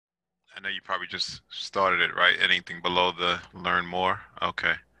know you probably just started it, right? Anything below the learn more?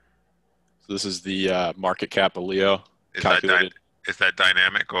 Okay. So this is the market cap of Leo Is that dy calculated. is that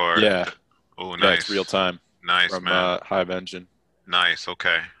dynamic or Yeah, oh yeah, it's real nice. time Nice, from man. Hive-Engine. Nice.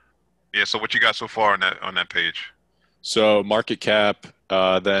 Okay. Yeah, so what you got so far on that page? So market cap,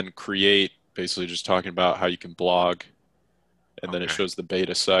 then create, basically just talking about how you can blog, and then it Okay. shows the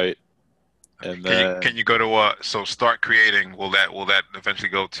beta site, Okay. and Can then you go to so start creating, will that eventually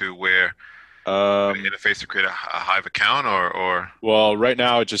go to where the um, interface to create a Hive account or well, right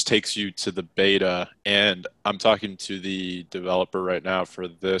now it just takes you to the beta, and I'm talking to the developer right now for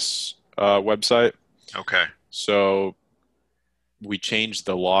this website. okay. So we changed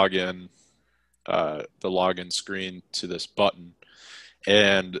the login screen to this button,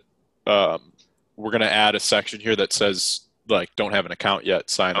 and um, we're gonna add a section here that says like don't have an account yet,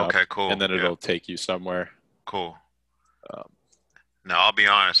 sign up, Okay, and cool. then Yeah, it'll take you somewhere. cool. Um, Now, I'll be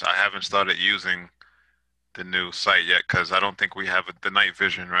honest, I haven't started using the new site yet because I don't think we have the night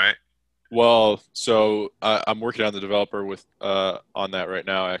vision, right? well, so I'm working on the developer with on that right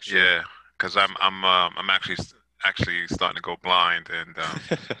now, actually. Yeah, because I'm actually starting to go blind and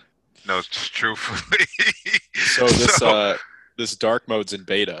no, just truthfully. So this So, this dark mode's in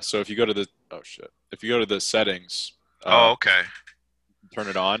beta. So if you go to the oh shit, if you go to the settings, oh, okay. turn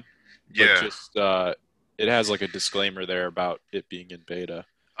it on, but Yeah. just it has like a disclaimer there about it being in beta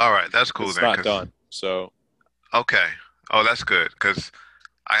All right, that's because cool it's then. not Cause done. So okay. Oh, that's good. Cause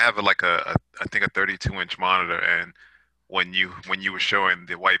I have I think a 32-inch monitor, and when you were showing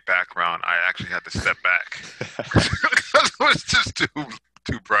the white background, I actually had to step back because it was just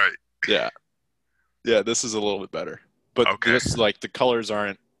too bright. yeah, yeah, this is a little bit better, but Okay. just like the colors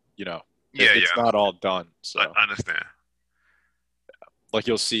aren't, you know, Yeah, yeah, it's not all done. So I understand. like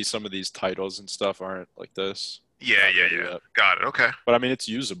you'll see some of these titles and stuff aren't like this, Yeah, not yeah, ready yeah. yet. Got it. Okay. But I mean, it's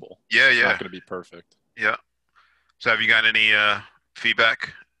usable. Yeah, It's not yeah, going to be perfect. yeah. So have you got any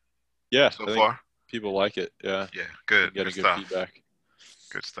feedback Yeah, so I think far? people like it. Yeah, Yeah, been good getting good stuff. feedback.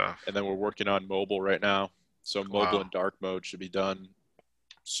 Good stuff. And then we're working on mobile right now. So mobile Wow, and dark mode should be done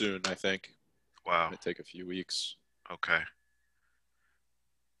soon, I think. wow. Might take a few weeks. Okay.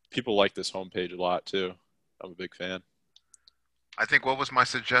 People like this homepage a lot too. I'm a big fan. I think what was my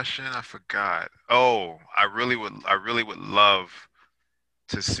suggestion? I forgot. Oh, I really would love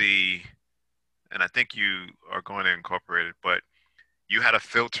to see, and I think you are going to incorporate it, but you had a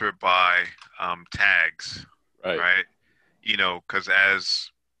filter by tags, Right. right? You know, because as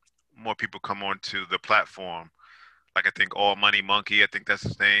more people come onto the platform, like I think All Money Monkey, I think that's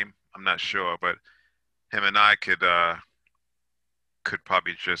his name. I'm not sure, but him and I could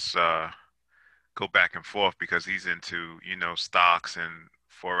probably just go back and forth because he's into, you know, stocks and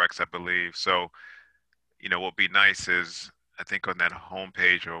forex, I believe. So, you know, what'd be nice is I think on that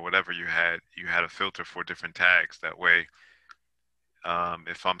homepage or whatever you had a filter for different tags. That way,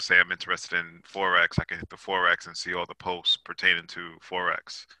 if I'm say I'm interested in forex, I can hit the forex and see all the posts pertaining to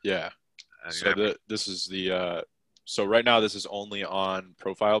forex. Yeah. So That'd be this is the so right now this is only on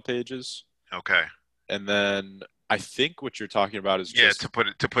profile pages. okay. And then I think what you're talking about is Yeah, just to put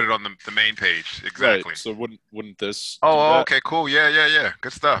it on the main page. right. Exactly. So wouldn't this do Oh, that? okay, cool. Yeah, yeah, yeah.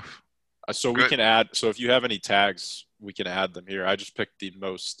 Good stuff. So we Good. can add. So if you have any tags, we can add them here. I just picked the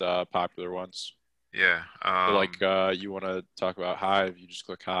most popular ones. Yeah. So like you want to talk about Hive, you just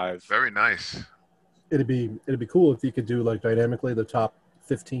click Hive. Very nice. It'd be cool if you could do like dynamically the top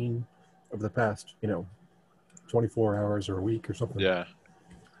 15 of the past 24 hours or a week or something. Yeah,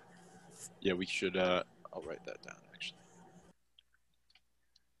 yeah. We should. I'll write that down actually.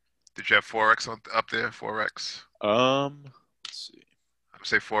 Did you have forex up there? Forex. Let's see. I would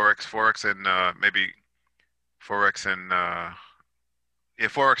say forex, and maybe forex and yeah,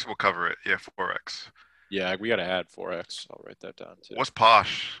 forex will cover it. Yeah, forex. Yeah, we got to add 4x. I'll write that down too. What's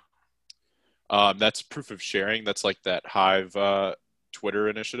Posh? That's proof of sharing. That's like that Hive Twitter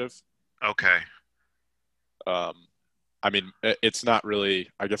initiative. Okay. Um, I mean, it's not really.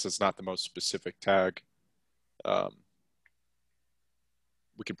 I guess it's not the most specific tag. Um,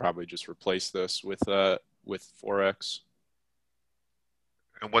 we could probably just replace this with 4x.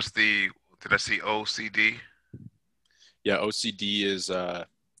 And what's the? Did I see OCD? Yeah, OCD is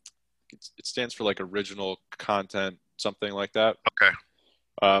it stands for like original content, something like that. Okay.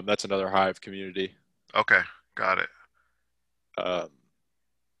 That's another Hive community. Okay. Got it. Um,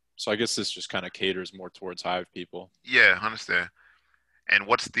 so I guess this just kind of caters more towards Hive people. Yeah, I understand. And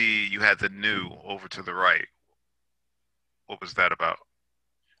what's the? You had the new over to the right. What was that about?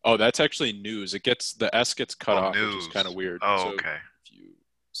 Oh, that's actually news. It gets the S gets cut Oh, off, which is kind of news. weird. Oh, So okay. if you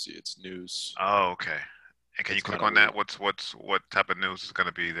see it's news, Oh, okay. And can you it's click kind of on that? weird. What type of news is going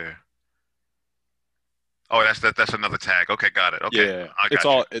to be there? Oh, that's another tag. Okay, got it. Okay, Yeah, I it's got you.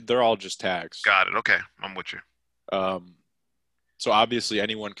 all they're all just tags. Got it. Okay, I'm with you. Um, so obviously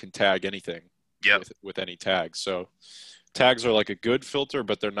anyone can tag anything Yep. with any tag. So tags are like a good filter,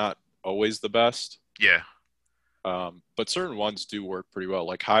 but they're not always the best. Yeah. But certain ones do work pretty well.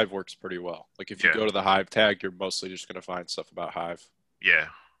 Like Hive works pretty well. Like if you Yeah. go to the Hive tag, you're mostly just going to find stuff about Hive. Yeah.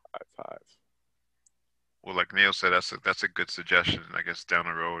 Hive. Well, like Neil said, that's a good suggestion. I guess down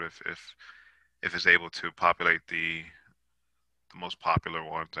the road, if it's able to populate the most popular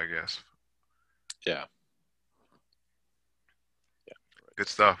ones, I guess. Yeah. Yeah. Good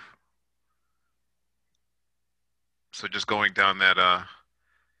stuff. So just going down that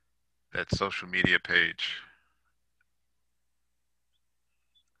social media page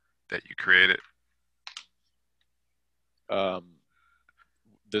that you created.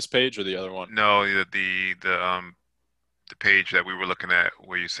 This page or the other one? No, the page that we were looking at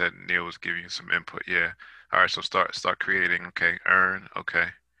where you said Neil was giving you some input. Yeah. All right. So start creating. Okay. Earn. Okay.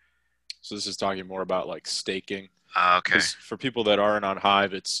 So this is talking more about like staking. Okay. Because for people that aren't on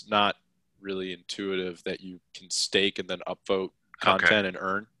Hive, it's not really intuitive that you can stake and then upvote content and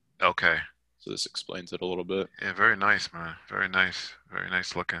earn. Okay. So this explains it a little bit. Yeah. Very nice, man. Very nice. Very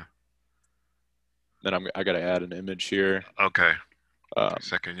nice looking. Then I got to add an image here. Okay.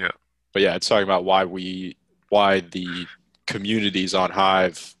 Second. Yeah. But yeah, it's talking about why the communities on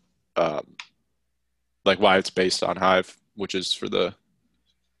Hive, like why it's based on Hive, which is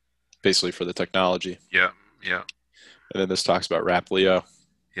basically for the technology. Yeah. Yeah. And then this talks about wLEO.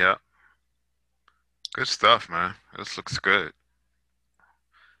 Yeah. Good stuff, man. This looks good.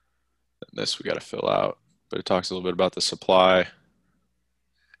 And this we got to fill out, but it talks a little bit about the supply.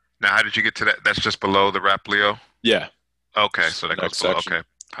 Now, how did you get to that? That's just below the wLEO? Yeah. Okay, so that goes below. Section. Okay,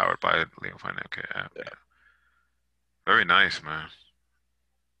 powered by LeoFinance. Okay, Yeah. Very nice, man.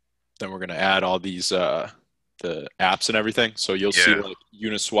 Then we're going to add all these the apps and everything. So you'll see like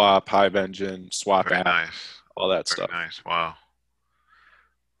Uniswap, Hive-Engine, Swap Very app, nice. all that Very stuff. nice. Wow.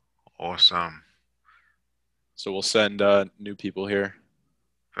 Awesome. So we'll send new people here.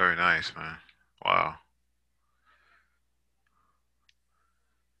 Very nice, man. Wow.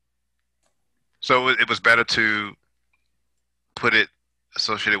 So it was better to put it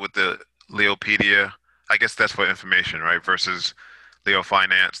associated with the LeoPedia. I guess that's for information, right? Versus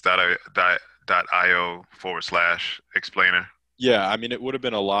leofinance.io/explainer. Yeah, I mean, it would have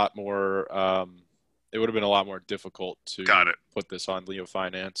been a lot more. It would have been a lot more difficult to put this on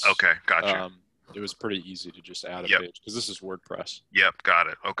LeoFinance. Okay, gotcha. It was pretty easy to just add a page because this is WordPress. Yep, got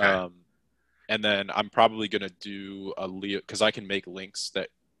it. Okay. And then I'm probably gonna do a Leo because I can make links that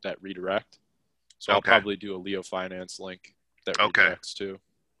redirect. So I'll probably do a LeoFinance link that redirects too.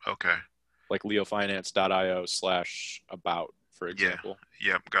 Okay. Like leofinance.io/about, for example.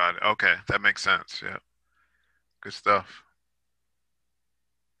 Yeah. Yep, got it. Okay, that makes sense. Yeah. Good stuff.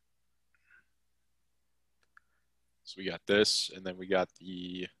 So we got this, and then we got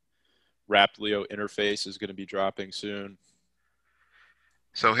the wLEO interface is going to be dropping soon.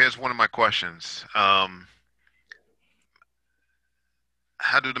 So here's one of my questions. How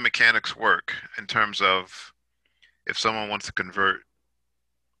do the mechanics work in terms of if someone wants to convert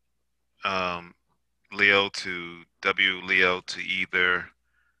Leo to wLEO to either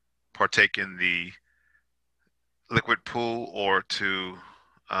partake in the liquid pool or to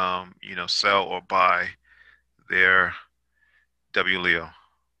sell or buy their wLEO?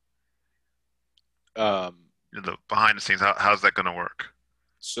 The behind the scenes, how's that going to work?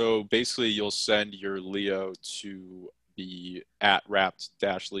 So basically, you'll send your Leo to the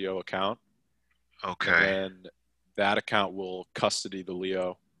 @wrapped-Leo account. Okay. And then that account will custody the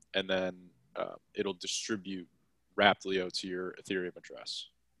Leo, and then it'll distribute wrapped Leo to your Ethereum address.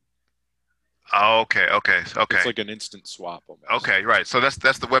 Oh, okay. It's like an instant swap almost. Okay, right. So that's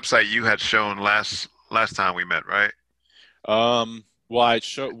the website you had shown last time we met, right? Well,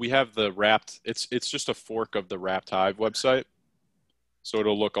 we have the wrapped. It's just a fork of the wrapped Hive website, so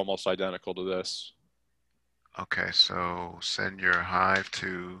it'll look almost identical to this. Okay, so send your Hive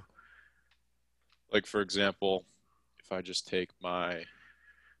to. Like for example, if I just take my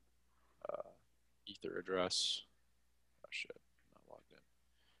Ether address. Oh shit, I'm not logged in.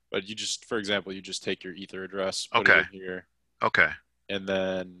 But for example, you just take your Ether address, put it in here. Okay. And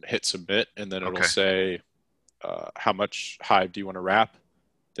then hit submit, and then it'll say how much Hive do you want to wrap.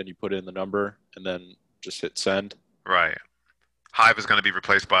 Then you put in the number, and then just hit send. Right. Hive is going to be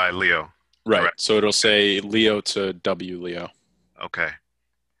replaced by Leo. Right. Correct. So it'll say Leo to wLEO. Okay.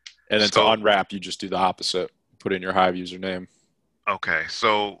 And then to unwrap, you just do the opposite. Put in your Hive username. Okay.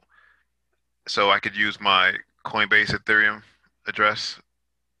 So I could use my Coinbase Ethereum address.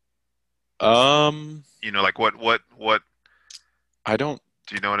 You know, like what I don't.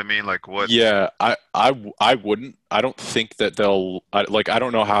 do you know what I mean? Like what? Yeah, I wouldn't. I don't think that I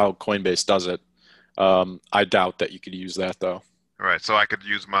don't know how Coinbase does it. I doubt that you could use that though. Right. So I could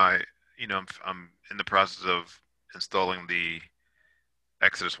use my, I'm in the process of installing the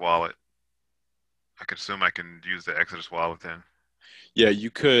Exodus wallet. I can assume I can use the Exodus wallet then. Yeah,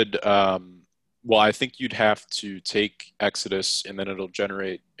 you could. Well, I think you'd have to take Exodus and then it'll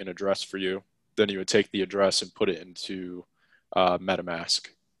generate an address for you. Then you would take the address and put it into MetaMask.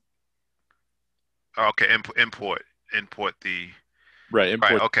 Oh, okay, import the Right, right.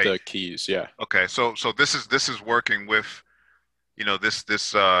 import Okay, the keys. Yeah. okay. So this is working with this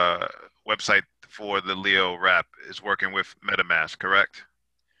website for the Leo wrap is working with MetaMask, correct?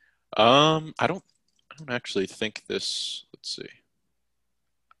 I don't actually think this. Let's see.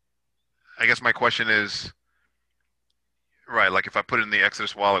 I guess my question is right. Like if I put it in the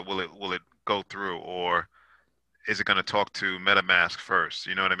Exodus wallet, will it go through, or is it going to talk to MetaMask first?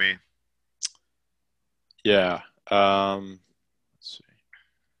 You know what I mean? Yeah. Let's see.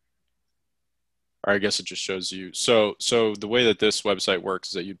 Or I guess it just shows you. So the way that this website works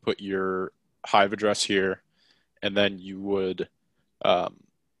is that you'd put your Hive address here, and then um,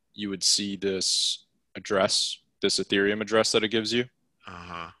 you would see this address, this Ethereum address that it gives you.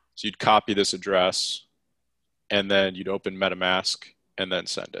 Uh-huh. So you'd copy this address, and then you'd open MetaMask and then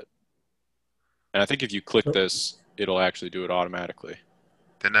send it. And I think if you click So, this, it'll actually do it automatically.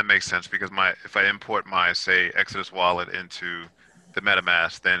 Then that makes sense because my if I import my say Exodus wallet into the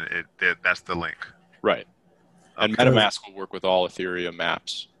MetaMask, then that's the link. Right. And Okay. does MetaMask will work with all Ethereum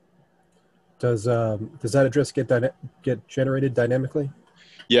apps. does that address get generated dynamically?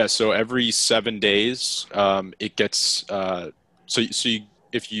 Yeah, so every 7 days, it gets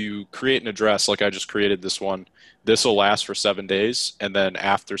if you create an address like I just created this one, this will last for 7 days, and then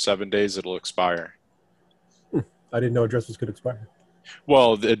after 7 days, it'll expire. I didn't know addresses could expire.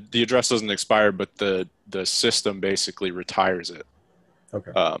 Well, the address doesn't expire, but the system basically retires it.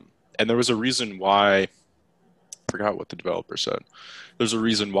 Okay. And there was a reason why. I forgot what the developer said. There's a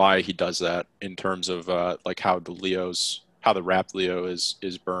reason why he does that in terms of like how the wrapped Leo is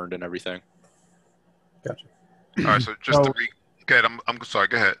burned and everything. Gotcha. All right. So just to So re okay, I'm sorry.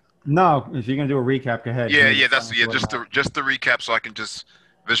 Go ahead. no, if you're gonna do a recap, go ahead. Yeah, Maybe yeah. tell That's us yeah. what happened. Just to recap, so I can just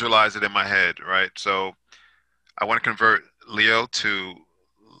visualize it in my head, right? So I want to convert Leo to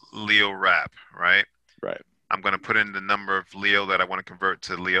Leo wrap, right? Right. I'm going to put in the number of Leo that I want to convert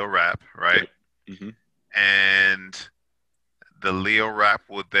to Leo wrap, right? Yep. Hmm. And the Leo wrap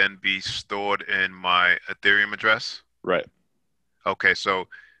will then be stored in my Ethereum address. Right. Okay, so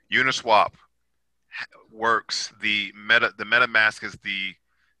Uniswap works the MetaMask is the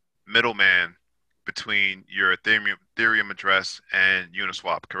middleman between your Ethereum address and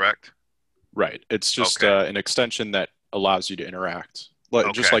Uniswap, correct? Right. It's just Okay. an extension that allows you to interact, just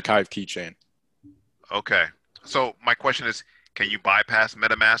Okay. like Hive Keychain. Okay. So my question is, can you bypass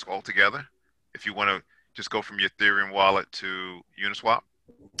MetaMask altogether if you want to just go from your Ethereum wallet to Uniswap?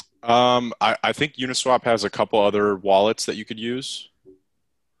 I think Uniswap has a couple other wallets that you could use.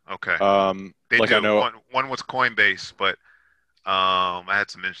 Okay. They Like I do. know, One was Coinbase, but I had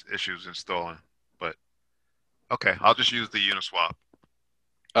some issues installing. But okay, I'll just use the Uniswap.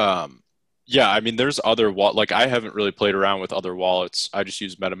 um, yeah, I mean, there's other like I haven't really played around with other wallets. I just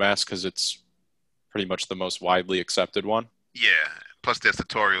use MetaMask because it's pretty much the most widely accepted one. Yeah. Plus, there's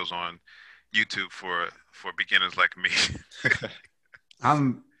tutorials on YouTube for beginners like me.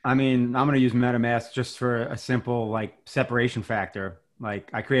 I'm gonna use MetaMask just for a simple like separation factor. Like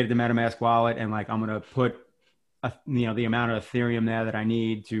I created the MetaMask wallet, and like I'm gonna put the amount of Ethereum there that I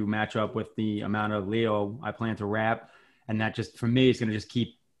need to match up with the amount of Leo I plan to wrap, and that just for me is gonna just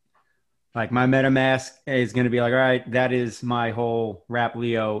keep like my MetaMask is gonna be like, all right, that is my whole wrap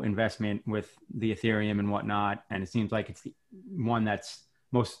Leo investment with the Ethereum and whatnot, and it seems like it's the one that's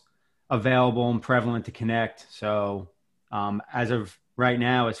most available and prevalent to connect. So as of right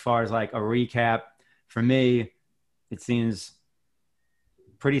now, as far as like a recap, for me, it seems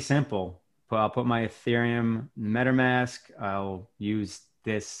pretty simple. I'll put my Ethereum in MetaMask. I'll use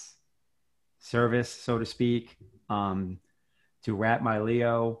this service, so to speak, to wrap my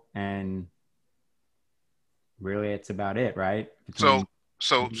Leo, and really, it's about it, right? So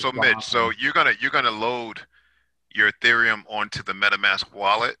Between so Mitch, Uniswap so you're gonna load your Ethereum onto the MetaMask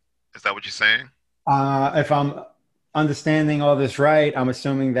wallet. Is that what you're saying? if I'm understanding all this right, I'm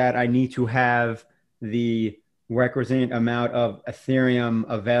assuming that I need to have the requisite amount of Ethereum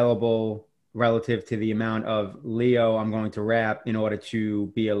available relative to the amount of Leo I'm going to wrap in order to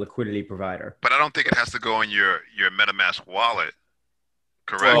be a liquidity provider. But I don't think it has to go in your MetaMask wallet,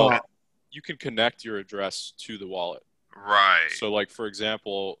 correct? Well, Well, you can connect your address to the wallet. Right. So like, for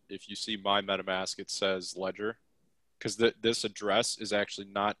example, if you see my MetaMask, it says Ledger, because this address is actually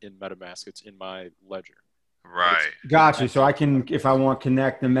not in MetaMask. It's in my Ledger. Right. Got you. So I can, if I want,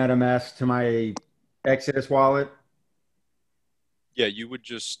 connect the MetaMask to my Exodus wallet. Yeah, you would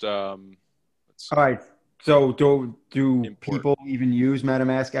just let's see. All right. So do Import. people even use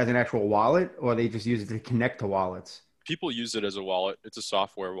MetaMask as an actual wallet, or they just use it to connect to wallets? People use it as a wallet. It's a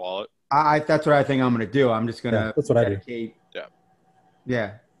software wallet. That's what I think I'm going to do. I'm just going to that's what dedicate. I do. Yeah.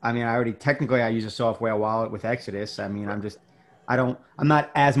 Yeah. I mean, I use a software wallet with Exodus. I mean, I'm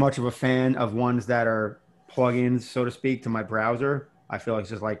not as much of a fan of ones that are plugins, so to speak, to my browser. I feel like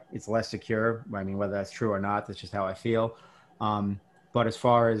it's just like it's less secure. I mean, whether that's true or not, that's just how I feel. But as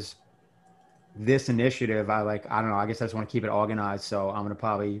far as this initiative, I don't know. I guess I just want to keep it organized. So I'm going to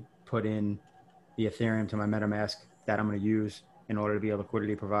probably put in the Ethereum to my MetaMask that I'm going to use in order to be a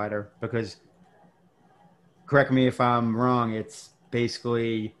liquidity provider. Because, correct me if I'm wrong, it's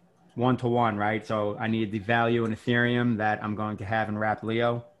basically 1-to-1, right? So I need the value in Ethereum that I'm going to have in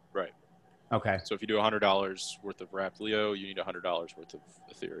wLEO. Right. Okay. So if you do $100 worth of wLEO, you need $100 worth of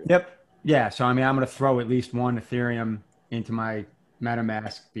Ethereum. Yep. Yeah. So I mean, I'm going to throw at least one Ethereum into my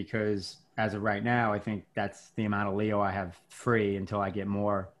MetaMask because as of right now, I think that's the amount of Leo I have free until I get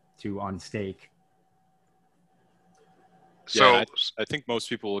more to unstake. So yeah, I think most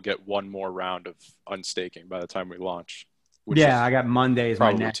people will get one more round of unstaking by the time we launch. Yeah, I got Monday as my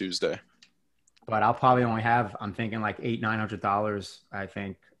probably next. Tuesday. But I'll probably only have, I'm thinking like $800-900, I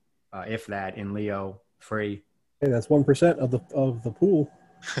think, if that, in Leo free. Hey, that's 1% of the pool.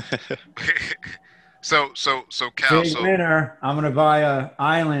 So Cal, Big winner. I'm gonna buy a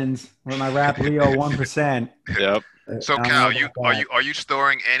island with my wLEO 1%. Yep. So Cal, are you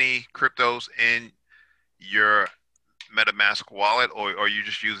storing any cryptos in your MetaMask wallet, or are you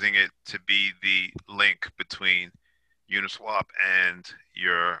just using it to be the link between Uniswap and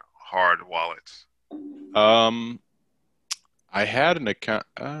your hard wallets? I had an account.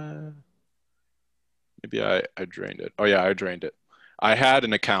 Maybe I drained it. Oh yeah, I drained it. I had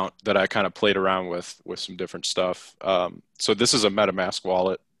an account that I kind of played around with some different stuff. So this is a MetaMask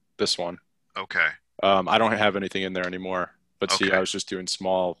wallet. This one. Okay. I don't have anything in there anymore. But see, I was just doing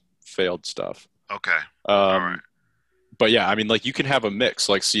small failed stuff. Okay. All right. But yeah, I mean, like you can have a mix.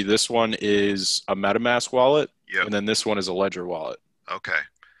 Like, see, this one is a MetaMask wallet, and then this one is a Ledger wallet. Okay.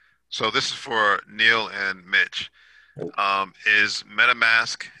 So this is for Neal and Mitch. Is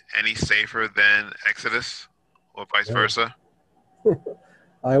MetaMask any safer than Exodus, or vice versa?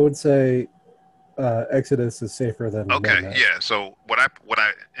 I would say Exodus is safer than MetaMask. Yeah. So what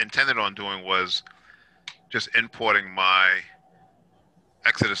I intended on doing was just importing my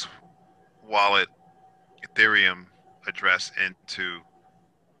Exodus wallet Ethereum address into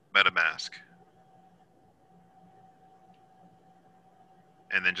MetaMask,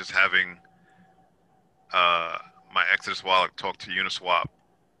 and then just having my Exodus wallet talk to Uniswap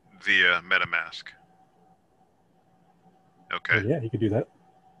via MetaMask. Okay. Yeah, you could do that.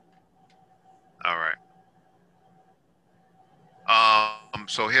 All right.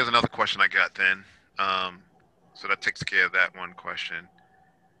 So here's another question I got then. So that takes care of that one question.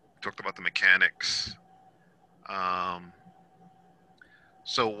 We talked about the mechanics.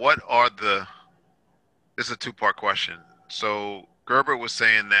 So what are this is a two-part question. So Gerber was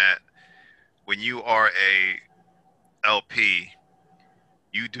saying that when you are a LP,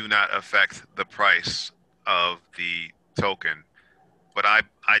 you do not affect the price of the token. But I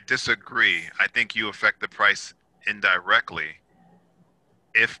disagree. I think you affect the price indirectly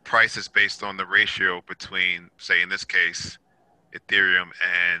if price is based on the ratio between, say in this case, Ethereum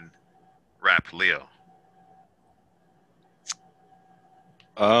and wLEO.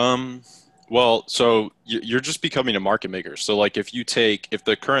 Well, so you're just becoming a market maker. So like if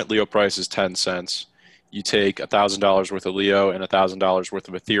the current Leo price is 10 cents, you take $1,000 worth of Leo and $1,000 worth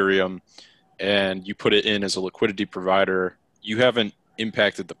of Ethereum, and you put it in as a liquidity provider, you haven't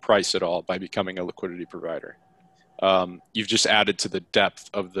impacted the price at all by becoming a liquidity provider. You've just added to the depth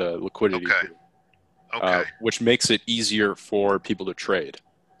of the liquidity, which makes it easier for people to trade.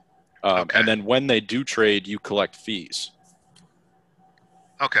 And then when they do trade, you collect fees.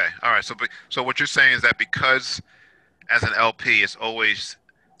 Okay, all right. So what you're saying is that because as an LP, it's always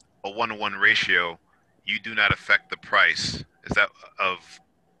a 1-to-1 ratio, you do not affect the price. Is that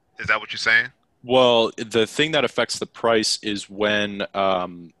what you're saying? Well, the thing that affects the price is when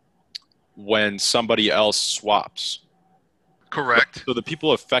somebody else swaps. Correct. So the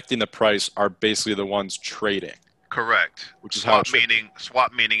people affecting the price are basically the ones trading. Correct. Which is swap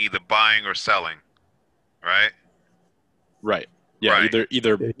meaning either buying or selling, right? Right. Yeah, Right. He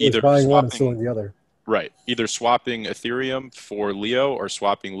was buying one and selling the other. Right. Either swapping Ethereum for Leo or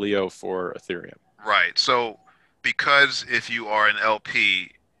swapping Leo for Ethereum. Right. So because if you are an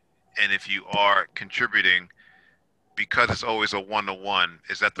LP and if you are contributing, because it's always a one-to-one,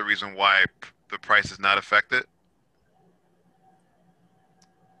 is that the reason why the price is not affected?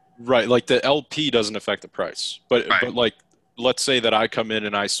 Right. Like the LP doesn't affect the price. But Right. but like let's say that I come in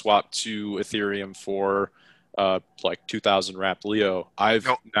and I swap to Ethereum for like 2000 wrapped Leo. I've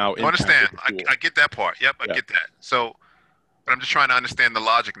No, now I understand. impacted the pool. I get that part. Yep, I Yeah. get that. So, but I'm just trying to understand the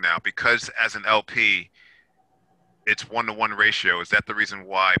logic now because as an LP, it's one-to-one ratio. Is that the reason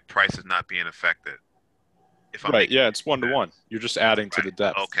why price is not being affected? If I'm Right. making Yeah, it's 1-to-1. You're just adding to right. the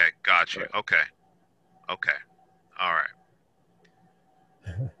depth. Okay, got you. Right. Okay. Okay. All right.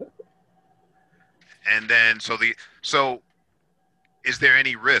 And then so is there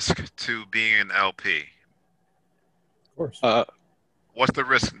any risk to being an LP? Of course. What's the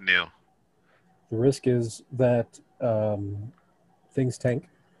risk, Neal? The risk is that things tank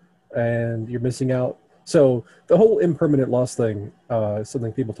and you're missing out. So the whole impermanent loss thing is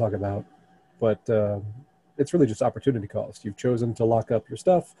something people talk about, but it's really just opportunity cost. You've chosen to lock up your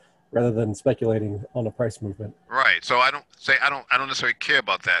stuff rather than speculating on a price movement. Right. So I don't necessarily care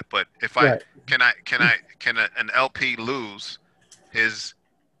about that, but if I Right. can an LP lose his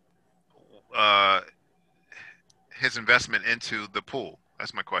his investment into the pool?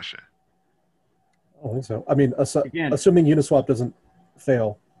 That's my question. I don't think so. I mean, Again, assuming Uniswap doesn't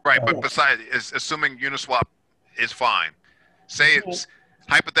fail. Right, but besides, assuming Uniswap is fine, say it's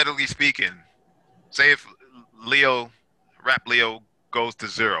hypothetically speaking, say if Wrap Leo goes to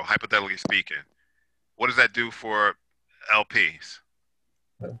zero, hypothetically speaking, what does that do for LPs?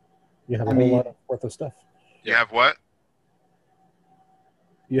 You have a whole lot of worthless stuff. You have what?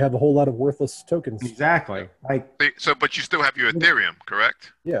 You have a whole lot of worthless tokens. exactly. Like, So, but you still have your Ethereum,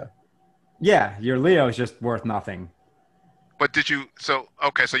 correct? Yeah. yeah, your Leo is just worth nothing. But did you? So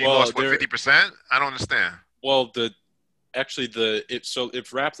okay, so you Well, lost what 50%? I don't understand. Well,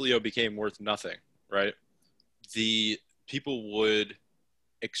 if Wrapped Leo became worth nothing, right? The people would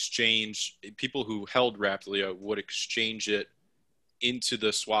people who held Wrapped Leo would exchange it into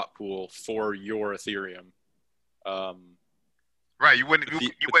the swap pool for your Ethereum. Right, you wouldn't.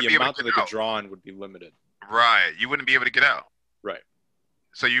 You wouldn't be able amount to that they get could out. draw on would be limited. Right, you wouldn't be able to get out. Right.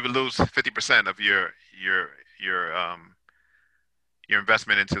 So you would lose 50% of your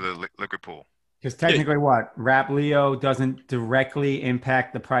investment into the liquid pool. Because technically, what Wrap Leo doesn't directly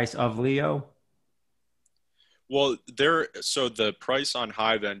impact the price of Leo. Well, so the price on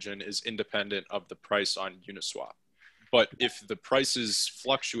Hive-Engine is independent of the price on Uniswap. But if the prices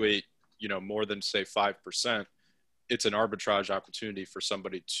fluctuate, more than say 5%, it's an arbitrage opportunity for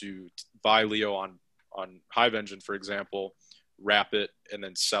somebody to buy Leo on Hive-Engine, for example, wrap it, and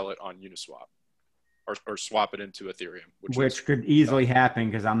then sell it on Uniswap, or swap it into Ethereum, Which could easily happen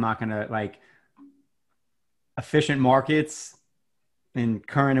because I'm not going to efficient markets in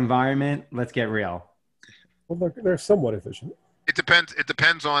current environment. Let's get real. Well, they're somewhat efficient. It depends. It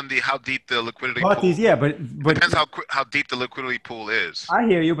depends on how deep the liquidity But pool. these, yeah, but depends how deep the liquidity pool is. I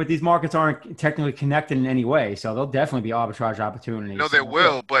hear you, but these markets aren't technically connected in any way, so there'll definitely be arbitrage opportunities. No, there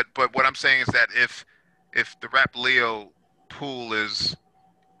will, but what I'm saying is that if the Wrap Leo pool is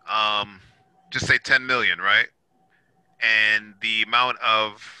just say 10 million, right? And the amount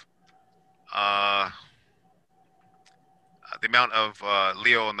of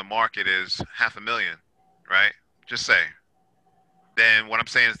Leo in the market is 500,000, right? Just say. Then what I'm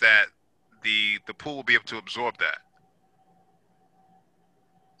saying is that the pool will be able to absorb that.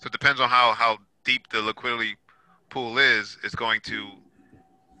 So it depends on how deep the liquidity pool is going to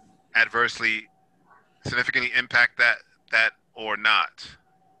adversely significantly impact that or not.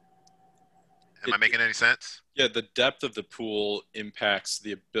 Am I making any sense? Yeah, the depth of the pool impacts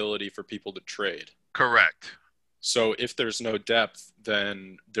the ability for people to trade. Correct. So if there's no depth,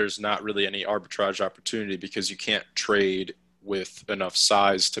 then there's not really any arbitrage opportunity because you can't trade with enough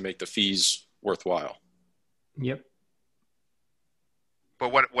size to make the fees worthwhile. Yep.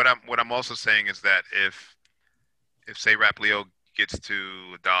 But what I'm also saying is that if say Wrap Leo gets to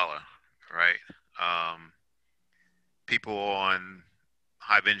 $1, right? People on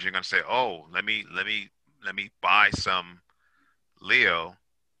Hive-Engine are gonna say, "Oh, let me buy some Leo,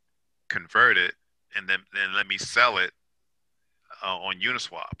 convert it, and then let me sell it on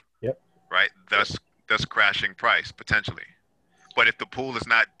Uniswap." Yep. Right. Thus crashing price potentially. But if the pool is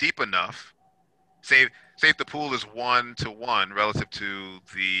not deep enough, say if the pool is 1-to-1 relative to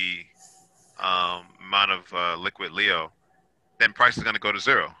the amount of liquid Leo, then price is going to go to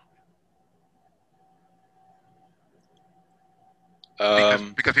zero.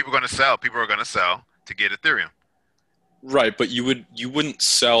 Because people are going to sell. People are going to sell to get Ethereum. Right, but you wouldn't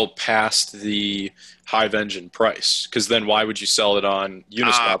sell past the Hive-Engine price, because then why would you sell it on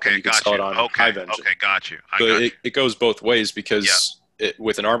Uniswap when you could sell it on Hive-Engine? Okay, got you. It goes both ways, because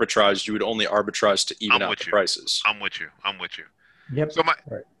with an arbitrage, you would only arbitrage to even out the prices. I'm with you. Yep. So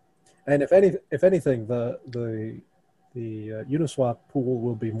right. And if anything, the Uniswap pool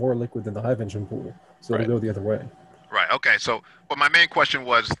will be more liquid than the Hive-Engine pool, so it'll go the other way. Right. Okay. So, but my main question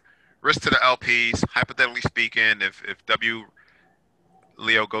was risk to the LPs. Hypothetically speaking, if wLEO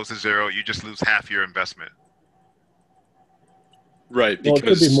goes to zero, you just lose half your investment. Right. Well, it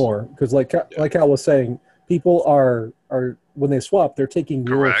could be more, because like Cal was saying, people are when they swap, they're taking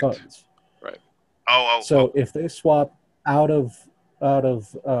your funds. Right. So if they swap out of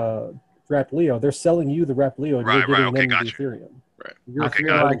wLEO, they're selling you the wLEO, and you're giving them the Ethereum. Right. I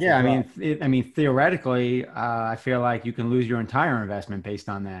feel like, I mean, theoretically, I feel like you can lose your entire investment based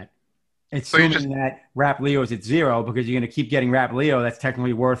on that. Assuming that wLEO is at zero, because you're going to keep getting wLEO that's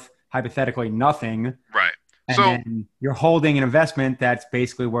technically worth hypothetically nothing. Right. And then you're holding an investment that's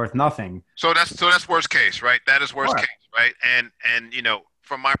basically worth nothing. So that's worst case, right? That is worst case, right? And you know,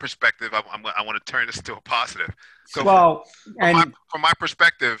 from my perspective, I want to turn this to a positive. So from my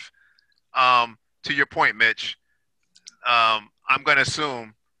perspective, to your point, Mitch, I'm going to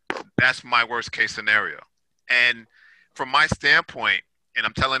assume that's my worst case scenario. And from my standpoint, and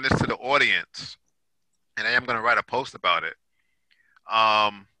I'm telling this to the audience, and I am going to write a post about it.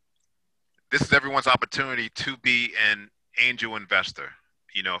 This is everyone's opportunity to be an angel investor.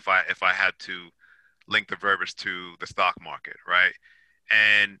 You know, if I had to link the verbiage to the stock market, right?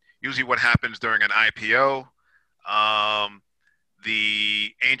 And usually what happens during an IPO,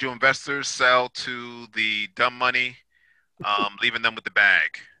 the angel investors sell to the dumb money, leaving them with the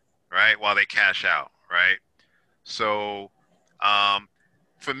bag, right? While they cash out, right? So,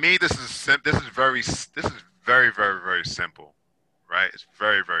 for me, this is very, very, very simple, right? It's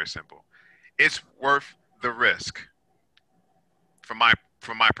very, very simple. It's worth the risk from my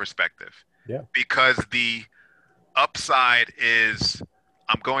perspective. Yeah. Because the upside is,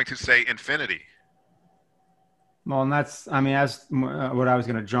 I'm going to say, infinity. Well, and that's what I was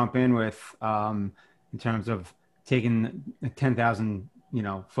going to jump in with, in terms of taking a 10,000,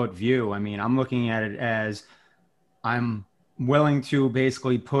 foot view. I mean, I'm looking at it as I'm willing to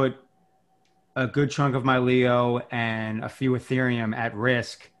basically put a good chunk of my LEO and a few Ethereum at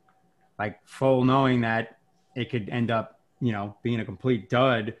risk, like full knowing that it could end up, being a complete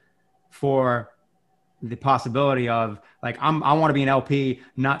dud, for the possibility of, like, I want to be an LP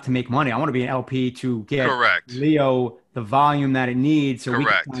not to make money. I want to be an LP to get LEO the volume that it needs, so we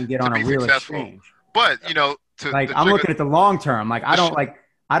can get on a real exchange. But I'm looking at the long term. Like, I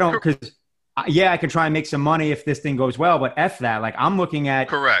don't because I could try and make some money if this thing goes well, but F that. Like, I'm looking at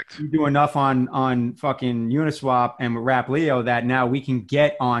you do enough on fucking Uniswap and wLEO that now we can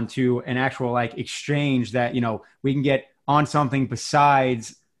get onto an actual exchange that we can get on something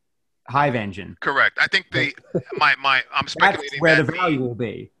besides Hive-Engine. Correct. I think I'm speculating that's where the value will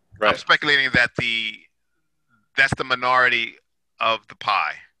be. Right. I'm speculating that that's the minority of the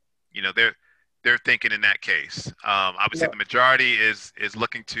pie. They're thinking in that case. Obviously, the majority is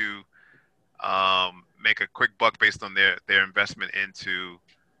looking to make a quick buck based on their investment into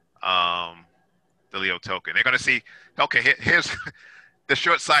the LEO token. They're going to see, okay, here's the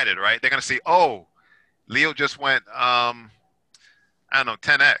short-sighted, right? They're going to see, oh, LEO just went,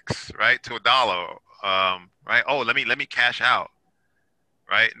 10x, right, to $1, right? Oh, let me cash out,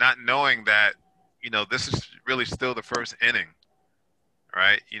 right? Not knowing that, this is really still the first inning,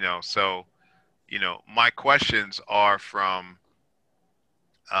 right? So, my questions are from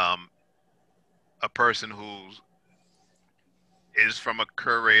a person who is from a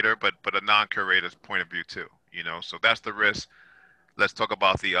curator, but a non-curator's point of view too, So that's the risk. Let's talk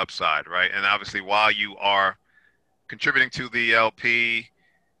about the upside, right? And obviously, while you are contributing to the LP,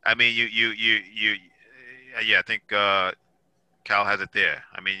 I mean, I think Cal has it there.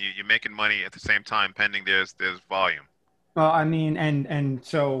 I mean, you're making money at the same time, pending there's volume. Well, I mean, and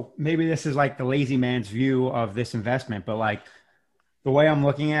so maybe this is like the lazy man's view of this investment, but like the way I'm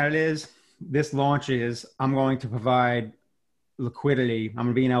looking at it is, this launches, I'm going to provide liquidity. I'm going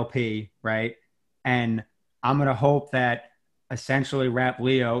to be an LP, right? And I'm going to hope that essentially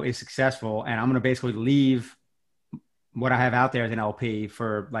wLEO is successful, and I'm going to basically leave what I have out there as an LP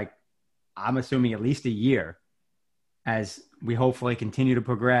for, like, I'm assuming at least a year, as we hopefully continue to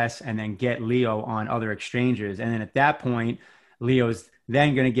progress and then get LEO on other exchanges. And then at that point, LEO's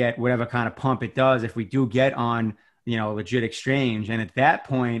then going to get whatever kind of pump it does if we do get on, a legit exchange. And at that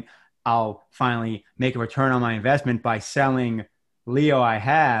point, I'll finally make a return on my investment by selling LEO I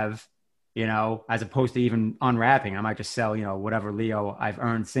have, as opposed to even unwrapping. I might just sell, whatever LEO I've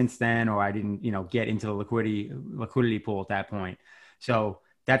earned since then, or I didn't, get into the liquidity pool at that point. So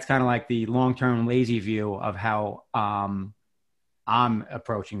that's kind of like the long-term lazy view of how I'm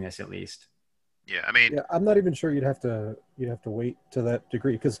approaching this, at least. Yeah, I mean, Yeah, I'm not even sure you'd have to wait to that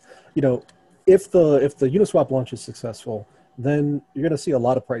degree because, you know, if the Uniswap launch is successful, then you're going to see a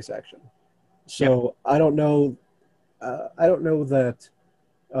lot of price action. Yep. So I don't know that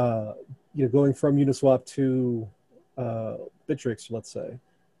uh, going from Uniswap to Bittrex, let's say,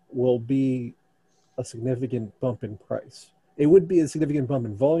 will be a significant bump in price. It would be a significant bump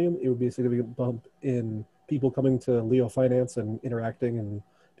in volume. It would be a significant bump in people coming to LeoFinance and interacting and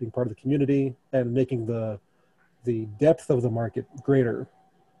being part of the community and making the depth of the market greater.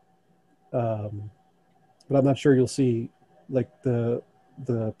 But I'm not sure you'll see like the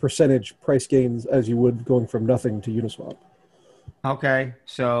percentage price gains as you would going from nothing to Uniswap. Okay.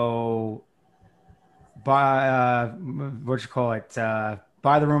 So buy, what you call it?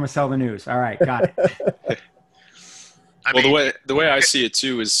 Buy the rumor, sell the news. All right. Got it. I Well, mean, the way I see it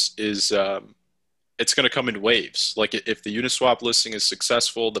too is it's going to come in waves. Like if the Uniswap listing is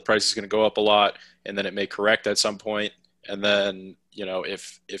successful, the price is going to go up a lot, and then it may correct at some point. And then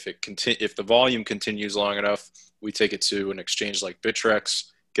if the volume continues long enough, we take it to an exchange like Bittrex,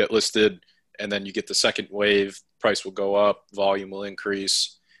 get listed, and then you get the second wave. Price will go up, volume will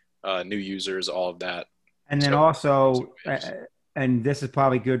increase, new users, all of that. And then So also, and this is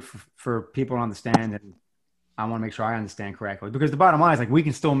probably good for people to understand, and I want to make sure I understand correctly, because the bottom line is like we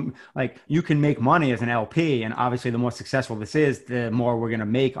can still like you can make money as an LP, and obviously the more successful this is, the more we're going to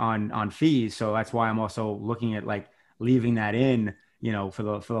make on fees. So that's why I'm also looking at like leaving that in,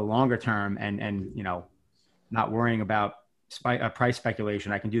 for the longer term, and not worrying about price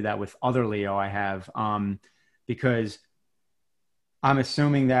speculation. I can do that with other LEO I have, because I'm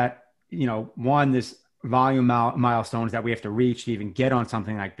assuming that, one, this volume milestones that we have to reach to even get on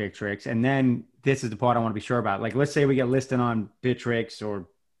something like Bittrex. And then this is the part I want to be sure about. Like, let's say we get listed on Bittrex or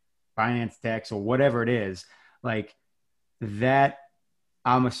Binance Dex or whatever it is, like that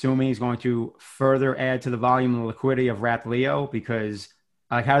I'm assuming is going to further add to the volume and liquidity of Wrapped Leo, because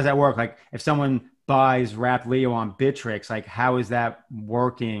like, how does that work? Like if someone buys Wrapped Leo on Bittrex, like how is that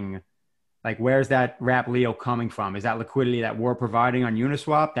working? Like, where's that wrap Leo coming from? Is that liquidity that we're providing on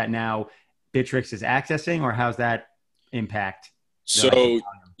Uniswap that now Bittrex is accessing, or how's that impact the So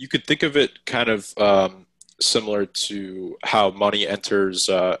you could think of it kind of similar to how money enters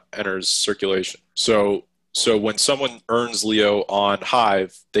circulation. So when someone earns Leo on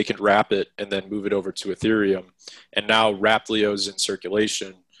Hive, they can wrap it and then move it over to Ethereum, and now wrapped Leo is in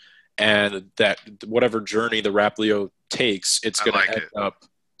circulation, and that whatever journey the wrapped Leo takes, it's I going to like end it. up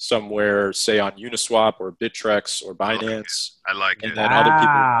somewhere, say on Uniswap or Bittrex or I like it. Binance, I like and it. then other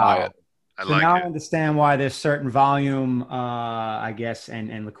people buy Wow. it. I So like now I it. understand why there's certain volume, I guess,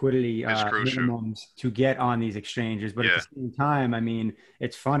 and liquidity It's crucial. minimums to get on these exchanges. But at the Yeah, same time, I mean,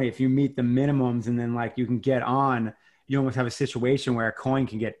 it's funny if you meet the minimums and then like you can get on, you almost have a situation where a coin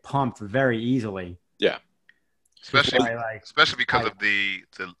can get pumped very easily. Yeah. Just especially by like, especially because I, of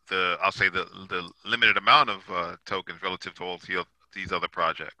the I'll say the limited amount of tokens relative to all these other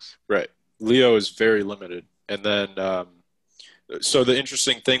projects. Right. Leo is very limited. And then, so the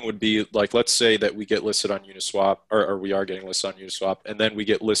interesting thing would be like, let's say that we get listed on Uniswap, or we are getting listed on Uniswap, and then we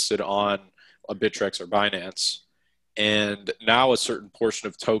get listed on a Bittrex or Binance. And now a certain portion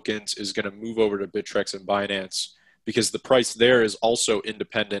of tokens is going to move over to Bittrex and Binance because the price there is also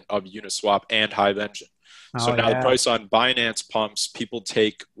independent of Uniswap and Hive-Engine. So oh now the yeah. price on Binance pumps, people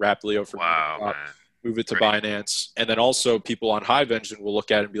take Raplio from Wow, Uniswap, man, move it to pretty. Binance, and then also people on Hive-Engine will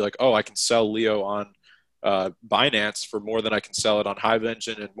look at it and be like, oh, I can sell Leo on Binance for more than I can sell it on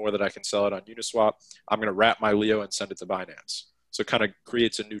Hive-Engine and more than I can sell it on Uniswap. I'm going to wrap my Leo and send it to Binance. So it kind of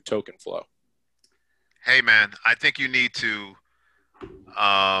creates a new token flow. Hey, man, I think you need to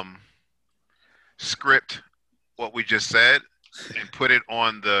um, script what we just said and put it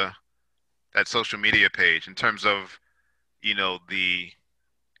on that social media page in terms of the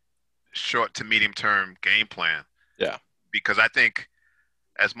short to medium term game plan, Yeah. because I think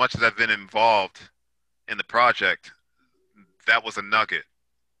as much as I've been involved in the project, that was a nugget.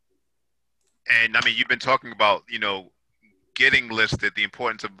 And I mean, you've been talking about, getting listed, the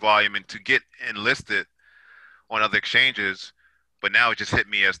importance of volume, and to get enlisted on other exchanges, but now it just hit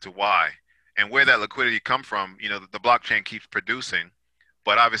me as to why and where that liquidity come from. The blockchain keeps producing,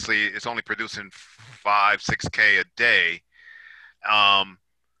 but obviously it's only producing 5, 6K a day. Um,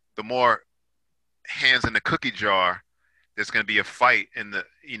 the more hands in the cookie jar, there's going to be a fight in the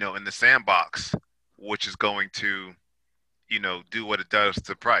sandbox, which is going to do what it does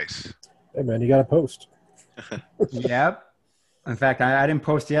to price. Hey man, you got to post. Yep. In fact, I didn't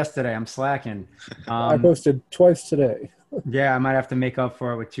post yesterday. I'm slacking. I posted twice today. Yeah, I might have to make up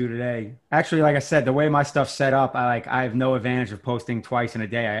for it with 2 today. Actually, like I said, the way my stuff's set up, I have no advantage of posting twice in a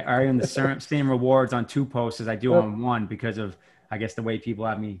day. I earn the same rewards on 2 posts as I do on 1 because of, I guess, the way people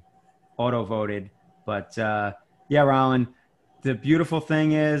have me auto voted. But yeah, Rollin, the beautiful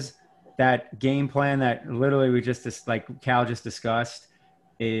thing is that game plan that literally like Cal just discussed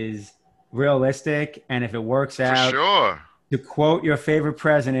is realistic, and if it works For out, sure. to quote your favorite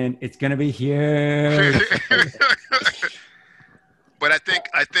president, it's gonna be huge. But I think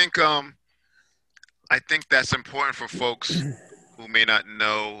that's important for folks who may not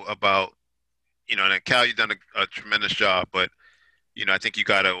know about, and Cal, you've done a tremendous job, but I think you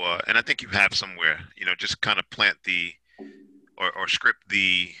got to, and I think you have somewhere, just kind of plant or script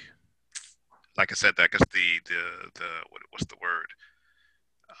like I said, I guess what's the word?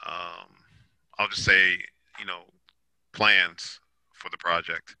 I'll just say, plans for the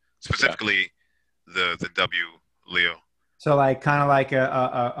project, specifically the wLEO. So like kind of like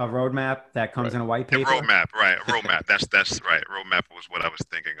a roadmap that comes in a white paper. A roadmap, right? A roadmap. That's right. Roadmap was what I was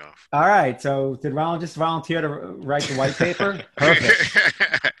thinking of. All right. So did Rollin just volunteer to write the white paper?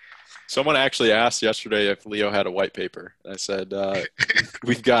 Perfect. Someone actually asked yesterday if Leo had a white paper. I said,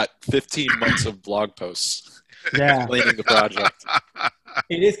 we've got 15 months of blog posts explaining the project.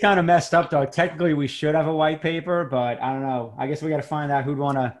 It is kind of messed up, though. Technically, we should have a white paper, but I don't know. I guess we got to find out who'd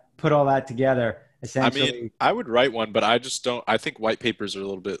want to put all that together. Essentially, I mean, I would write one, but I just don't. I think white papers are a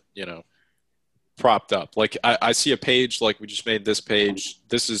little bit, propped up. Like I see a page, like we just made this page.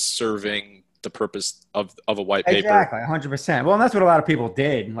 This is serving the purpose of a white paper. Exactly, 100%. Well, and that's what a lot of people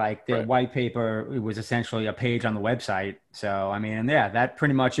did. Like the white paper, it was essentially a page on the website. So, I mean, yeah, that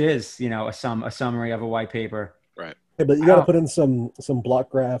pretty much is, a summary of a white paper. Right. Yeah, but you got to put in some block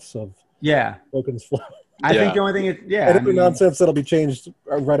graphs of tokens flow. I think the only thing is, and nonsense that'll be changed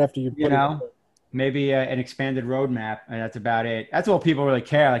right after you put it. Maybe an expanded roadmap, and that's about it. That's all people really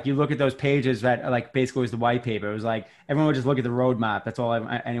care. Like you look at those pages that like basically was the white paper. It was like everyone would just look at the roadmap. That's all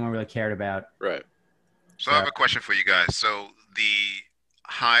anyone really cared about. Right. So I have a question for you guys. So the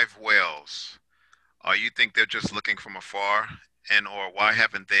Hive whales, you think they're just looking from afar, or why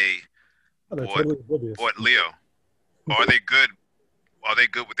haven't they bought Leo? Are they good? Are they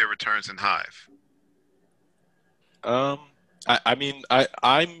good with their returns in Hive? I mean,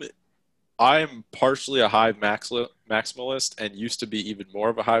 I'm partially a Hive maximalist and used to be even more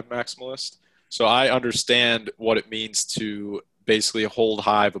of a Hive maximalist. So I understand what it means to basically hold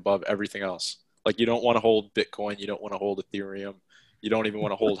Hive above everything else. Like you don't want to hold Bitcoin, you don't want to hold Ethereum, you don't even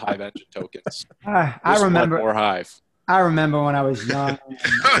want to hold Hive-Engine tokens. I remember more Hive. I remember when I was young and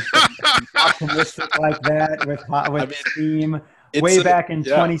optimistic like that with Steam way back in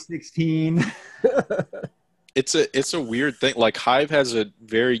 2016. It's a weird thing. Like Hive has a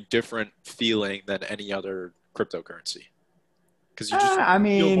very different feeling than any other cryptocurrency because you just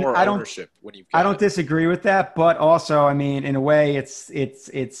feel more ownership when you've got I don't disagree with that, but also, I mean, in a way, it's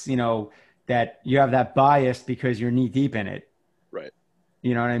that you have that bias because you're knee deep in it. Right.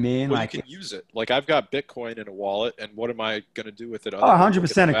 You know what I mean? Well, like you can use it. Like I've got Bitcoin in a wallet, and what am I going to do with it?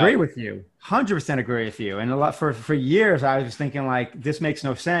 100% agree with you. 100% agree with you. And a lot for years, I was just thinking like, this makes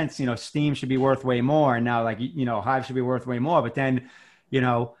no sense. Steam should be worth way more, and now like Hive should be worth way more. But then,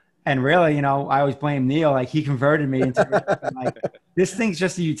 and really, I always blame Neal. Like he converted me into like this thing's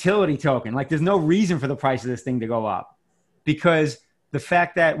just a utility token. Like there's no reason for the price of this thing to go up, because the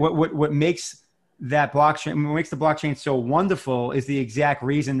fact that what makes that blockchain, what makes the blockchain so wonderful is the exact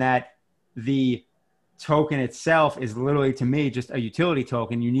reason that the token itself is literally, to me, just a utility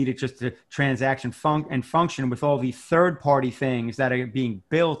token. You need it just to transaction and function with all the third-party things that are being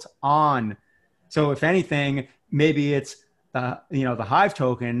built on. So if anything, maybe it's the Hive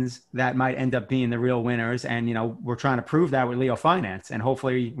tokens that might end up being the real winners. And, we're trying to prove that with LeoFinance, and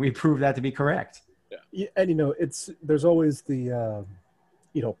hopefully we prove that to be correct. Yeah, and, there's always the,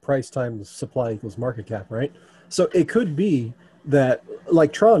 price times supply equals market cap, right? So it could be that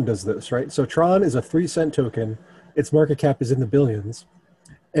like Tron does this, right? So Tron is a 3-cent token. Its market cap is in the billions.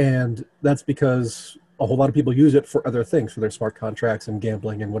 And that's because a whole lot of people use it for other things, for their smart contracts and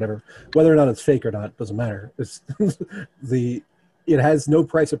gambling and whatever. Whether or not it's fake or not, doesn't matter. It's it has no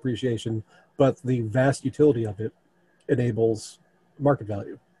price appreciation, but the vast utility of it enables market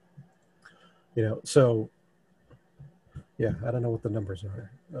value. So yeah, I don't know what the numbers are.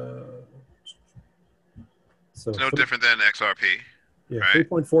 So it's no different than XRP. Yeah, right?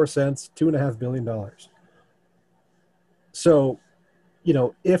 3.4 cents, $2.5 billion. So,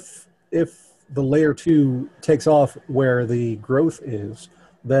 if the layer 2 takes off where the growth is,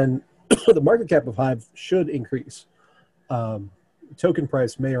 then the market cap of Hive should increase. Token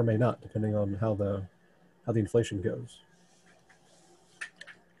price may or may not, depending on how the inflation goes.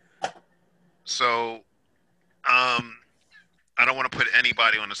 So, I don't want to put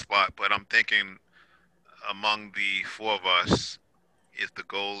anybody on the spot, but I'm thinking among the four of us, if the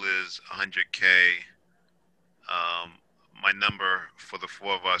goal is 100K, my number for the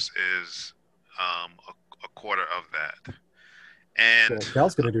four of us is a quarter of that. And well,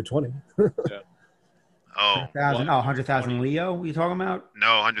 Cal's going to do 20. Yeah. Oh, 100,000 Leo. What are you talking about?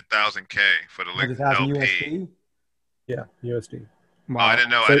 No, 100,000K for the 100,000 LP. USD. Yeah, USD. Wow. I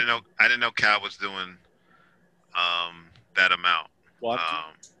didn't know. I didn't know Cal was doing that amount. Well,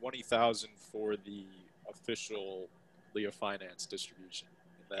 I'm doing 20,000 for the official LeoFinance distribution.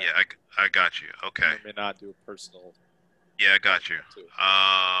 Yeah, I got you. Okay. I may not do a personal. Yeah, I got you.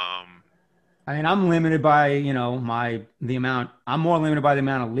 I mean, I'm limited by, you know, the amount. I'm more limited by the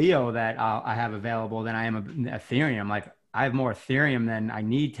amount of Leo that I have available than I am of Ethereum. Like, I have more Ethereum than I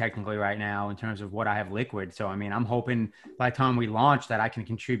need technically right now in terms of what I have liquid. So, I mean, I'm hoping by the time we launch that I can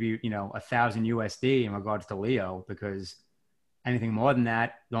contribute, you know, 1,000 USD in regards to Leo, because anything more than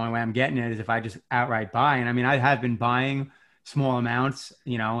that, the only way I'm getting it is if I just outright buy. And I mean, I have been buying small amounts,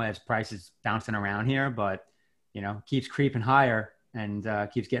 you know, as prices bouncing around here, but, you know, keeps creeping higher and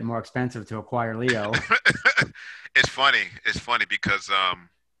keeps getting more expensive to acquire Leo. It's funny. It's funny because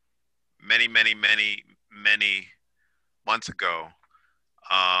many months ago,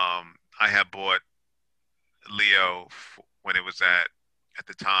 I had bought Leo when it was at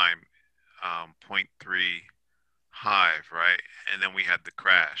the time 0.3 Hive, right? And then we had the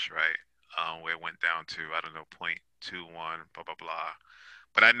crash, right? Where it went down to, I don't know, 0.21, blah, blah, blah.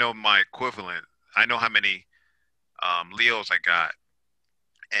 But I know my equivalent. I know how many Leos I got.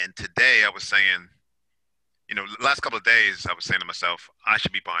 And today I was saying, you know, the last couple of days I was saying to myself, I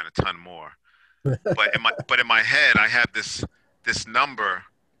should be buying a ton more. But in my head, I have this number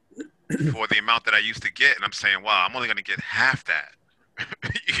for the amount that I used to get, and I'm saying, wow, I'm only going to get half that.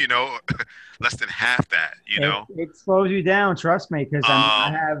 You know, less than half that. You know, it slows you down. Trust me, because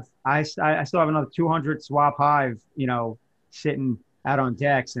I still have another 200 swap Hive, you know, sitting out on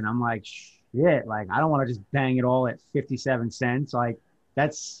decks, and I'm like, shit, like I don't want to just bang it all at 57 cents. Like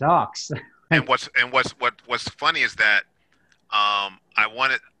that sucks. And what's funny is that I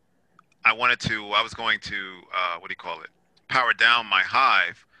was going to what do you call it? Power down my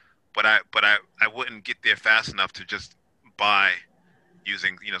Hive, but I wouldn't get there fast enough to just buy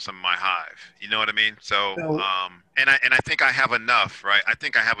using, you know, some of my Hive. You know what I mean? So and I think I have enough, right? I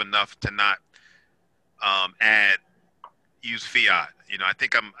think I have enough to not use fiat. You know, I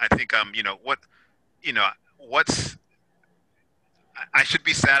think I'm you know, I should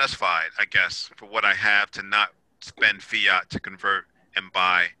be satisfied, I guess, for what I have to not spend fiat to convert and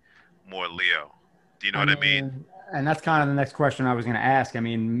buy more Leo. Do you know what I mean? And that's kind of the next question I was going to ask. I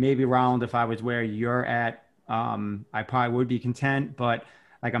mean, maybe Roland, if I was where you're at, I probably would be content, but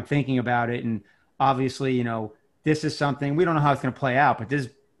like I'm thinking about it, and obviously, you know, this is something we don't know how it's going to play out, but this,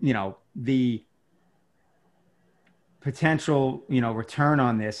 you know, the potential, you know, return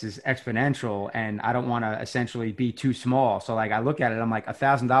on this is exponential, and I don't want to essentially be too small. So like I look at it, I'm like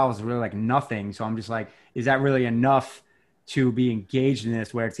 $1,000 is really like nothing. So I'm just like, is that really enough to be engaged in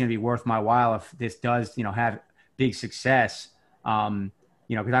this where it's going to be worth my while if this does, you know, have big success?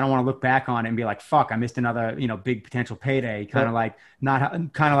 You know, because I don't want to look back on it and be like, fuck, I missed another, you know, big potential payday. Kind of like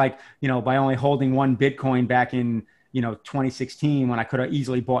you know, by only holding one Bitcoin back in, you know, 2016 when I could have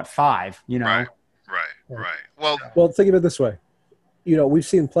easily bought 5, you know? Right. Well, think of it this way. You know, we've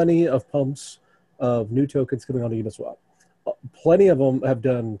seen plenty of pumps of new tokens coming onto Uniswap. Plenty of them have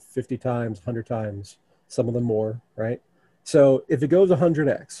done 50 times, 100 times, some of them more, right? So if it goes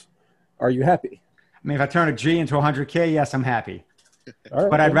 100x, are you happy? I mean, if I turn a G into 100K, yes, I'm happy. All right,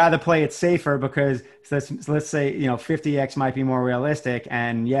 but I'd rather play it safer because let's say, you know, 50x might be more realistic.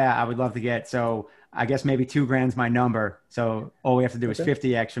 And yeah, I would love to get, so I guess maybe 2 grand's my number. So all we have to do is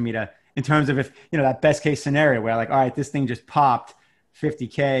 50x for me to, in terms of if, you know, that best case scenario where like, all right, this thing just popped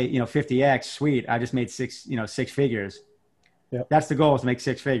 50K, you know, 50x, sweet. I just made 6 figures. Yep. That's the goal, is to make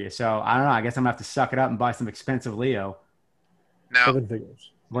 6 figures. So I don't know. I guess I'm gonna have to suck it up and buy some expensive Leo. Now, 7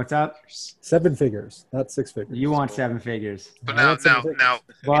 figures. What's up? 7 figures, not 6 figures. You want 7 figures. But now.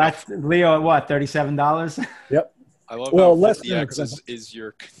 Well, that's Leo at what, $37? Yep. I love how 50x is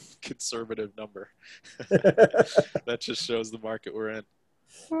your conservative number. That just shows the market we're in.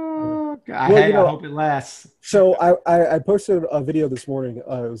 Oh, God. I hope it lasts. So I posted a video this morning. It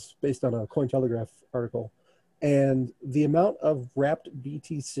was based on a Cointelegraph article, and the amount of wrapped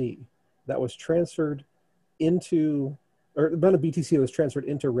BTC that was transferred into, or the amount of BTC that was transferred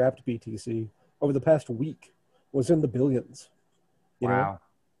into wrapped BTC over the past week was in the billions. You know?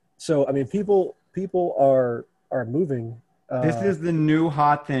 So I mean, people are moving. This is the new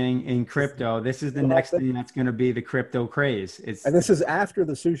hot thing in crypto. This is the next thing that's going to be the crypto craze. And this is after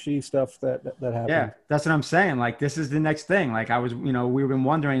the sushi stuff that happened. Yeah, that's what I'm saying. Like, this is the next thing. Like, we've been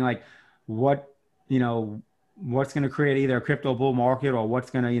wondering, like, what's going to create either a crypto bull market or what's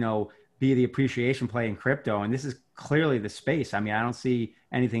going to, be the appreciation play in crypto. And this is clearly the space. I mean, I don't see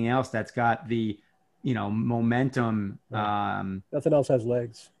anything else that's got the, momentum. Nothing else has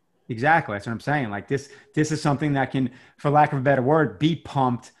legs. Exactly. That's what I'm saying. Like, this is something that can, for lack of a better word, be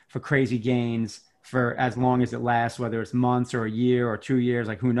pumped for crazy gains for as long as it lasts, whether it's months or a year or 2 years,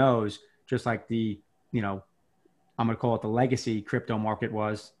 like who knows, just like the, I'm going to call it the legacy crypto market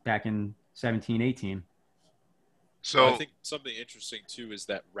was back in 17, 18. So I think something interesting too is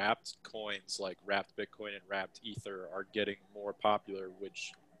that wrapped coins like wrapped Bitcoin and wrapped Ether are getting more popular,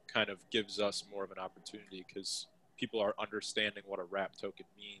 which kind of gives us more of an opportunity because people are understanding what a wrapped token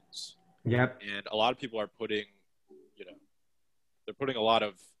means. Yep. And a lot of people are putting, they're putting a lot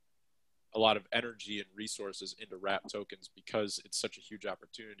of energy and resources into wrapped tokens because it's such a huge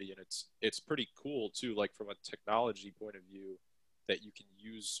opportunity, and it's pretty cool too, like from a technology point of view, that you can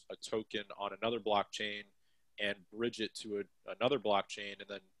use a token on another blockchain and bridge it to another blockchain and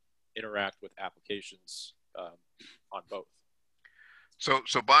then interact with applications on both. So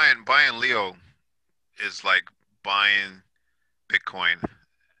buying Leo is like buying Bitcoin.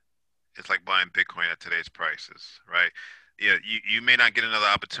 It's like buying Bitcoin at today's prices, right? Yeah, you may not get another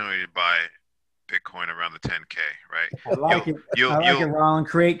opportunity to buy Bitcoin around the 10K, right? I like it, Roland.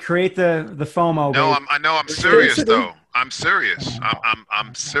 Create the FOMO. No, I know. I'm serious though. I'm serious.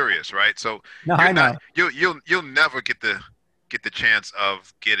 I'm serious, right? So no, I know. You'll never get the chance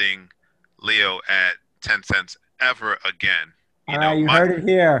of getting Leo at 10 cents ever again. You heard it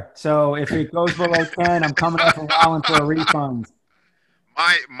here. So if it goes below 10, I'm coming up for Roland for a refund.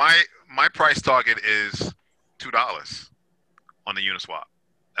 My price target is $2 on the Uniswap.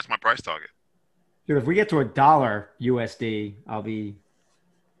 That's my price target. Dude, if we get to $1 USD, I'll be.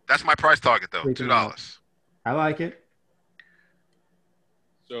 That's my price target though. $2. I like it.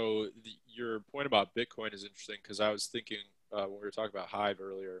 So your point about Bitcoin is interesting because I was thinking when we were talking about Hive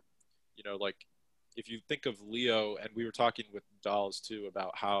earlier, like if you think of Leo, and we were talking with Dolls too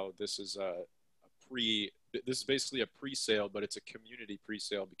about how this is this is basically a pre-sale, but it's a community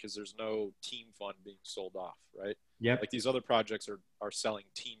pre-sale because there's no team fund being sold off, right? Yeah. Like these other projects are selling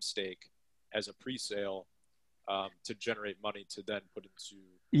team stake as a pre-sale to generate money to then put into.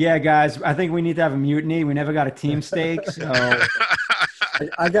 Yeah, guys, I think we need to have a mutiny. We never got a team stake, so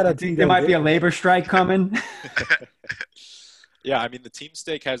I got a think there might be a labor strike coming. Yeah, I mean the team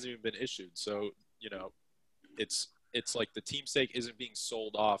stake hasn't even been issued, so it's like the team stake isn't being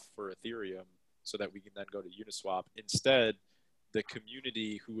sold off for Ethereum so that we can then go to Uniswap. Instead, the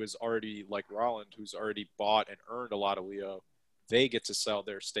community who is already, like Roland, who's already bought and earned a lot of Leo, they get to sell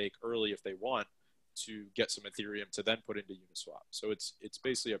their stake early if they want to get some Ethereum to then put into Uniswap. So it's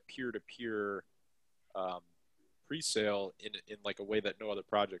basically a peer-to-peer pre-sale in like a way that no other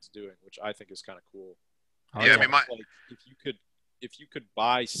project's doing, which I think is kind of cool. Yeah, I mean, like if you could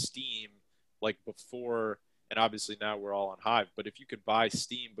buy Steam like before, and obviously now we're all on Hive, but if you could buy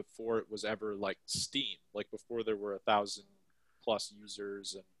Steam before it was ever like Steam, like before there were 1,000+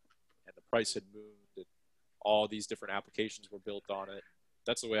 users and the price had moved and all these different applications were built on it.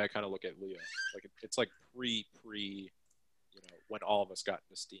 That's the way I kind of look at Leo. Like it's like pre, when all of us got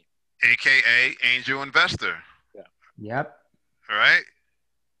into Steam. AKA angel investor. Yeah. Yep. All right.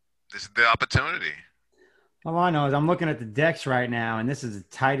 This is the opportunity. All I know is I'm looking at the DEX right now, and this is the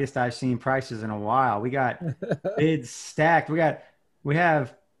tightest I've seen prices in a while. We got bids stacked. We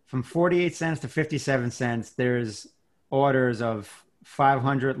have from 48 cents to 57 cents. There's orders of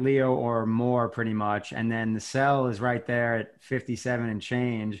 500 Leo or more pretty much. And then the sell is right there at 57 and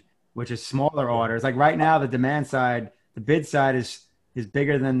change, which is smaller orders. Like right now, the demand side, the bid side is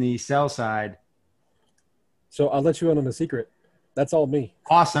bigger than the sell side. So I'll let you in on a secret. That's all me.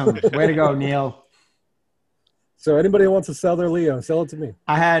 Awesome. Way to go, Neal. So anybody who wants to sell their Leo, sell it to me.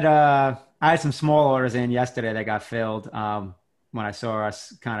 I had some small orders in yesterday that got filled. When I saw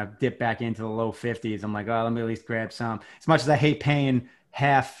us kind of dip back into the low 50s, I'm like, oh, let me at least grab some. As much as I hate paying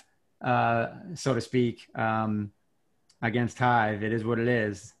half, so to speak, against Hive, it is what it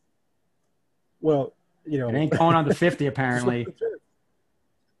is. Well, it ain't going on to 50 apparently.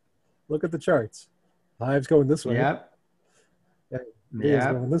 Look at the charts. Hive's going this way. Yep.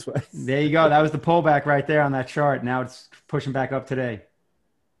 Yeah, going this way. There you go. That was the pullback right there on that chart. Now it's pushing back up today.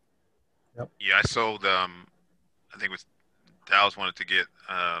 Yeah, I sold. I think it was Dallas wanted to get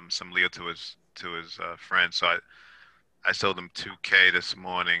some Leo to his friend, so I sold him 2K this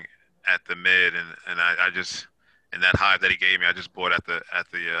morning at the mid, and I just in that hive that he gave me, I just bought at the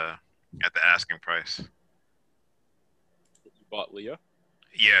asking price. You bought Leo?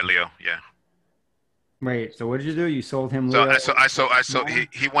 Yeah, Leo. Yeah. Wait, so what did you do? You sold him So Leo I this so morning?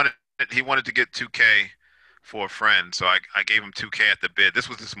 he wanted to get 2K for a friend, so I gave him 2K at the bid. This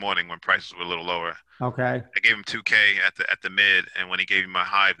was this morning when prices were a little lower. Okay. I gave him 2K at the mid, and when he gave me my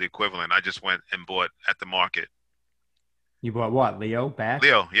hive, the equivalent, I just went and bought at the market. You bought what? Leo back?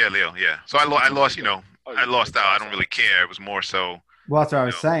 Leo, yeah. So I lost, Oh, I you lost out. I lost don't out. really care. It was more so, Well, that's what I you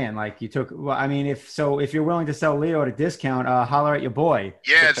was know. saying. Like you took, well, I mean, if you're willing to sell Leo at a discount, holler at your boy.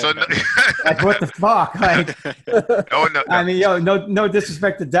 Yeah. So no, Like, what the fuck? Like, oh no, no. I mean, yo, no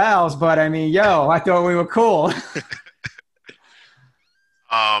disrespect to Dals, but I mean, yo, I thought we were cool.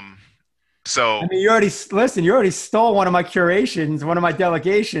 Um. I So mean, listen, you already stole one of my curations, one of my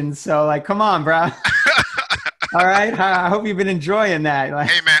delegations. So, like, come on, bro. All right. I hope you've been enjoying that. Like,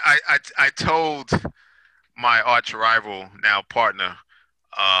 hey man, I told my arch rival, now partner,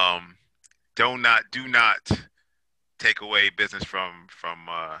 um, do not take away business from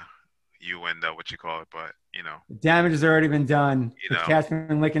you and what you call it, but damage has already been done. you The know. cat's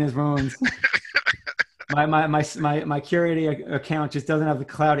been licking his wounds. My curating account just doesn't have the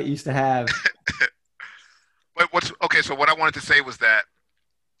clout it used to have. But what's okay? So what I wanted to say was that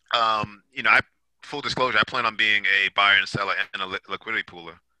I full disclosure, I plan on being a buyer and seller and a liquidity pool.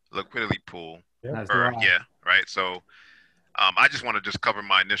 Yep. As do Or I. yeah, right. So I just want to just cover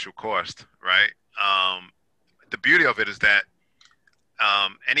my initial cost, right? The beauty of it is that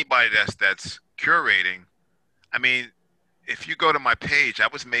anybody that's curating, I mean, if you go to my page, I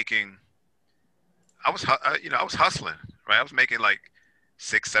was hustling, right? I was making like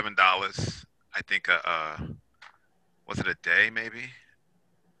 $6, $7. I think was it a day maybe?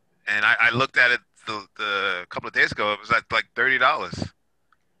 And I looked at it the couple of days ago. It was at like $30.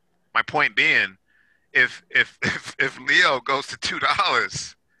 My point being, if Leo goes to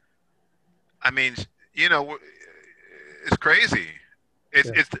 $2, I mean, you know, it's crazy. Yeah.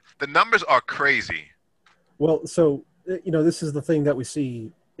 It's the numbers are crazy. Well, so this is the thing that we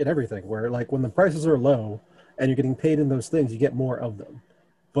see in everything, where like when the prices are low and you're getting paid in those things, you get more of them.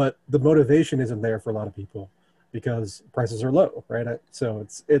 But the motivation isn't there for a lot of people because prices are low, right? So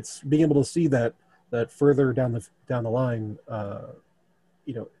it's being able to see that further down the line,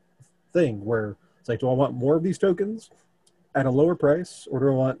 you know, thing where it's like, do I want more of these tokens at a lower price, or do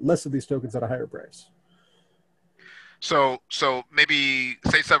I want less of these tokens at a higher price? So maybe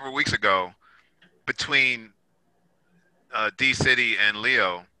say several weeks ago, between D City and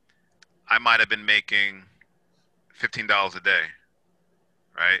Leo, I might have been making $15 a day,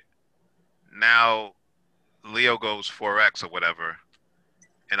 right? Now Leo goes 4x or whatever,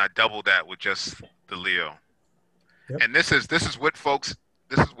 and I double that with just the Leo. Yep. And this is what folks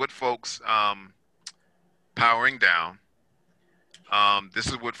powering down. This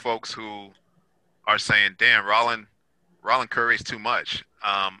is what folks who are saying, "Damn, Rollin Curry's too much.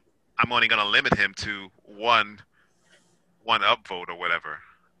 I'm only going to limit him to one upvote or whatever."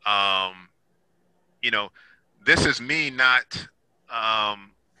 Um, you know, this is me not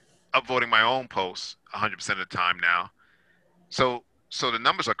um, upvoting my own posts 100% of the time now. So the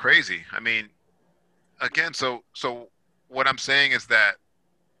numbers are crazy. I mean, again, so what I'm saying is that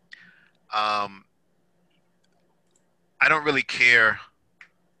um, I don't really care.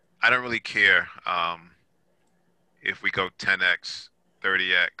 I don't really care if we go 10x,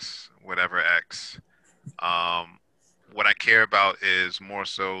 30x, whatever x. Um, what I care about is more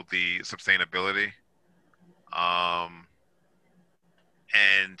so the sustainability, um,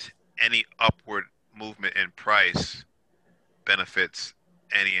 and any upward movement in price benefits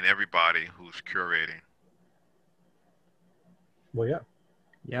any and everybody who's curating. Well, yeah.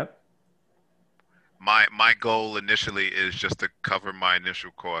 Yep. My goal initially is just to cover my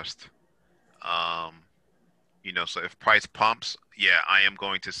initial cost. Um, so if price pumps, yeah, I am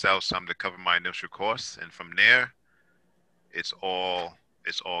going to sell some to cover my initial costs, and from there, it's all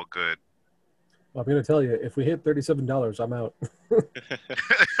good. Well, I'm going to tell you, if we hit $37, I'm out.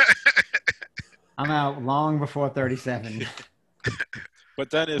 I'm out long before 37. But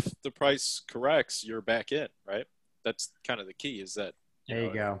then if the price corrects, you're back in, right? That's kind of the key is that, There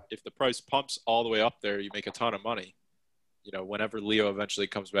you go. if the price pumps all the way up there, you make a ton of money. Whenever Leo eventually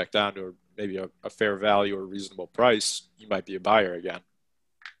comes back down to maybe a fair value or reasonable price, you might be a buyer again.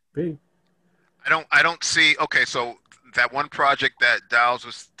 Hey, I don't see. Okay, so that one project that Dow's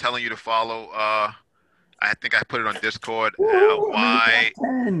was telling you to follow, I think I put it on Discord. Woo, I'm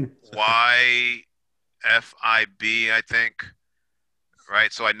in the top 10. YFIB, I think.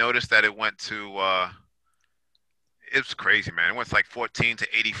 Right. So I noticed that it went to. It was crazy, man. It went like 14 to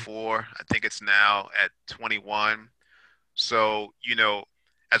 84. I think it's now at 21. So,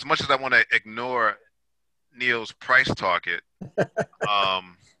 as much as I want to ignore Neal's price target, I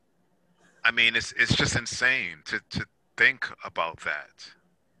mean, it's just insane to think about that.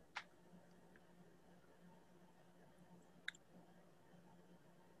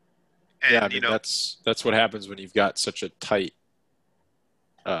 And, Yeah, I mean that's what happens when you've got such a tight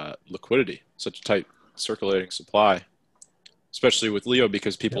liquidity, such a tight circulating supply, especially with Leo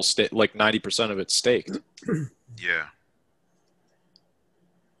because people stay like 90% of it's staked. Yeah.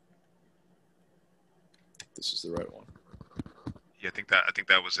 This is the right one. Yeah, I think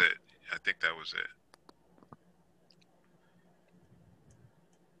that was it. I think that was it.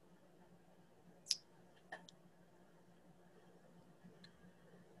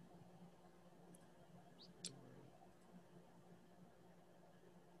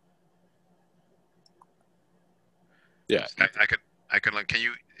 Yeah. I can like. Can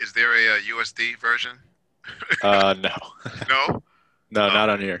you? Is there a USD version? No. No. No, not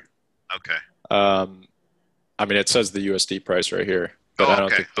on here. Okay. I mean, it says the USD price right here, but I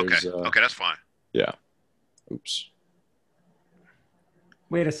don't think there's. Okay, that's fine. Yeah. Oops.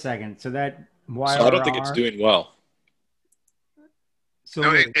 Wait a second. So that So I don't think it's doing well. So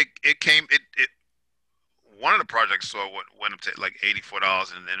no, it came. It one of the projects saw what went up to like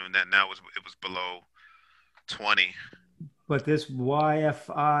 $84, and then that now it was below 20. But this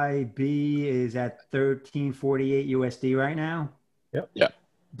YFIB is at 1348 USD right now. Yep. Yeah.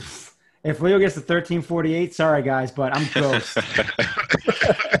 If Leo gets to 1348, sorry guys, but I'm ghost.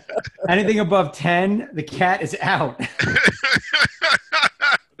 Anything above 10, the cat is out.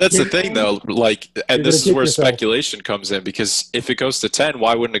 That's the thing, though. Like, and this is where yourself. speculation comes in, because if it goes to 10,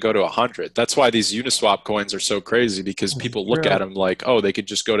 why wouldn't it go to 100? That's why these Uniswap coins are so crazy, because people look at them like, oh, they could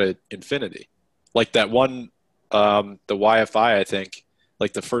just go to infinity. Like that one, the YFI, I think,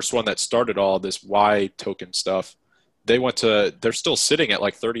 like the first one that started all this Y token stuff, they're still sitting at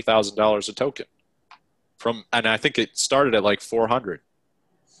like $30,000 a token. And I think it started at like 400.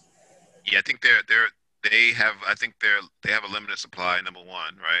 Yeah, I think they have a limited supply, number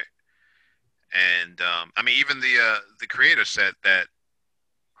one, right? And I mean, even the creator said that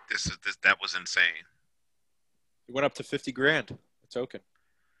that was insane. It went up to 50 grand a token.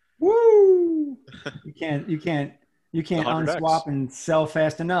 Woo! You can't unswap and sell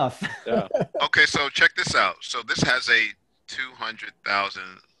fast enough. Yeah. Okay, so check this out. So this has a 200,000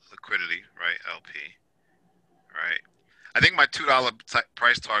 liquidity, right? LP, right? I think my $2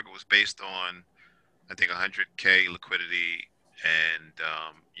 price target was based on, I think, 100K liquidity, and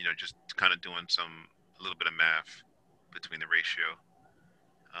just kind of doing a little bit of math between the ratio.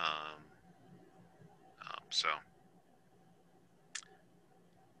 So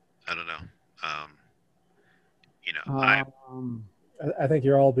I don't know. I think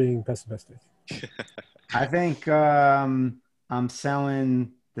you're all being pessimistic. I think I'm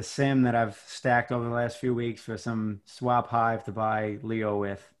selling the sim that I've stacked over the last few weeks for some swap Hive to buy Leo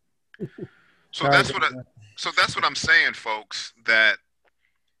with. So that's what I'm saying, folks. That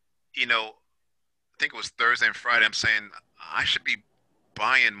I think it was Thursday and Friday. I'm saying I should be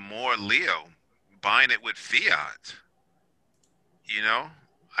buying more Leo, buying it with fiat.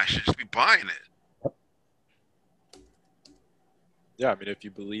 I should just be buying it. Yeah, I mean, if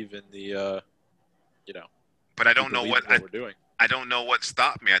you believe in the, But I don't know what we're doing. I don't know what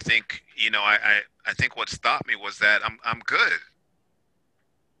stopped me. I think I think what stopped me was that I'm good.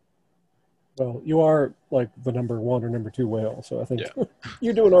 Well, you are like the number 1 or number 2 whale, so I think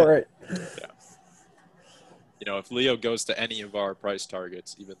you're doing all right. Yeah. If Leo goes to any of our price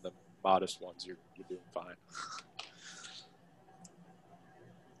targets, even the modest ones, you're doing fine.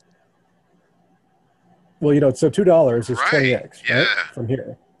 Well, so $2 is Right. 20x, Yeah. right? From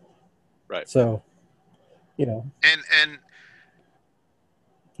here. Right. So, And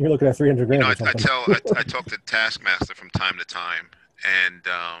you're looking at 300 grand or something. I talk to Taskmaster from time to time, and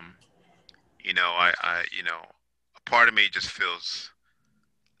a part of me just feels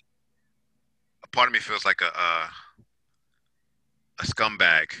like a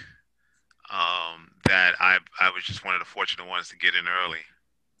scumbag, that I was just one of the fortunate ones to get in early.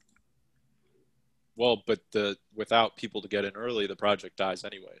 Well, but without people to get in early, the project dies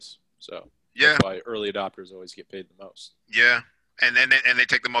anyways. So yeah, that's why early adopters always get paid the most. Yeah, and they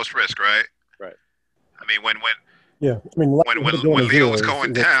take the most risk, right? Right. I mean, when Leo was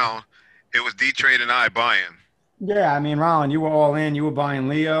going down, it was D-Trade and I buying. Yeah, I mean, Rollin, you were all in. You were buying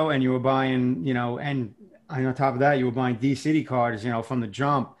Leo, and you were buying, and on top of that, you were buying D-City cards, from the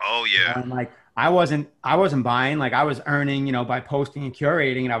jump. Oh yeah. And like I wasn't buying, like I was earning, by posting and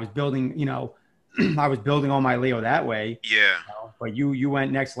curating, and I was building, I was building all my Leo that way. Yeah. But you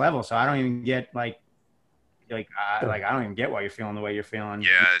went next level, so I don't even get I don't even get why you're feeling the way you're feeling.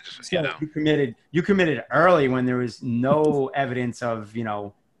 Yeah. Just You committed early when there was no evidence of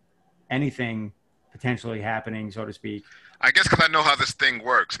anything potentially happening, so to speak. I guess because I know how this thing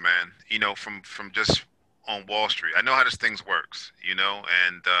works, man. From just on Wall Street, I know how this thing works.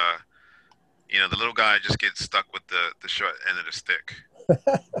 And the little guy just gets stuck with the short end of the stick.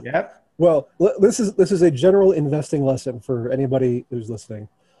 Yep. Well, this is a general investing lesson for anybody who's listening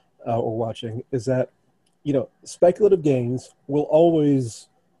or watching. Is that speculative gains will always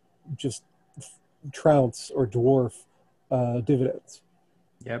just trounce or dwarf dividends.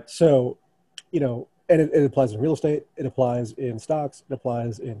 Yep. So, and it applies in real estate, it applies in stocks, it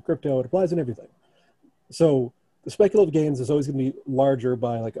applies in crypto, it applies in everything. So the speculative gains is always going to be larger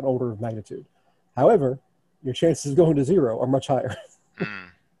by like an order of magnitude. However, your chances of going to zero are much higher.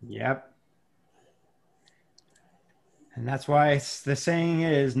 Yep. And that's why the saying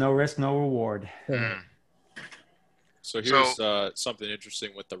is no risk, no reward. So here's something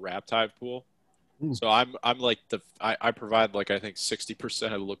interesting with the wrapped-hive pool. So I'm like I provide like I think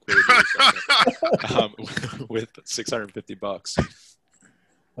 60% of liquidity with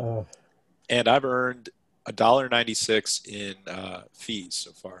 $650. And I've earned $1.96 in fees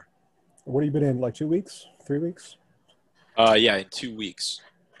so far. What have you been in, like 2 weeks, 3 weeks? Yeah, in 2 weeks.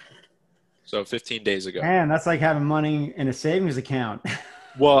 So 15 days ago. Man, that's like having money in a savings account.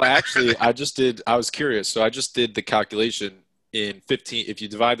 Well, actually, I was curious. So I just did the calculation in 15. If you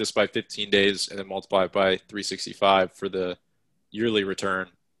divide this by 15 days and then multiply it by 365 for the yearly return,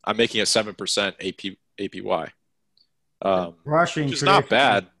 I'm making a 7% APY. Rushing. Which is not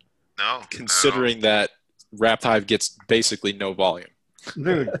bad. No. Considering that wrapped-hive gets basically no volume.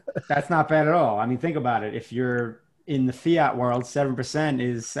 Dude, that's not bad at all. I mean, think about it. If you're in the fiat world, 7%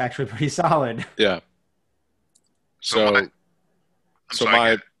 is actually pretty solid. Yeah. So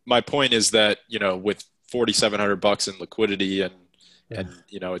my point is that, with $4,700 in liquidity and it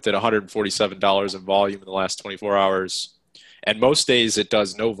did $147 in volume in the last 24 hours. And most days it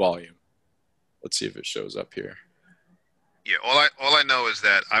does no volume. Let's see if it shows up here. Yeah, all I know is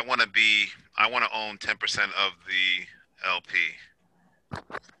that I want to own 10% of the LP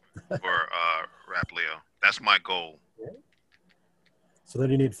for wrap-Leo. That's my goal. So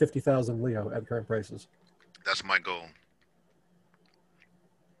then you need 50,000 Leo at current prices. That's my goal.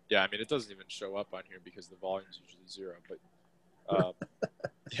 Yeah, I mean, it doesn't even show up on here because the volume's usually zero. But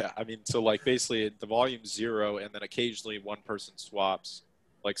yeah, I mean, so like basically the volume's zero, and then occasionally one person swaps.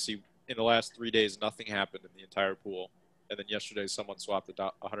 Like, see, in the last 3 days, nothing happened in the entire pool, and then yesterday someone swapped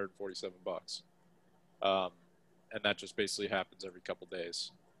 $147. And that just basically happens every couple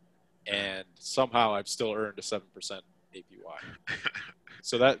days. And somehow I've still earned a 7% APY.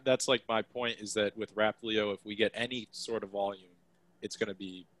 So that's like my point is that with wrap-Leo, if we get any sort of volume, it's going to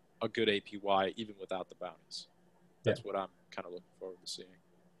be a good APY even without the bounties. That's what I'm kind of looking forward to seeing.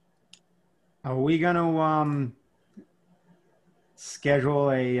 Are we going to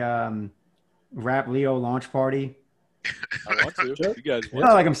schedule a wrap-Leo launch party? I want to. Sure. You guys want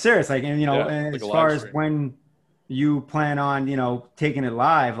No, to. like I'm serious. Like, and like as a far live as stream. when you plan on, taking it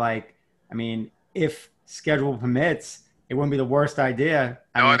live, like, I mean, if schedule permits, it wouldn't be the worst idea.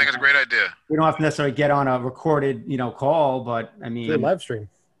 I think it's a great idea. We don't have to necessarily get on a recorded, call, but I mean, live stream.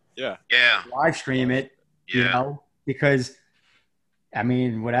 Yeah. Live stream it, because I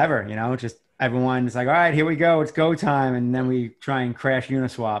mean, whatever, just everyone's like, all right, here we go. It's go time. And then we try and crash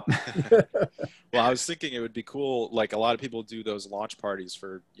Uniswap. Well, I was thinking it would be cool. Like a lot of people do those launch parties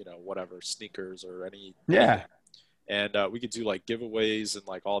for, whatever, sneakers or anything. And we could do like giveaways and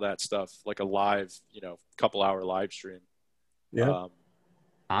like all that stuff, like a live, couple hour live stream. Yeah.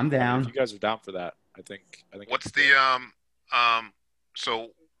 I'm down. If you guys are down for that, I think. What's the so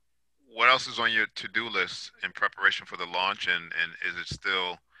what else is on your to-do list in preparation for the launch, and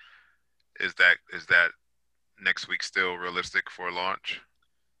is that next week still realistic for a launch?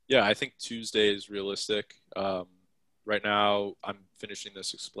 Yeah, I think Tuesday is realistic. Right now I'm finishing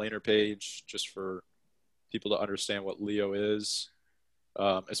this explainer page just for people to understand what Leo is,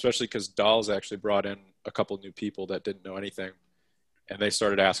 especially because Dahl's actually brought in a couple new people that didn't know anything, and they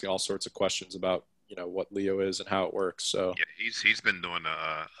started asking all sorts of questions about what Leo is and how it works. So yeah, he's been doing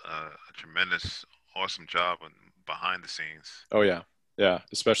a tremendous, awesome job behind the scenes. Oh yeah,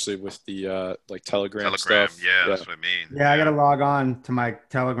 especially with the like Telegram stuff. Yeah, that's what I mean. Yeah, I got to log on to my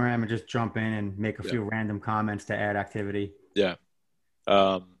Telegram and just jump in and make a few random comments to add activity. Yeah.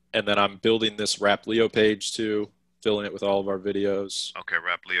 And then I'm building this wLEO page too, filling it with all of our videos. Okay,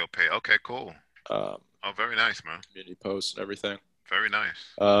 wLEO. Okay, cool. Oh, very nice, man. Community posts and everything. Very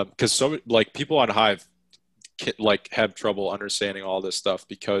nice. Because so like people on Hive like have trouble understanding all this stuff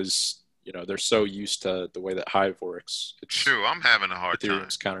because they're so used to the way that Hive works. It's true. I'm having a hard time.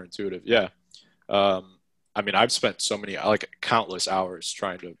 Ethereum's counterintuitive. Yeah. I mean, I've spent so many countless hours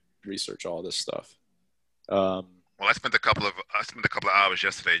trying to research all this stuff. Well, I spent a couple of hours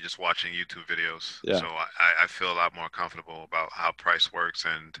yesterday just watching YouTube videos. Yeah. So I feel a lot more comfortable about how price works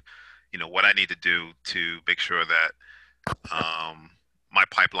and what I need to do to make sure that my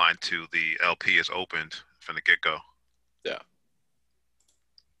pipeline to the LP is opened from the get-go. Yeah.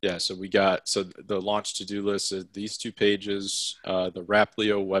 Yeah, so the launch to-do list is these 2 pages, the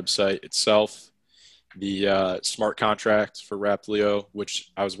wLEO website itself, the smart contract for wLEO,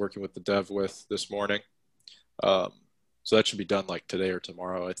 which I was working with the dev with this morning. So that should be done like today or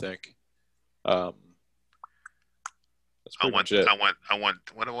tomorrow, I think. That's pretty much it. What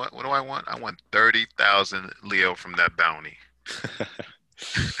do I want? I want 30,000 Leo from that bounty.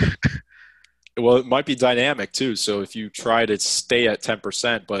 Well, it might be dynamic too. So if you try to stay at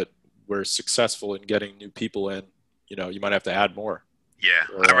 10%, but we're successful in getting new people in, you might have to add more. Yeah,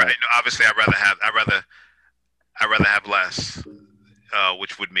 obviously I'd rather have less,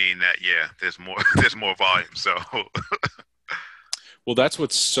 which would mean that there's more volume. So, well, that's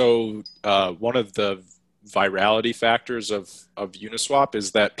what's so one of the virality factors of Uniswap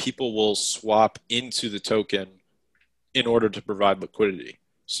is that people will swap into the token in order to provide liquidity.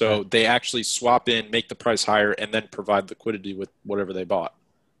 So they actually swap in, make the price higher, and then provide liquidity with whatever they bought.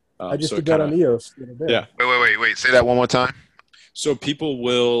 I just did that on EOS. Yeah. Wait. Say that one more time. So people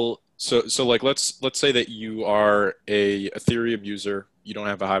will. So like let's say that you are a Ethereum user. You don't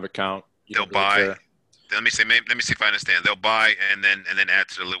have a Hive account. They'll buy. Let me see if I understand. They'll buy and then add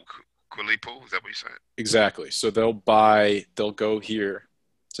to the liquidity pool. Is that what you said? Exactly. So they'll buy. They'll go here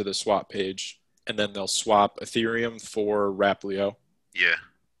to the swap page, and then they'll swap Ethereum for wLEO. Yeah.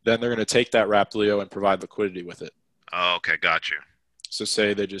 Then they're going to take that wLEO and provide liquidity with it. Oh, okay, got you. So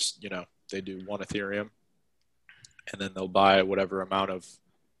say they just, they do 1 Ethereum, and then they'll buy whatever amount of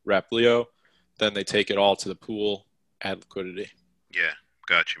wLEO. Then they take it all to the pool, add liquidity. Yeah,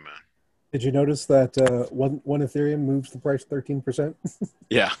 got you, man. Did you notice that one Ethereum moves the price 13%?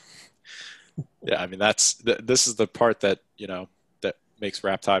 Yeah. Yeah, I mean, this is the part that, that makes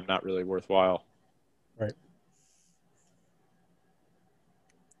WrapTime not really worthwhile. Right.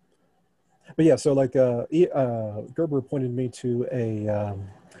 But yeah, so like Gerber pointed me to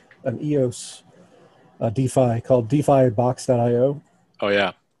an EOS DeFi called DeFiBox.io. Oh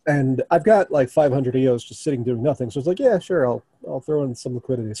yeah. And I've got like 500 EOS just sitting doing nothing. So it's like, yeah, sure, I'll throw in some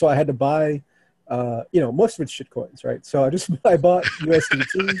liquidity. So I had to buy, most of it's shitcoins, right? So I bought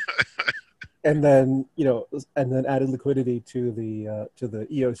USDT, and then added liquidity to the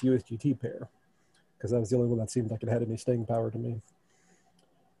EOS USDT pair, because that was the only one that seemed like it had any staying power to me.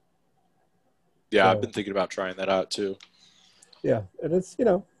 Yeah, I've been thinking about trying that out too. Yeah, and it's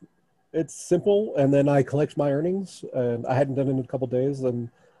simple, and then I collect my earnings, and I hadn't done it in a couple of days. And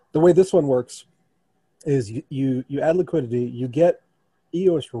the way this one works is you add liquidity, you get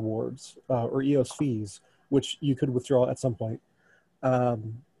EOS rewards or EOS fees, which you could withdraw at some point.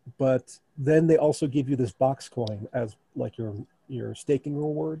 But then they also give you this box coin as like your staking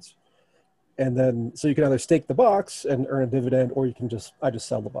rewards. And then, so you can either stake the box and earn a dividend, or I just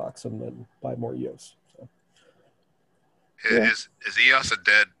sell the box and then buy more EOS. So, Is EOS a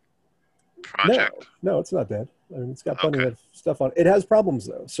dead project? No, it's not dead. I mean, it's got plenty of stuff on it. It has problems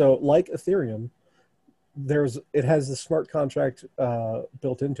though. So like Ethereum, it has the smart contract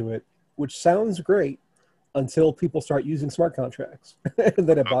built into it, which sounds great until people start using smart contracts, and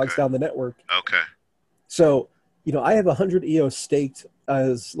then it bogs down the network. Okay. So, I have 100 EOS staked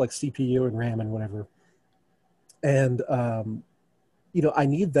as like CPU and RAM and whatever. And, I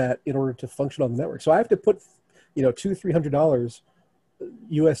need that in order to function on the network. So I have to put, $200-$300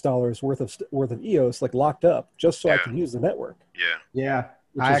 US dollars worth of EOS like locked up just so I can use the network. Yeah.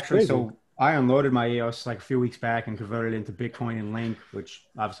 So I unloaded my EOS like a few weeks back and converted it into Bitcoin and Link, which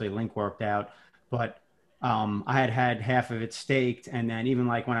obviously Link worked out. But I had half of it staked. And then even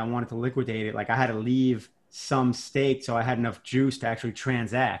like when I wanted to liquidate it, like I had to leave some staked so I had enough juice to actually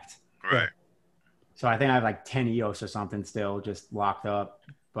transact. Right. So I think I have like 10 EOS or something still just locked up.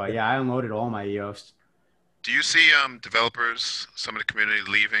 But yeah, I unloaded all my EOS. Do you see developers, some of the community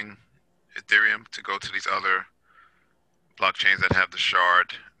leaving Ethereum to go to these other blockchains that have the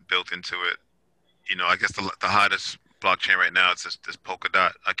shard built into it? I guess the hottest blockchain right now is this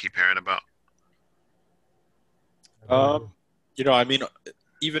Polkadot I keep hearing about. I mean,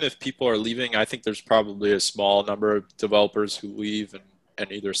 even if people are leaving, I think there's probably a small number of developers who leave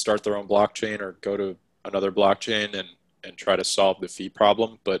and either start their own blockchain or go to another blockchain and try to solve the fee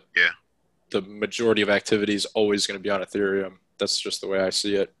problem. But Yeah. the majority of activity is always going to be on Ethereum. That's just the way I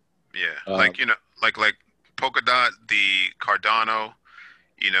see it. Yeah. Like, like Polkadot, the Cardano,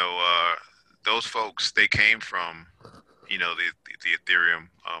 those folks, they came from, the Ethereum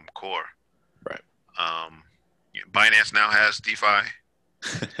core. Right. Binance now has DeFi.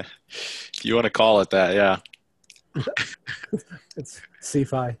 If you want to call it that, yeah. It's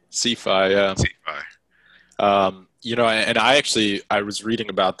CFI. CFI, yeah. CFI. And I was reading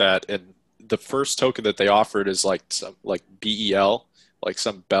about that, and the first token that they offered is like some BEL, like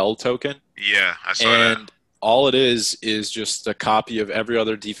some Bell token. Yeah, I saw that. And all it is just a copy of every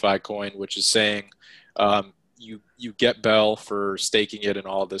other DeFi coin, which is saying you get Bell for staking it and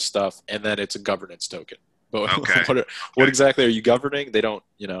all this stuff, and then it's a governance token. But Okay. what exactly are you governing? They don't,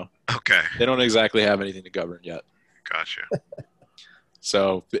 Okay. they don't exactly have anything to govern yet. Gotcha.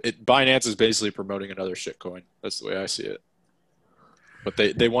 So Binance is basically promoting another shitcoin. That's the way I see it. But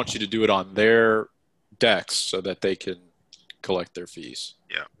they want you to do it on their DEX so that they can collect their fees.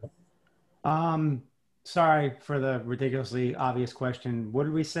 Yeah. Sorry for the ridiculously obvious question. What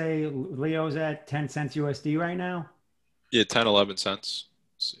did we say? Leo's at 10 cents USD right now? Yeah, 10, 11 cents.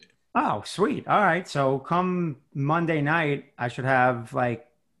 Let's see. Oh, sweet. All right. So come Monday night, I should have like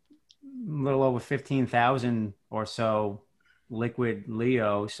a little over 15,000 or so liquid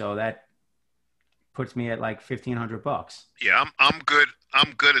Leo. So that puts me at like $1,500. Yeah, I'm good.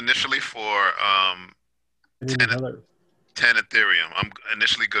 I'm good initially for 10 Ethereum. I'm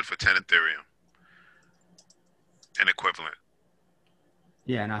initially good for 10 Ethereum and equivalent.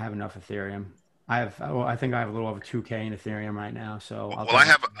 Yeah, and I have enough Ethereum. I think I have a little over 2K in Ethereum right now. So I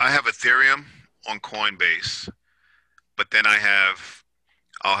have Ethereum on Coinbase, but then I'll have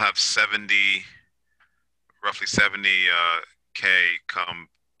roughly 70 K come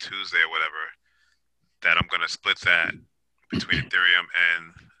Tuesday or whatever. That I'm gonna split that between Ethereum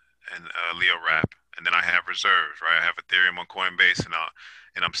and Leo Wrap, and then I have reserves, right? I have Ethereum on Coinbase,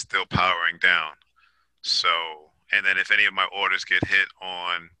 and I'm still powering down. So, and then if any of my orders get hit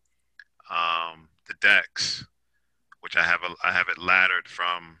on the DEX, which I have it laddered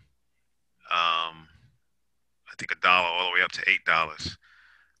from I think $1 all the way up to $8,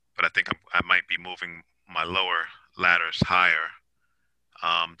 but I think I might be moving my lower ladders higher.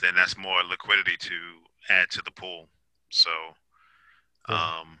 Then that's more liquidity to add to the pool. So,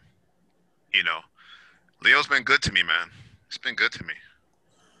 Leo's been good to me, man. It's been good to me.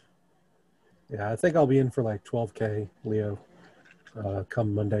 Yeah, I think I'll be in for like 12K Leo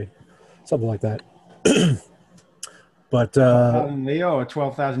come Monday, something like that. But 12,000 Leo or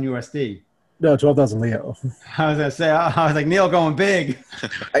 12,000 USD? No, 12,000 Leo. I was gonna say, I was like, Neal going big.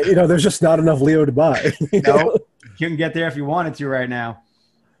 There's just not enough Leo to buy. No, you can get there if you wanted to right now.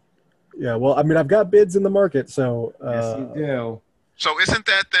 Yeah, well, I mean, I've got bids in the market, so yes, you do. So isn't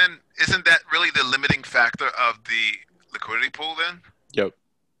that really the limiting factor of the liquidity pool then? Yep.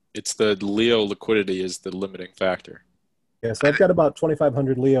 It's the Leo liquidity is the limiting factor. Yeah, so I've got about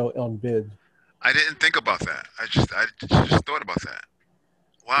 2,500 Leo on bid. I didn't think about that. I just thought about that.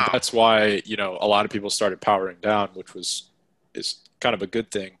 Wow. That's why, a lot of people started powering down, which is kind of a good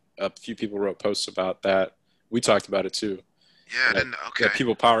thing. A few people wrote posts about that. We talked about it too. Yeah, okay. That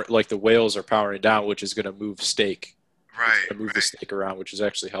people like the whales are powering down, which is going to move stake. Right. Move the stake around, which is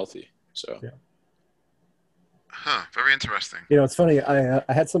actually healthy. So. Yeah. Huh. Very interesting. It's funny. I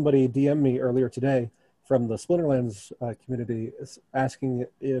had somebody DM me earlier today from the Splinterlands community asking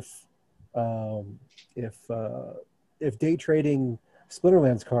if day trading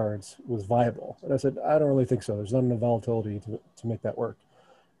Splinterlands cards was viable, and I said I don't really think so. There's not enough volatility to make that work.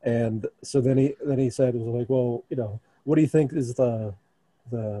 And so then he said, it was like, well, what do you think is the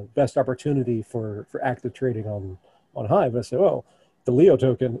best opportunity for active trading on Hive? And I said, well, the Leo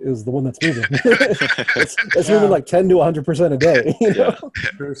token is the one that's moving. it's moving like 10 to 100% a day. Yeah.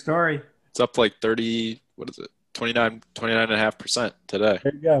 True story. It's up like 30. What is it? 29.5% today.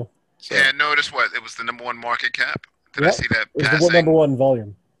 There you go. So, yeah, notice it was the number one market cap. Did I see that? It was the number one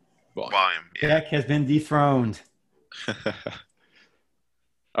volume. Volume. Yeah. Deck has been dethroned.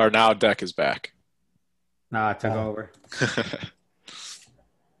 Or now Deck is back. Nah, it took over.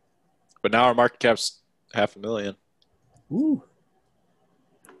 But now our market cap's 500,000. Ooh.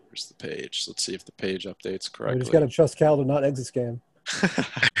 Where's the page? Let's see if the page updates correctly. We just got to trust Cal to not exit scam.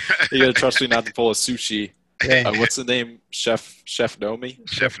 You got to trust me not to pull a sushi. Yeah. What's the name? Chef Nomi?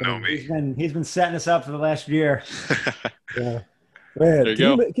 Chef Nomi. He's been setting us up for the last year. Yeah. Man, There you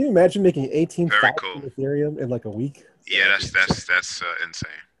go. can you imagine making Very 18,000 cool. Ethereum in like a week? Yeah, that's insane.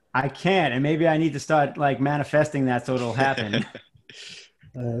 I can't, and maybe I need to start like manifesting that so it'll happen.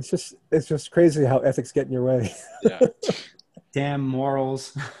 It's just crazy how ethics get in your way. Yeah. Damn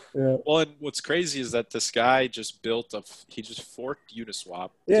morals. Yeah. Well, and what's crazy is that this guy just he just forked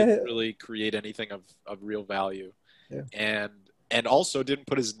Uniswap, Yeah. didn't really create anything of real value, Yeah. and also didn't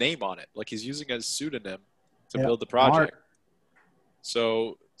put his name on it. Like he's using a pseudonym to Yeah. build the project.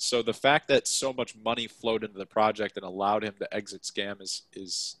 So the fact that so much money flowed into the project and allowed him to exit scam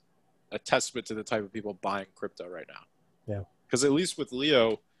is a testament to the type of people buying crypto right now. Yeah. Because at least with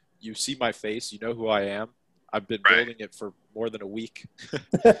Leo, you see my face, you know who I am. I've been Right. building it for more than a week. You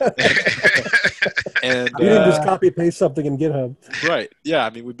And didn't just copy paste something in GitHub. right. Yeah. I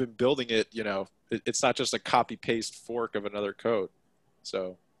mean, we've been building it, you know, it's not just a copy paste fork of another code.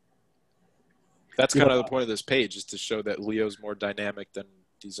 So that's kind of the point of this page, is to show that Leo's more dynamic than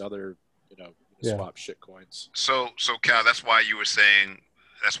these other, you know, Uniswap shitcoins. So Cal, that's why you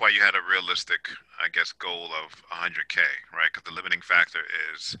had a realistic, I guess, goal of 100K, right? Because the limiting factor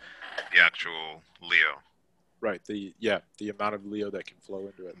is the actual Leo. Right. The amount of Leo that can flow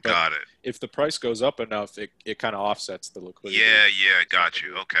into it. But Got it. if the price goes up enough, it kind of offsets the liquidity. Yeah, got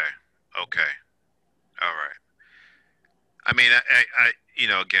you. Okay. All right. I mean, I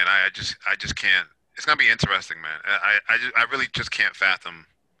again, I just can't. It's gonna be interesting, man. I really just can't fathom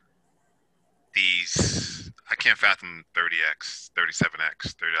these. I can't fathom 30x,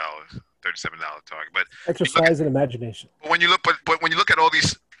 37x, $37 target. But Exercise and imagination. when you look, but when you look at all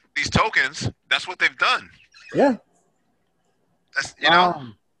these tokens, that's what they've done. Yeah. That's you know.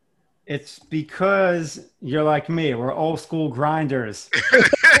 It's because you're like me. We're old school grinders.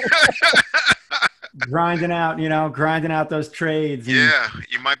 grinding out those trades. Yeah,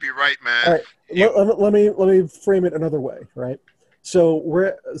 you might be right, man. All right. Let me frame it another way, right? So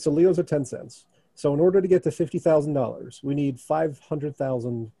Leo's at 10 cents. So in order to get to $50,000, we need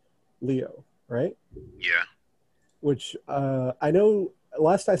 500,000 Leo, right? Yeah. Which I know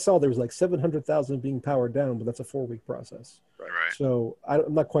last I saw there was like 700,000 being powered down, but that's a 4-week process. Right. So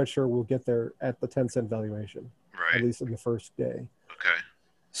I'm not quite sure we'll get there at the 10-cent valuation, Right. at least in the first day. Okay.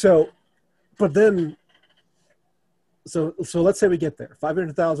 So, but then, so let's say we get there,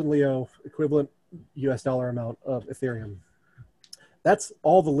 500,000 Leo, equivalent US dollar amount of Ethereum. That's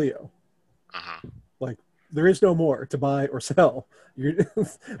all the Leo. Uh-huh. Like there is no more to buy or sell.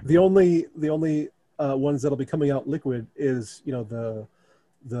 The only ones that'll be coming out liquid is, you know,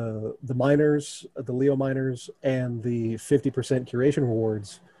 the miners, the Leo miners, and the 50% curation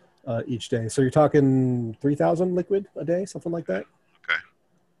rewards each day. So you're talking 3,000 liquid a day, something like that.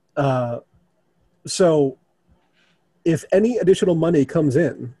 Okay. So if any additional money comes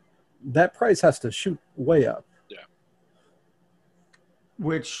in, that price has to shoot way up. Yeah.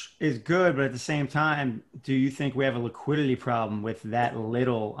 Which is good, but at the same time, do you think we have a liquidity problem with that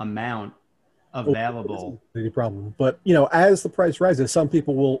little amount available? Liquidity problem. But, you know, as the price rises, some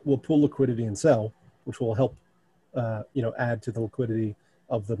people will pull liquidity and sell, which will help, add to the liquidity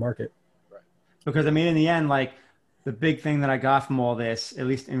of the market. Right. Because, I mean, in the end, like, the big thing that I got from all this, at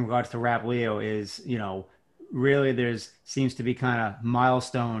least in regards to Wrap Leo, is, you know, really seems to be kind of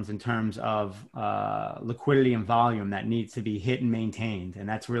milestones in terms of liquidity and volume that needs to be hit and maintained. And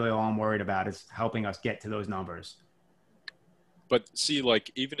that's really all I'm worried about, is helping us get to those numbers. But see, like,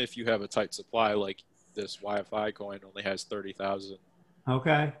 even if you have a tight supply, like this wHIVE coin only has 30,000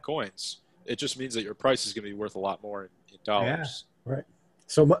 coins, it just means that your price is going to be worth a lot more in dollars. Yeah. Right.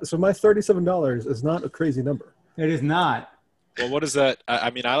 So my $37 is not a crazy number. It is not. Well, what is that? I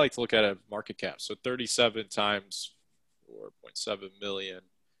mean, I like to look at a market cap. So 37 times 4.7 million.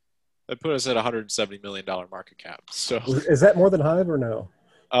 That put us at $170 million market cap. So is that more than Hive or no?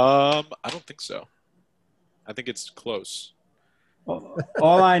 I don't think so. I think it's close.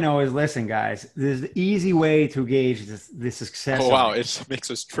 All I know is, listen, guys, there's an easy way to gauge the success. Oh, wow. It makes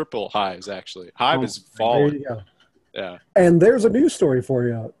us triple Hives, actually. Hive is falling. There you go. Yeah. And there's a news story for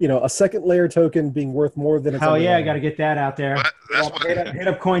you. You know, a second layer token being worth more than its Hell yeah, layer. I got to get that out there. Well, Hit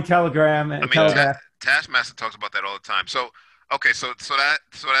up Cointelegram. I mean, Taskmaster talks about that all the time. So, okay, so that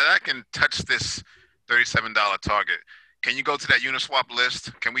I can touch this $37 target. Can you go to that Uniswap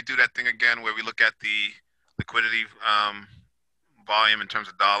list? Can we do that thing again where we look at the liquidity volume in terms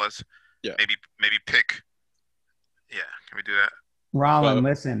of dollars? Yeah. Maybe pick. Yeah, can we do that? Rollin,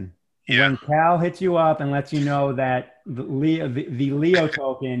 listen. Yeah. When Cal hits you up and lets you know that the Leo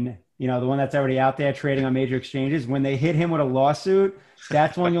token, you know, the one that's already out there trading on major exchanges, when they hit him with a lawsuit,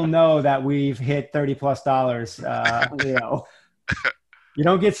 that's when you'll know that we've hit $30+ Leo. You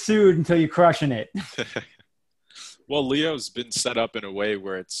don't get sued until you're crushing it. Well, Leo's been set up in a way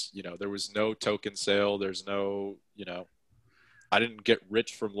where it's, there was no token sale. There's no, I didn't get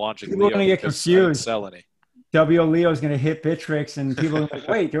rich from launching People are Leo going to get because I didn't confused. sell any. wLEO is going to hit Bittrex, and people are like,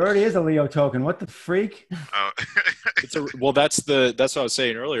 wait, there already is a Leo token. What the freak? Oh. Well, that's what I was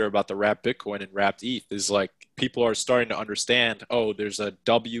saying earlier about the wrapped Bitcoin and wrapped ETH is like people are starting to understand, oh, there's a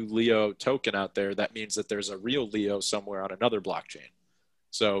wLEO token out there. That means that there's a real Leo somewhere on another blockchain.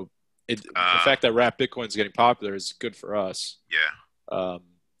 So the fact that wrapped Bitcoin is getting popular is good for us. Yeah.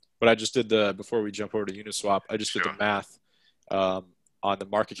 But I just did before we jump over to Uniswap, I just did the math on the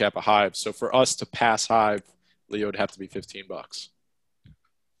market cap of Hive. So for us to pass Hive, Leo would have to be $15.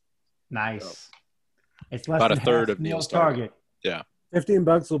 Nice. So, it's less about than a third half of Neal's target. Yeah.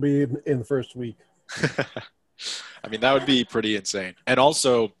 $15 will be in the first week. I mean, that would be pretty insane. And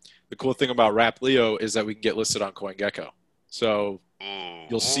also, the cool thing about wrapped Leo is that we can get listed on Coingecko. So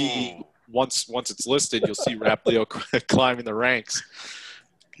you'll see once it's listed, you'll see wrapped Leo climbing the ranks.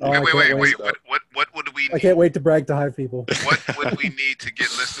 Oh, wait. What would we need? I can't wait to brag to Hive people. What would we need to get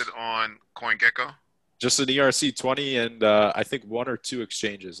listed on Coingecko? Just an ERC20 and I think 1 or 2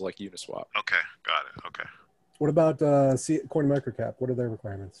 exchanges like Uniswap. Okay, got it. Okay. What about CoinMarketCap? What are their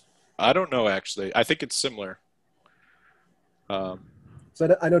requirements? I don't know, actually. I think it's similar. So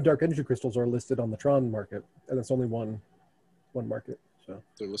I know dark energy crystals are listed on the Tron market, and it's only one market. So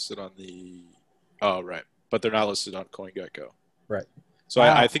they're listed on the... Oh, right. But they're not listed on CoinGecko. Right. So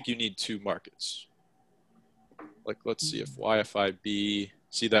I think you need 2 markets. Like, let's see if YFIB...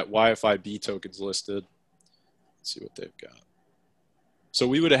 See that YFIB token's listed. Let's see what they've got. So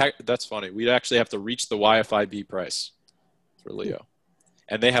we would that's funny. We'd actually have to reach the YFIB price for Leo.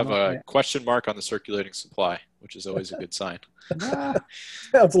 And they have a question mark on the circulating supply, which is always a good sign.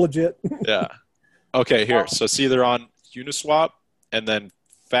 Sounds legit. Yeah. Okay, here. So see they're on Uniswap and then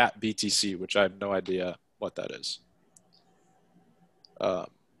Fat BTC, which I have no idea what that is. Well,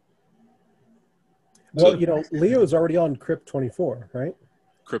 Leo is already on Crypt24, right?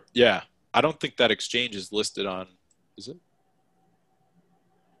 Yeah. I don't think that exchange is listed on, is it?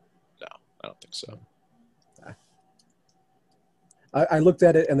 No, I don't think so. I looked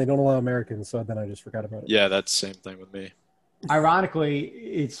at it and they don't allow Americans, so then I just forgot about it. Yeah, that's the same thing with me. Ironically,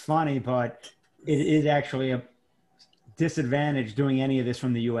 it's funny, but it is actually a disadvantage doing any of this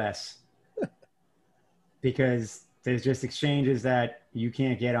from the US because there's just exchanges that you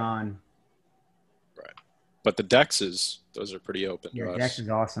can't get on. Right. But the DEXs, those are pretty open to us. DEX is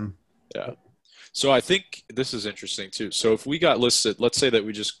awesome. Yeah. So I think this is interesting too. So if we got listed, let's say that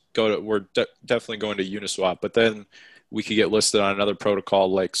we just we're definitely going to Uniswap, but then we could get listed on another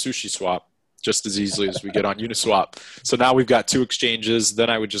protocol like SushiSwap just as easily as we get on Uniswap. So now we've got 2 exchanges. Then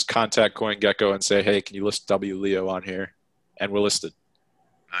I would just contact CoinGecko and say, hey, can you list wLEO on here? And we're listed.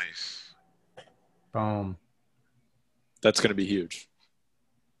 Nice. Boom. That's going to be huge.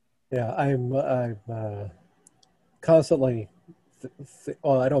 Yeah, I'm constantly,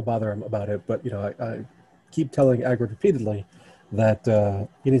 I don't bother him about it, but I keep telling Agrid repeatedly that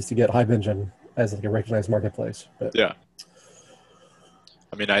he needs to get Hive-Engine as like a recognized marketplace. But. Yeah.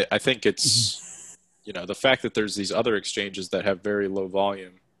 I mean, I think it's, the fact that there's these other exchanges that have very low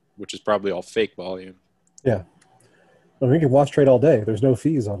volume, which is probably all fake volume. Yeah. I mean, we can watch trade all day. There's no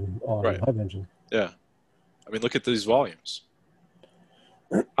fees on right. Hive-Engine. Yeah. I mean, look at these volumes.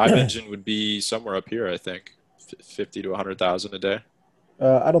 Hive-Engine would be somewhere up here, I think, 50 to 100,000 a day.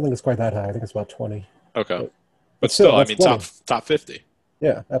 I don't think it's quite that high. I think it's about 20. Okay. But still, I mean, top 50.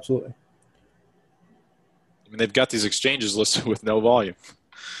 Yeah, absolutely. I mean, they've got these exchanges listed with no volume.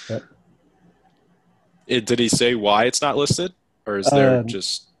 Yep. Did he say why it's not listed? Or is there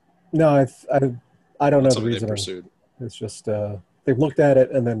just... No, I don't know the reason. Pursued? It's just they've looked at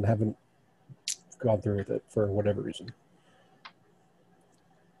it and then haven't gone through with it for whatever reason.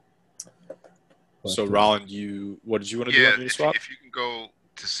 But, so, Roland, what did you want to do on Uniswap? If you can go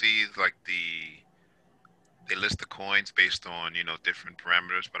to see, like, they list the coins based on, different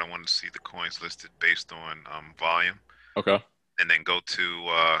parameters, but I want to see the coins listed based on volume. Okay. And then go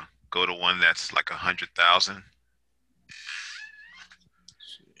to one that's like 100,000.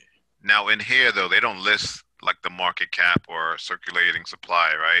 Now in here though, they don't list like the market cap or circulating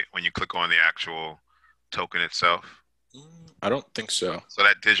supply, right? When you click on the actual token itself. I don't think so. So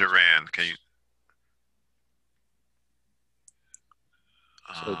that Digiran, can you?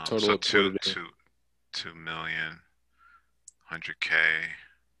 So total 2 million, 100K.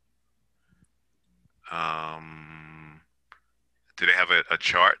 Do they have a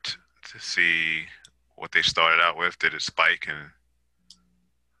chart to see what they started out with? Did it spike? And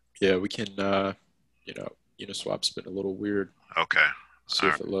yeah, we can. Uniswap's been a little weird. Okay. See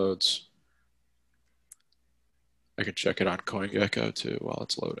if it loads. I could check it on Coingecko too while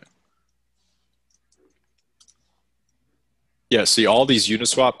it's loading. Yeah, see, all these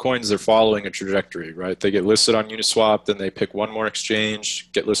Uniswap coins, they're following a trajectory, right? They get listed on Uniswap, then they pick one more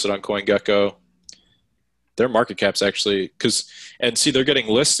exchange, get listed on Coingecko. Their market cap's actually, and see, they're getting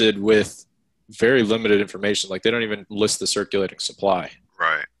listed with very limited information. Like, they don't even list the circulating supply.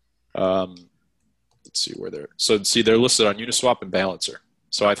 Right. Let's see where they're, so see, they're listed on Uniswap and Balancer.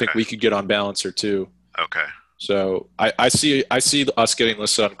 So I think we could get on Balancer too. Okay. So I see us getting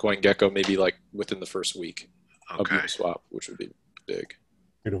listed on CoinGecko maybe like within the first week of Uniswap, which would be big.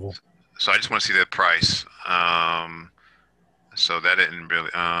 Beautiful. So I just want to see the price. So that didn't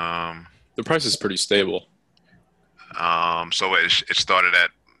really. The price is pretty stable. So it started at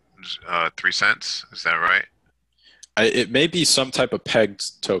 3 cents. Is that right? It may be some type of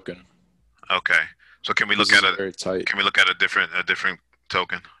pegged token. Okay. So can we look at very tight. Can we look at a different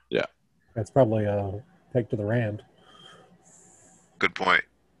token? Yeah. That's probably pegged to the rand. Good point.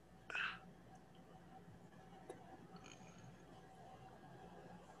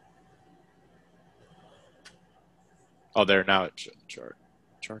 Oh, there now it chart.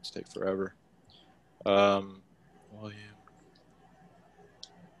 Charts take forever. Volume.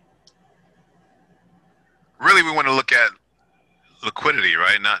 Really, we want to look at liquidity,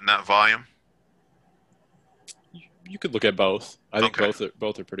 right? Not volume. You could look at both. I think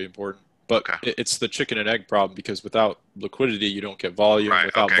both are pretty important. But it's the chicken and egg problem, because without liquidity, you don't get volume. Right,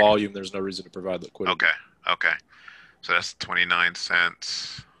 without volume, there's no reason to provide liquidity. Okay. So that's 29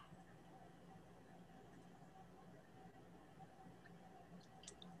 cents.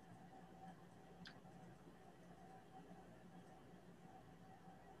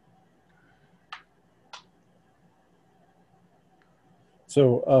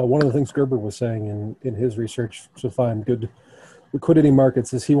 So one of the things Gerber was saying in his research to find good liquidity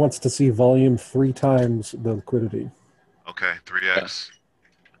markets is he wants to see volume 3 times the liquidity. Okay, 3x.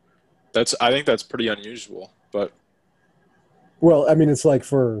 Yeah. I think that's pretty unusual, but well, I mean, it's like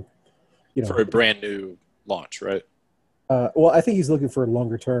for a brand new launch, right? Well, I think he's looking for a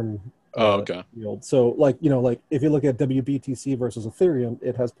longer term yield. So like if you look at wBTC versus Ethereum,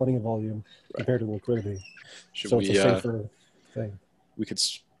 it has plenty of volume compared to liquidity. It's a safer thing. We could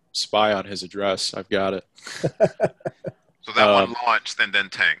spy on his address. I've got it. So that one launched and then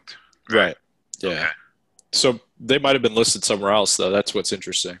tanked. Right. Yeah. Okay. So they might have been listed somewhere else, though. That's what's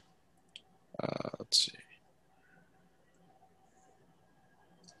interesting. Let's see.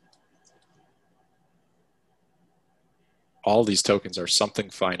 All these tokens are something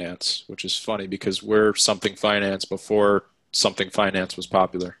finance, which is funny because we're something finance before something finance was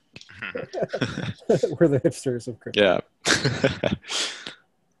popular. We're the hipsters of crypto. Yeah.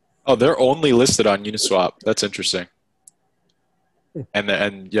 Oh, they're only listed on Uniswap. That's interesting.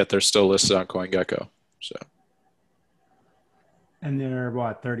 And yet they're still listed on CoinGecko. So. And they're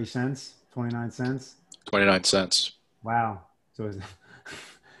what, 30 cents? 29 cents? 29 cents. Wow. So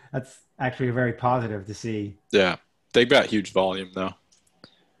that's actually very positive to see. Yeah. They've got huge volume though.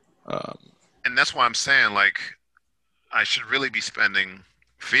 And that's why I'm saying, like, I should really be spending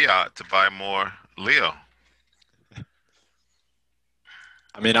fiat to buy more Leo.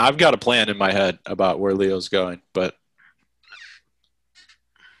 I mean, I've got a plan in my head about where Leo's going, but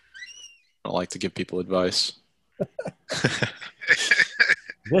I don't like to give people advice.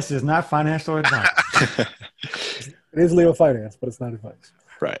 This is not financial advice. It is Leo Finance, but it's not advice.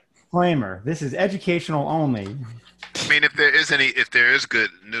 Right. Disclaimer: this is educational only. I mean, if there is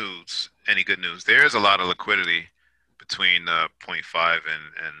good news, there is a lot of liquidity between 0.5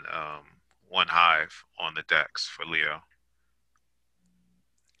 and wHIVE on the DEX for Leo.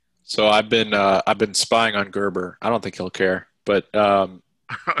 So I've been spying on Gerber. I don't think he'll care, but and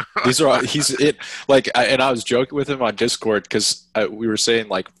I was joking with him on Discord because we were saying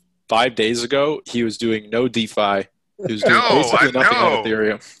like 5 days ago he was doing no DeFi. He was doing basically nothing on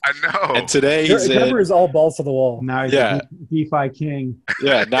Ethereum. I know. And today Gerber is all balls to the wall. Now he's a DeFi king.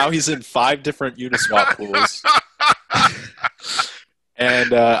 Yeah, now he's in 5 different Uniswap pools.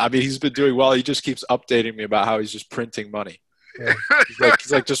 And I mean, he's been doing well. He just keeps updating me about how he's just printing money. Yeah. He's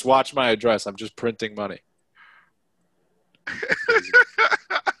like, just watch my address. I'm just printing money.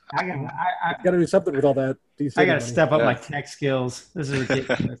 I got to do something with all that. I got to step up my tech skills. This is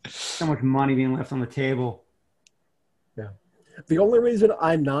ridiculous. So much money being left on the table. Yeah. The only reason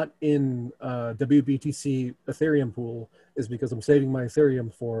I'm not in wBTC Ethereum pool is because I'm saving my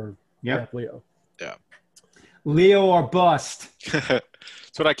Ethereum for Leo. Yeah. Leo or bust.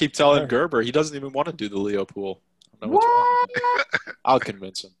 That's what I keep telling Gerber. He doesn't even want to do the Leo pool. I don't know what's wrong. I'll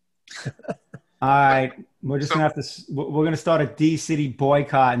convince him. All right, we're just gonna have to. We're gonna start a D-City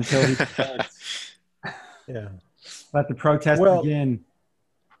boycott until he starts. Yeah. Let the protest Well, begin.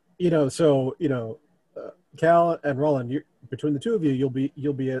 Cal and Roland, between the two of you,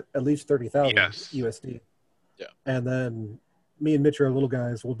 you'll be at least 30,000 Yes. USD. Yeah. And then me and Mitch are little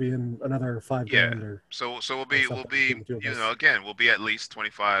guys. We'll be in another Yeah. $5,000 or So we'll something be between the two of us. again we'll be at least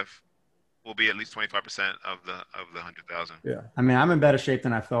 25. We'll be at least 25% of the 100,000. Yeah. I mean, I'm in better shape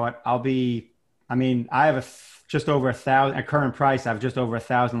than I thought. I have just over 1,000 at current price. I have just over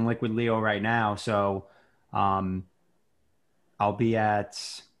 1,000 liquid Leo right now. So, I'll be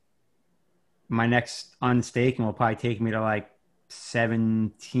at my next unstaking will probably take me to like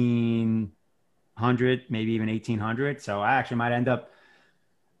 1,700, maybe even 1,800. So I actually might end up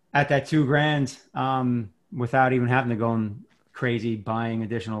at that $2,000 without even having to go crazy buying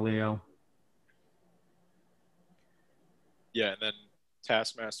additional Leo. Yeah, and then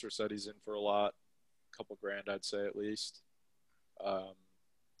Taskmaster said he's in for a lot, a couple grand, I'd say at least. A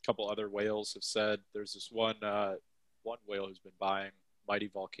couple other whales have said there's this one whale who's been buying Mighty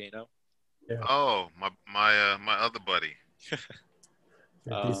Volcano. Yeah. Oh, my other buddy.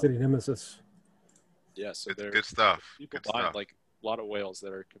 D-City Nemesis. Yeah, so they're Good stuff. People Good buying stuff. like a lot of whales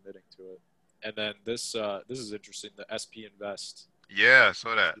that are committing to it. And then this is interesting. The SP Invest Yeah, I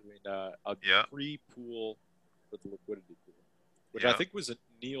saw that. doing a Yeah. pre-pool for the liquidity pool, which I think was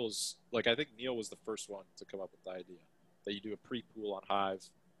Neal's. Like I think Neal was the first one to come up with the idea that you do a pre-pool on Hive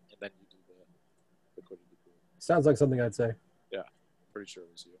and then you do the liquidity pool. Sounds like something I'd say. Yeah, pretty sure it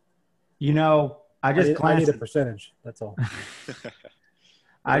was you. I need a percentage. That's all.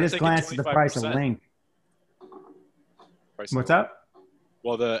 I just glanced at the price of Link. What's up?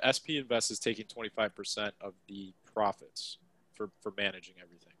 Well, the SP Invest is taking 25% of the profits for managing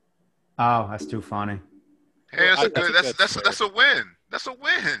everything. Oh, that's too funny. Hey, that's good. That's a win. That's a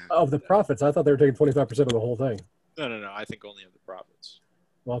win. Of the profits, I thought they were taking 25% of the whole thing. No. I think only of the profits.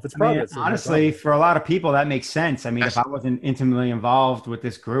 Well, if it's profits, honestly, for a lot of people, that makes sense. I mean, if I wasn't intimately involved with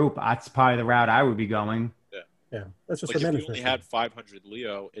this group, that's probably the route I would be going. Yeah, that's just like a if management. you only had 500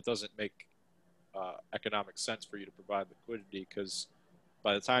 Leo, it doesn't make economic sense for you to provide liquidity because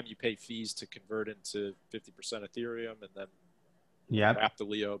by the time you pay fees to convert into 50% Ethereum and then wrap the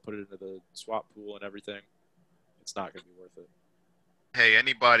Leo, put it into the swap pool and everything, it's not going to be worth it. Hey,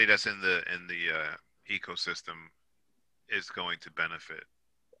 anybody that's in the ecosystem is going to benefit.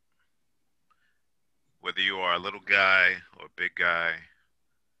 Whether you are a little guy or a big guy,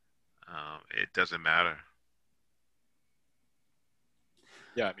 it doesn't matter.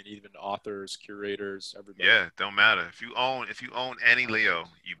 Yeah, I mean, even authors, curators, everybody. Yeah, don't matter. If you own any Leo,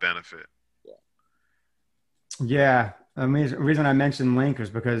 you benefit. Yeah, I mean, the reason I mentioned Link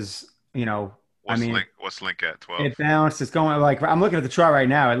is because What's Link at 12? It bounced. It's going like I'm looking at the chart right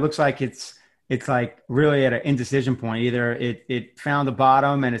now. It looks like it's like really at an indecision point. Either it found the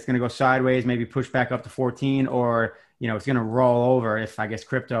bottom and it's going to go sideways, maybe push back up to 14, or it's going to roll over if I guess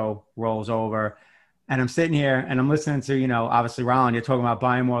crypto rolls over. And I'm sitting here and I'm listening to, obviously, Roland, you're talking about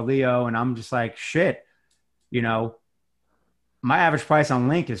buying more Leo. And I'm just like, shit, my average price on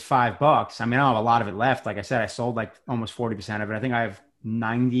Link is $5. I mean, I don't have a lot of it left. Like I said, I sold like almost 40% of it. I think I have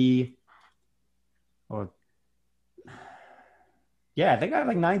 90 or I think I have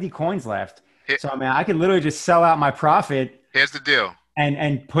like 90 coins left. So, I mean, I could literally just sell out my profit. Here's the deal.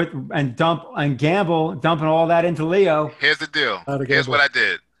 And dump and gamble, dumping all that into Leo. Here's the deal. Here's what I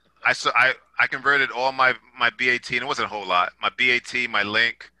did. I converted all my BAT, and it wasn't a whole lot. My BAT, my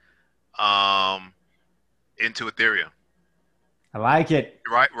Link, into Ethereum. I like it.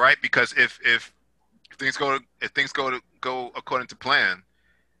 Right. Because if things go according to plan,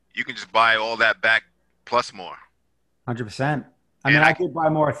 you can just buy all that back plus more. 100%. I could buy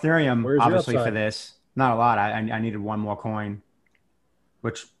more Ethereum, obviously, for this. Not a lot. I needed one more coin,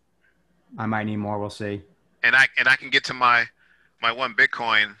 which I might need more. We'll see. And I can get to my one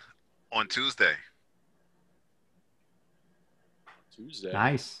Bitcoin on Tuesday.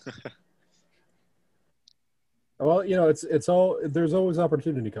 Nice. Well, it's all, there's always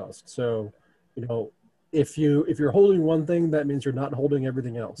opportunity cost. So, if you're holding one thing, that means you're not holding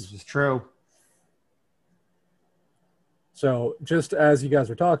everything else. This is true. So just as you guys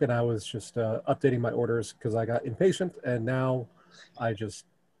were talking, I was just updating my orders because I got impatient, and now I just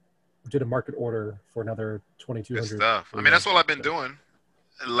did a market order for another 2,200. Good stuff. I mean, that's all I've been doing.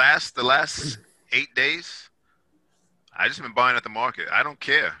 The last 8 days, I just been buying at the market. I don't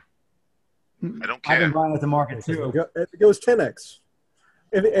care. I've been buying at the market too. It goes 10x.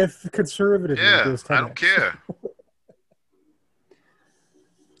 If conservatively, it goes 10x. I don't care.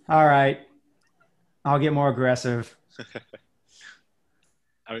 All right, I'll get more aggressive.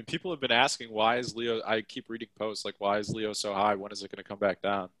 I mean, people have been asking, why is Leo? I keep reading posts like, why is Leo so high? When is it going to come back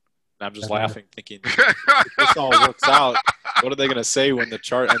down? And I'm just laughing, thinking, if this all works out, what are they going to say when the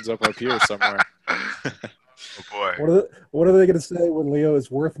chart ends up here somewhere? Oh boy. What are they going to say when Leo is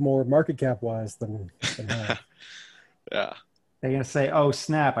worth more market cap wise than Hive? Yeah. They're going to say, oh,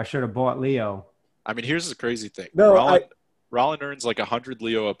 snap, I should have bought Leo. I mean, here's the crazy thing. No, Rollin earns like 100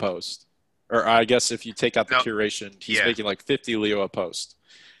 Leo a post. Or I guess if you take out the curation, he's making like 50 Leo a post.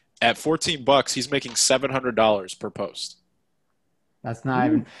 At $14, he's making $700 per post. That's not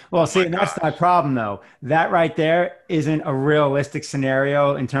even well. See, that's my problem though. That right there isn't a realistic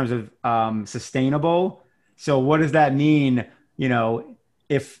scenario in terms of sustainable. So what does that mean? You know,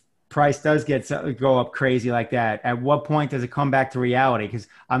 if price does go up crazy like that, at what point does it come back to reality? Because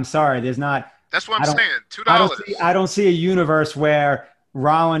I'm sorry, there's not. That's what I'm saying. $2. I don't see a universe where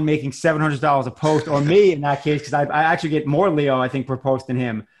Rollin making $700 a post, or me in that case, because I actually get more Leo, I think, per post than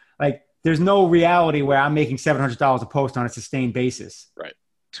him. Like, there's no reality where I'm making $700 a post on a sustained basis. Right.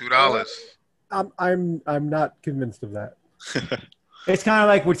 $2. I'm not convinced of that. It's kind of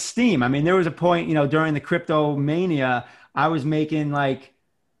like with Steam. I mean, there was a point, you know, during the crypto mania, I was making like,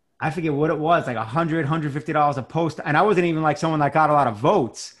 I forget what it was, like $100, $150 a post. And I wasn't even like someone that got a lot of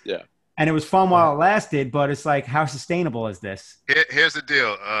votes. Yeah. And it was fun while it lasted, but it's like, how sustainable is this? Here's the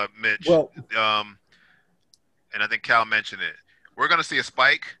deal, Mitch. Well, and I think Cal mentioned it. We're going to see a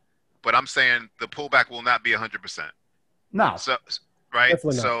spike, but I'm saying the pullback will not be 100%. No. So, right?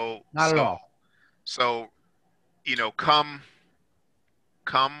 Definitely not. So, Not at all. So, you know, come,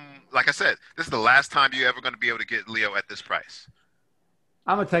 like I said, this is the last time you're ever going to be able to get Leo at this price.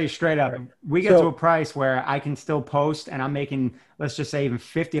 I'm going to tell you straight up. Right. We get to a price where I can still post and I'm making, let's just say even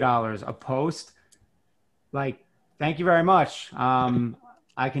 $50 a post. Like, thank you very much.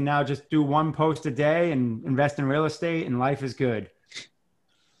 I can now just do one post a day and invest in real estate and life is good.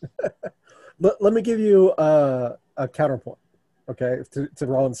 Let me give you a counterpoint, okay, to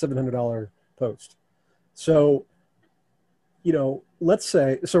Rollin's $700 post. So, you know, let's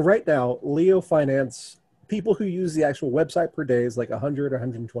say, so right now, LeoFinance, people who use the actual website per day is like 100 or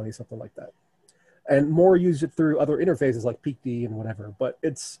 120, something like that. And more use it through other interfaces like PeakD and whatever. But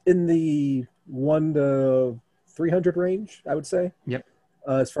it's in the 1 to 300 range, I would say. Yep.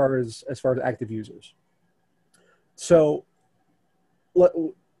 As far as active users. So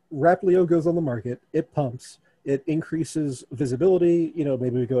wrap-Leo goes on the market, it pumps, it increases visibility, you know,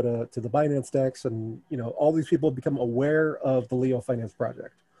 maybe we go to the Binance Dex and, you know, all these people become aware of the LeoFinance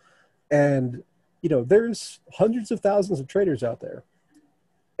project. And, you know, there's hundreds of thousands of traders out there.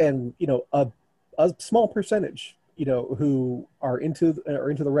 And, you know, a small percentage, you know, who are into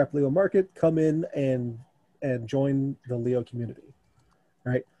the wrap-Leo market come in and join the Leo community.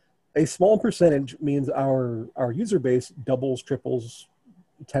 Right, a small percentage means our user base doubles, triples,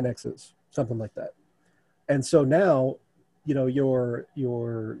 10x's, something like that. And so now, you know, your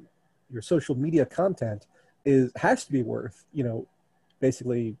social media content has to be worth, you know,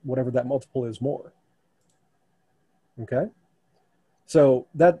 basically whatever that multiple is more. Okay, so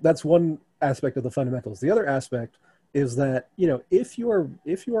that's one aspect of the fundamentals. The other aspect is that, you know, if you are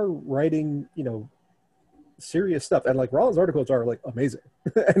writing, you know, serious stuff, and like Rollin's articles are like amazing.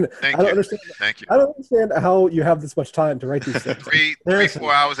 And Thank I don't you. understand. Thank you. I don't understand how you have this much time to write these things. three,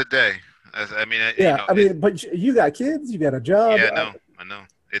 4 hours a day. I mean, Yeah, you know, I mean, but you got kids, you got a job. Yeah, I know.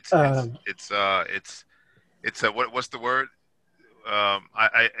 It's what's the word? You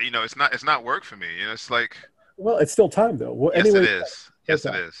know, it's not work for me. You know, it's like. Well, it's still time though. Well, yes, anyway, it is. Yes,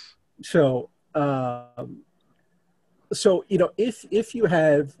 it is. So, you know,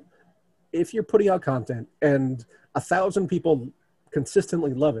 if you're putting out content and 1,000 people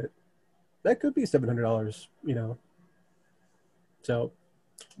consistently love it, that could be $700, you know. So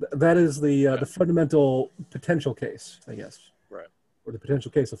that is the fundamental potential case, I guess. Right. Or the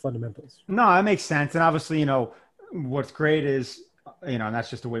potential case of fundamentals. No, that makes sense. And obviously, you know, what's great is, you know, and that's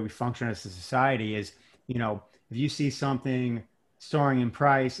just the way we function as a society is, you know, if you see something soaring in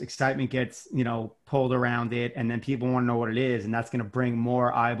price, excitement gets, you know, pulled around it, and then people want to know what it is, and that's going to bring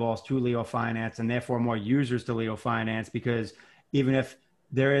more eyeballs to LeoFinance and therefore more users to LeoFinance, because even if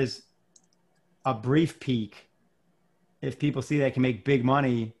there is a brief peak, if people see they can make big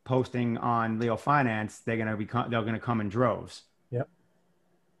money posting on LeoFinance, they're going to come in droves. Yep.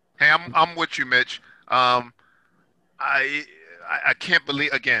 Hey, I'm with you, Mitch. I can't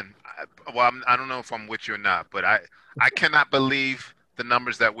believe, again, I don't know if I'm with you or not, but I cannot believe the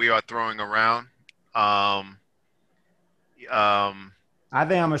numbers that we are throwing around. I think I'm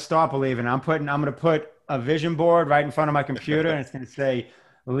gonna start believing. I'm gonna put a vision board right in front of my computer, and it's gonna say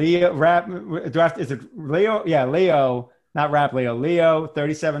Leo is it Leo? Yeah, Leo, not wrap-Leo. Leo,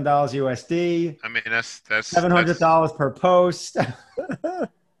 $37 USD. I mean, that's $700 per post.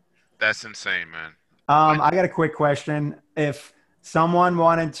 That's insane, man. I got a quick question. If someone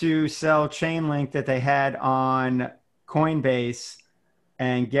wanted to sell Chainlink that they had on Coinbase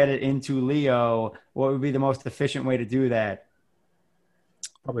and get it into Leo, what would be the most efficient way to do that?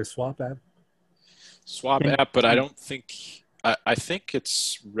 Probably swap app. Swap app, but I don't think I think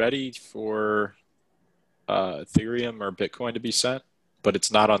it's ready for Ethereum or Bitcoin to be sent, but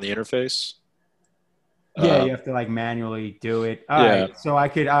it's not on the interface. Yeah, you have to like manually do it. All Yeah. right. So I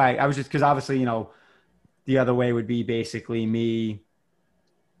could, all right. I was just, because obviously, you know, the other way would be basically me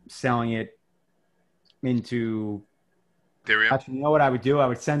selling it into, Ethereum. actually, you know what I would do? I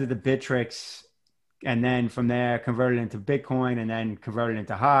would send it to Bittrex and then from there convert it into Bitcoin and then convert it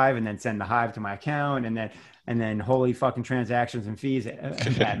into Hive and then send the Hive to my account and then holy fucking transactions and fees,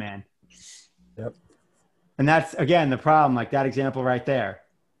 Batman. Yep. And that's, again, the problem, like that example right there.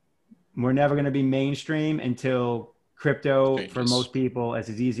 We're never going to be mainstream until crypto Changes. for most people is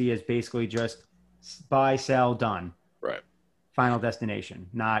as easy as basically just buy, sell, done. Right. Final destination,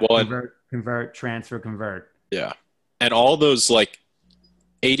 not convert, transfer, convert. Yeah. And all those, like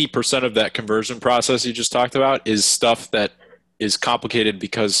 80% of that conversion process you just talked about is stuff that is complicated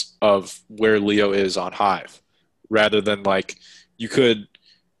because of where Leo is on Hive, rather than like you could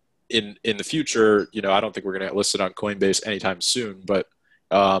in the future, you know, I don't think we're going to get listed on Coinbase anytime soon, but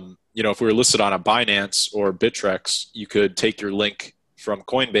you know, if we were listed on a Binance or Bittrex, you could take your link from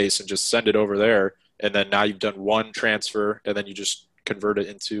Coinbase and just send it over there, and then now you've done one transfer, and then you just convert it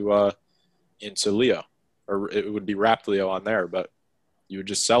into Leo, or it would be wrapped Leo on there, but you would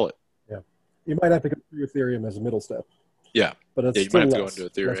just sell it. Yeah, you might have to go through Ethereum as a middle step. Yeah, but it's you still might have to go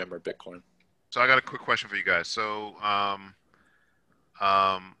into Ethereum or Bitcoin. So I got a quick question for you guys. So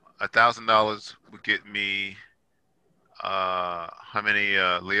 $1,000 would get me how many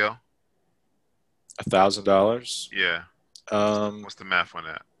Leo? $1,000. Yeah. What's the math on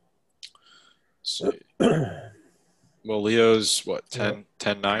that? See. Well, Leo's what,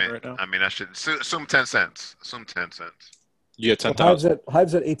 10.9 right now? I mean, I should assume 10 cents. Assume 10 cents. You get 10,000.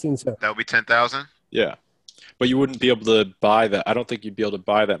 Hive's at 18 cents. That would be 10,000. Yeah, but you wouldn't be able to buy that. I don't think you'd be able to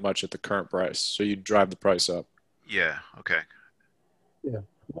buy that much at the current price. So you'd drive the price up. Yeah. Okay. Yeah.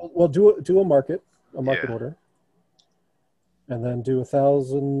 Well, do a market order, and then do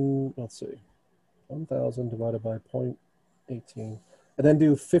 1,000. Let's see, 1,000 divided by 0.18, and then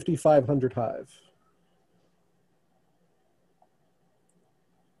do 5,500 Hive.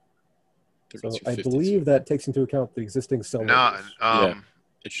 So I believe that takes into account the existing sell orders. Yeah,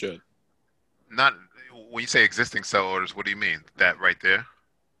 it should. Not when you say existing sell orders. What do you mean? That right there?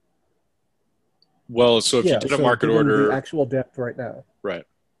 Well, so if you did a market order, the actual depth right now, right?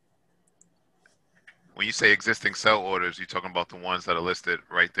 When you say existing sell orders, you're talking about the ones that are listed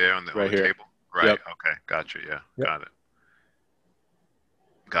right there on the table, right? Yep. Okay, gotcha. Yeah, yep.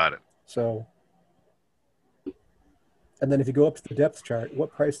 Got it. So, and then if you go up to the depth chart,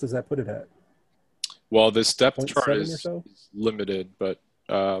 what price does that put it at? Well, this depth chart is limited, but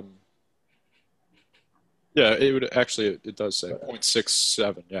yeah, it would actually, it does say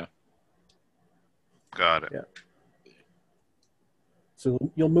 0.67. Yeah. Got it. Yeah. So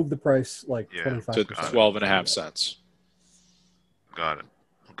you'll move the price like 25% to 12.5 cents. Got it.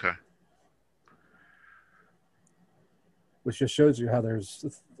 Okay. Which just shows you how there's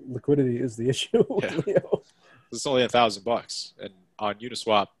liquidity is the issue with Leo. It's only $1,000, and on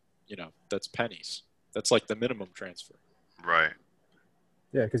Uniswap, you know, that's pennies. That's like the minimum transfer. Right.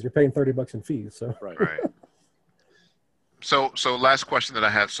 Yeah, because you're paying $30 in fees. So right. So last question that I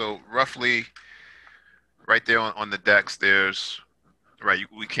have. So roughly, right there on the DEX, there's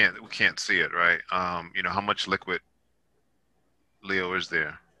we can't see it, right? You know, how much liquid Leo is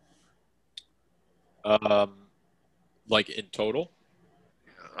there? Like in total?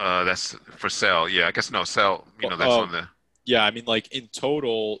 That's for sale. Yeah, I guess no sell. You know, that's on the. Yeah, I mean, like in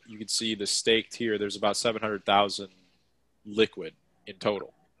total, you can see the staked here. There's about 700,000 liquid in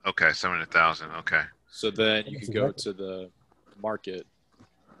total. Okay, 700,000. Okay. So then you could go to the market.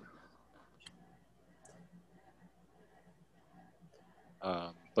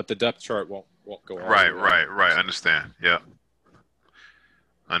 But the depth chart won't go on. Right. Understand. Yeah.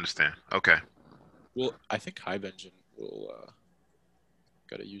 Understand. Okay. Well, I think Hive-Engine will.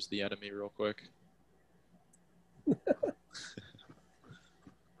 Got to use the enemy real quick.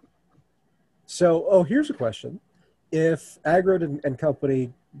 So, here's a question. If Agro and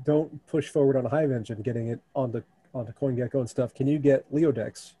company don't push forward on a Hive-Engine, getting it onto Coingecko and stuff, can you get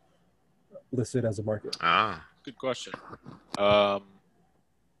LeoDex listed as a market? Good question. I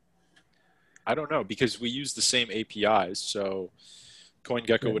don't know, because we use the same APIs, so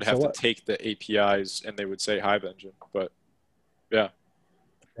Coingecko would have to take the APIs and they would say Hive-Engine, but yeah.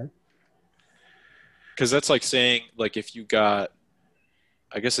 Okay. because that's like saying, like, if you got,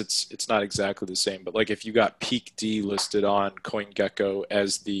 I guess it's not exactly the same, but like if you got Peak D listed on Coingecko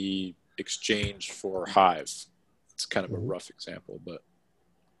as the exchange for Hive, it's kind of a rough example, but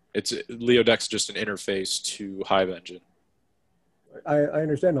it's LeoDex is just an interface to Hive-Engine. I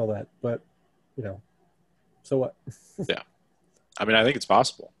understand all that, but you know, so what? Yeah, I mean, I think it's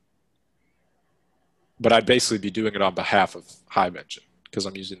possible, but I'd basically be doing it on behalf of Hive-Engine because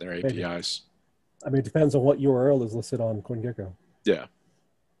I'm using their APIs. Maybe. I mean, it depends on what URL is listed on Coingecko. Yeah.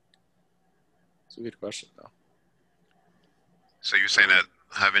 It's a good question, though. So you're saying that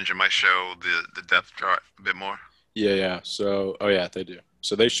Hive-Engine might show the depth chart a bit more? Yeah. So, oh yeah, they do.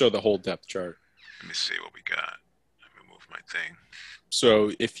 So they show the whole depth chart. Let me see what we got. Let me move my thing.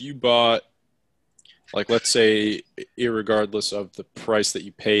 So if you bought, like, let's say, irregardless of the price that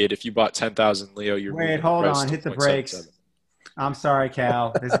you paid, if you bought 10,000 Leo, you're Wait, hold on, hit the brakes. I'm sorry,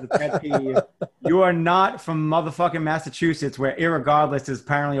 Cal. This is the pet peeve. You are not from motherfucking Massachusetts, where irregardless is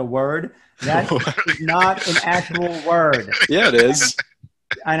apparently a word. That is not an actual word. Yeah, it is.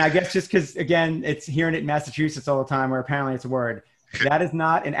 And I guess just because, again, it's hearing it in Massachusetts all the time, where apparently it's a word. That is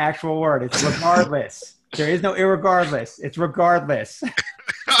not an actual word. It's regardless. There is no irregardless. It's regardless.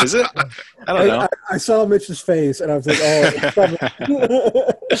 Is it? I don't know. I saw Mitch's face, and I was like,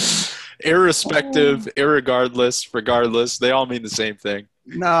 oh. Irrespective, irregardless, regardless, they all mean the same thing.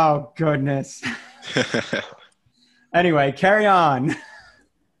 No, goodness. Anyway, carry on.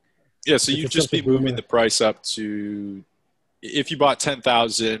 Yeah, so you'd just be moving the price up to, if you bought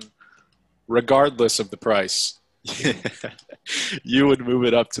 10,000, regardless of the price, you would move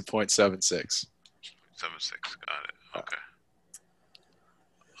it up to 0.76. 0.76, got it. Okay.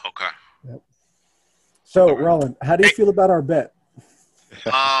 Okay. Yep. So, Roland, how do you feel about our bet?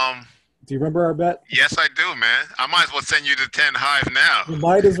 Do you remember our bet? Yes, I do, man. I might as well send you the 10 Hive now. You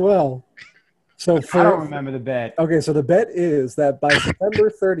might as well. So I don't remember the bet. Okay, so the bet is that by September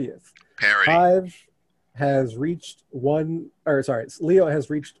 30th, Parity. Hive has reached Leo has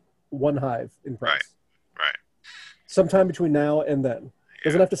reached one Hive in price. Right. Sometime between now and then.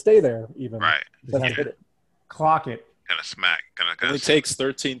 Doesn't have to stay there, even. Right. Doesn't have to hit it. Clock it. Gonna smack. It only takes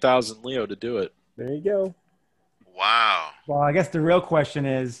 13,000 Leo to do it. There you go. Wow. Well, I guess the real question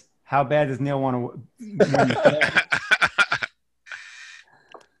is, how bad does Neal want to win?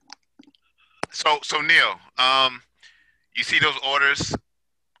 So Neal, you see those orders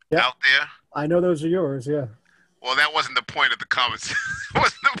out there? I know those are yours, yeah. Well, that wasn't the point of the conversation.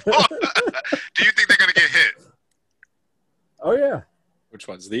 What's the point? Do you think they're gonna get hit? Oh yeah. Which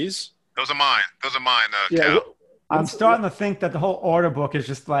ones? These? Those are mine. Yeah, Cal. I'm starting to think that the whole order book is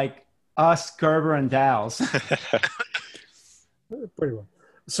just like us, Gerber, and Dow's. Pretty well.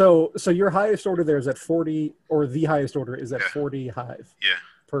 So your highest order there is at 40, or the highest order is at 40 Hive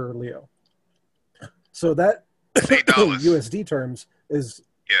per Leo. So that $8. USD terms is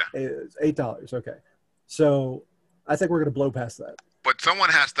 $8. Okay. So I think we're going to blow past that. But someone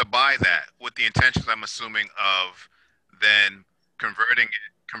has to buy that with the intentions, I'm assuming, of then converting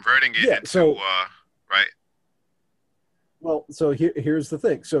it into right. Well, so here's the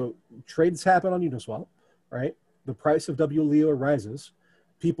thing. So trades happen on Uniswap, right? The price of wLEO rises.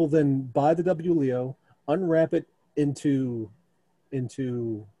 People then buy the wLEO, unwrap it they go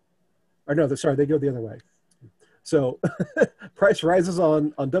the other way. So price rises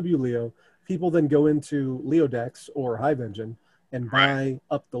on wLEO. People then go into LeoDex or Hive-Engine and buy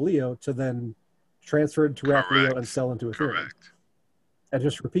up the Leo to then transfer it to wLEO and sell into Ethereum. Correct. And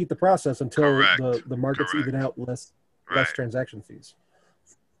just repeat the process until the markets even out less transaction fees.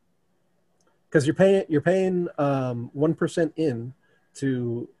 Because you're paying 1% in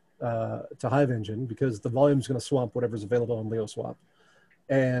to Hive-Engine because the volume is going to swamp whatever's available on LeoSwap,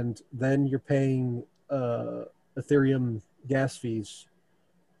 and then you're paying Ethereum gas fees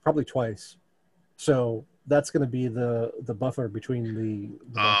probably twice. So that's going to be the buffer between the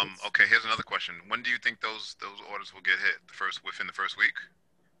markets. Okay, here's another question. When do you think those orders will get hit? Within the first week?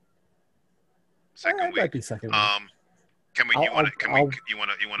 Second week? Might be second week. You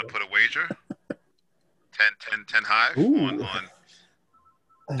want to put a wager? 10 Hive on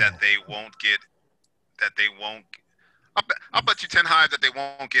that they won't get. I'll bet you 10 Hive that they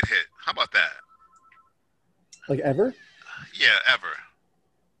won't get hit. How about that? Like ever? Yeah, ever.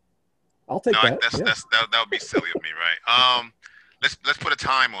 I'll take that. That would be silly of me, right? Let's put a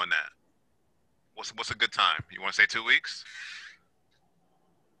time on that. What's a good time? You want to say 2 weeks?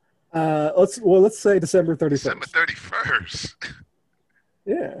 Let's say December 31st. December 31st.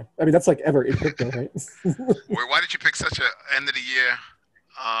 Yeah, I mean that's like ever in crypto, right? Why did you pick such a end of the year?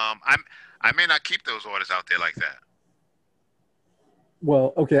 I may not keep those orders out there like that.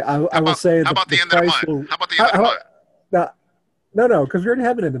 Well, okay. I How will about say how about the the end of the price month? will. How about the end of the month? No, because we already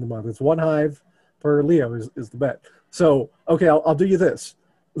have it end of the month. It's one hive per Leo is the bet. So okay, I'll do you this.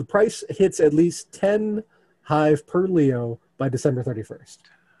 The price hits at least 10 hive per Leo by December 31st.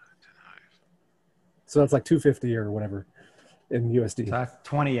 So that's like 250 or whatever in USD. So that's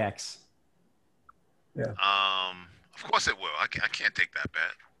 20x. Yeah. Of course it will. I can't take that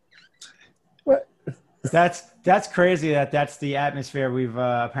bet. What? That's crazy. That's the atmosphere we've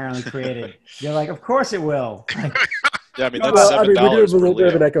apparently created. You're like, of course it will. Yeah, I mean Well, that's $7 we do have a per little bit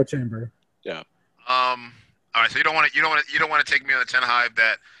of Leo. an echo chamber. Yeah. All right. So you don't want to take me on the 10 hive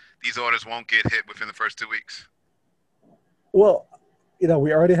that these orders won't get hit within the first 2 weeks. Well, we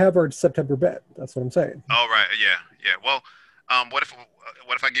already have our September bet. That's what I'm saying. Oh right. Yeah. Well, what if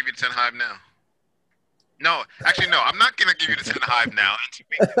I give you the 10 hive now? No, actually no. I'm not gonna give you the 10 hive now until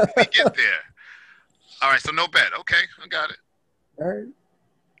we get there. All right. So no bet. Okay, I got it. All right.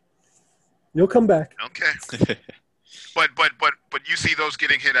 You'll come back. Okay. But you see those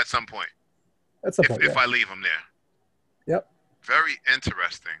getting hit at some point. At some point, If I leave them there. Yep. Very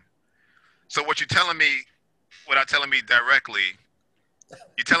interesting. So what you're telling me, without telling me directly,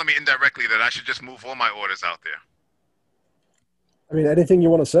 you're telling me indirectly that I should just move all my orders out there. I mean, anything you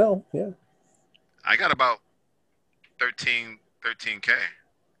want to sell, yeah. I got about 13K.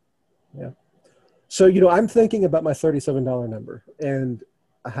 Yeah. So, I'm thinking about my $37 number and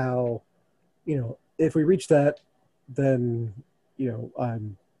how, if we reach that, then,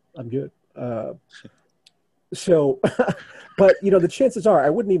 I'm good. So, but, the chances are I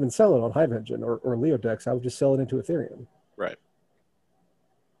wouldn't even sell it on Hive-Engine or Leo Dex. I would just sell it into Ethereum. Right.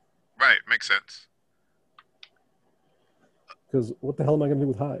 Right. Makes sense. Because what the hell am I going to do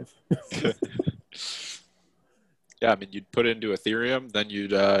with Hive? Yeah, I mean, you'd put it into Ethereum, then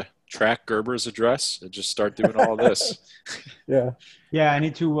you'd track Gerber's address and just start doing all this. Yeah. Yeah, I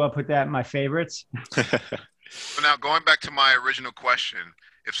need to put that in my favorites. So now going back to my original question,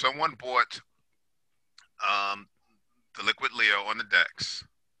 if someone bought the Liquid Leo on the DEX,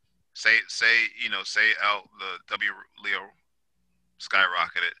 say out the wLEO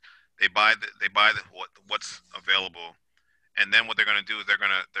skyrocketed, they buy what's available, and then what they're going to do is they're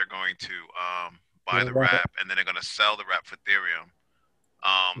going to buy the wrap, and then they're going to sell the wrap for Ethereum.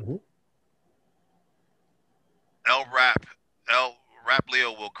 Wrap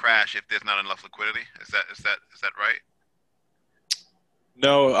Leo will crash if there's not enough liquidity. Is that right?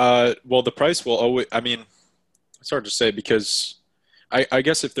 No, well, the price will always, I mean, it's hard to say because I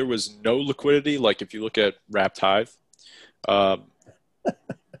guess if there was no liquidity, like if you look at Wrapped Hive,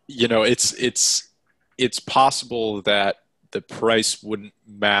 it's possible that the price wouldn't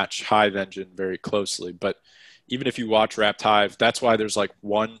match Hive-Engine very closely. But even if you watch Wrapped Hive, that's why there's like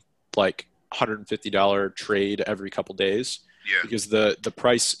one $150 trade every couple days. Yeah. Because the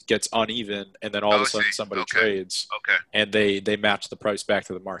price gets uneven, and then all of a sudden somebody trades, and they match the price back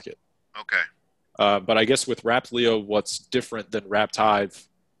to the market. Okay. But I guess with Wrapped Leo, what's different than Wrapped Hive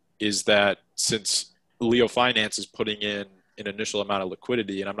is that since LeoFinance is putting in an initial amount of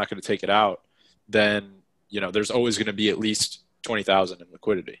liquidity, and I'm not going to take it out, then there's always going to be at least 20,000 in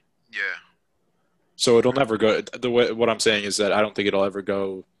liquidity. Yeah. So it'll never go. What I'm saying is that I don't think it'll ever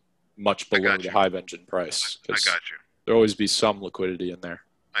go much below the Hive-Engine price. I got you. There'll always be some liquidity in there.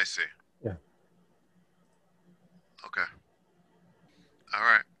 I see. Yeah. Okay. All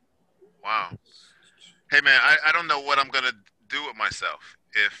right. Wow. Hey man, I don't know what I'm gonna do with myself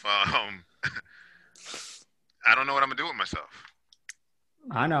if I don't know what I'm gonna do with myself.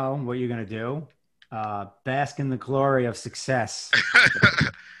 I know what you're gonna do. Bask in the glory of success.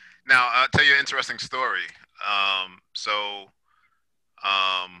 Now I'll tell you an interesting story. I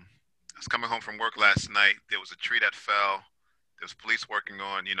was coming home from work last night. There was a tree that fell. There was police working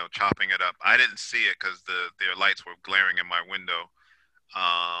on, chopping it up. I didn't see it because their lights were glaring in my window.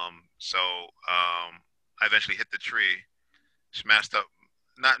 I eventually hit the tree, smashed up,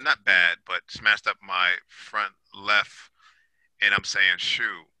 not bad, but smashed up my front left. And I'm saying,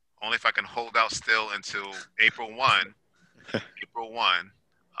 shoot, only if I can hold out still until April 1, because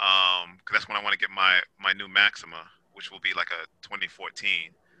that's when I want to get my new Maxima, which will be like a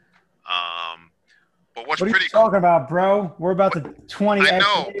 2014. But what are you talking about, bro? We're about to 20. I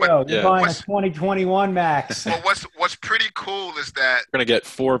know, but you're buying a 2021 Max. Well, what's pretty cool is that we're gonna get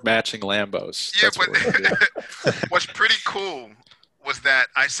 4 matching Lambos. Yeah, but what's pretty cool was that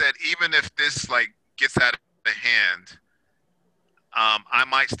I said even if this gets out of hand, I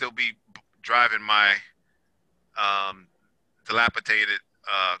might still be driving my dilapidated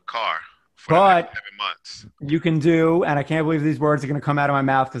car for the next 7 months. You can do, and I can't believe these words are going to come out of my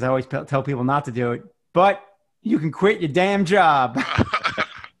mouth because I always tell people not to do it, but You can quit your damn job.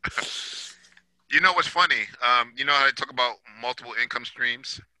 You know what's funny? You know how I talk about multiple income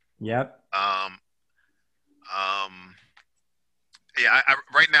streams? Yep. Um, yeah,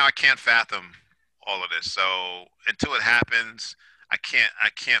 right now I can't fathom all of this. So until it happens, I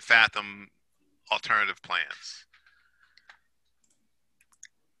can't fathom alternative plans.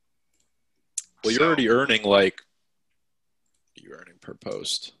 Well, you're already earning like you're earning per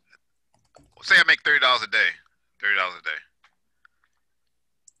post. Say I make $30 a day. $30 a day.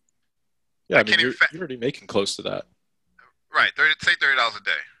 Yeah, I mean you're already making close to that. Right, say $30 a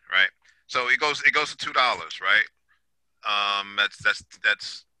day, right? So it goes to $2, right? That's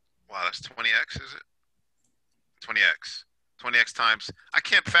wow, that's 20x, is it? 20x times. I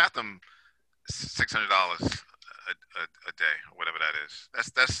can't fathom $600 a day or whatever that is.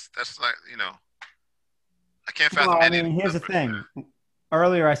 That's like, you know, I can't fathom Well, I any mean, here's the numbers. thing.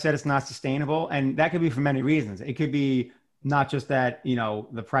 Earlier, I said it's not sustainable, and that could be for many reasons. It could be not just that, you know,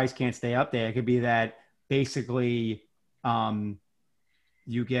 the price can't stay up there. It could be that basically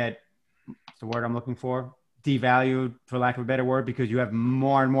you get, what's the word I'm looking for? Devalued, for lack of a better word, because you have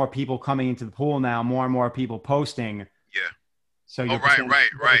more and more people coming into the pool now, more and more people posting. Yeah. So Oh, right.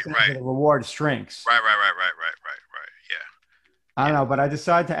 The reward shrinks. Right. Yeah. I don't know, but I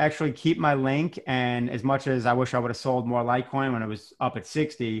decided to actually keep my link. And as much as I wish I would have sold more Litecoin when it was up at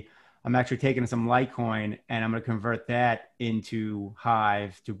 60, I'm actually taking some Litecoin and I'm going to convert that into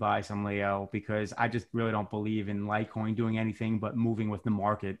Hive to buy some Leo, because I just really don't believe in Litecoin doing anything but moving with the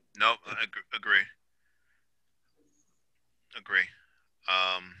market. Nope. Agree.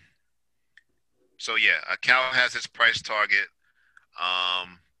 So yeah, a cow has its price target. I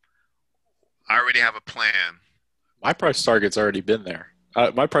already have a plan. My price target's already been there.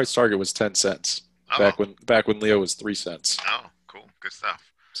 My price target was 10 cents back when Leo was 3 cents. Oh, cool, good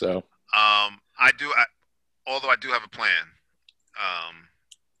stuff. So although I do have a plan,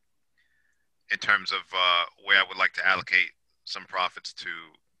 in terms of where I would like to allocate some profits to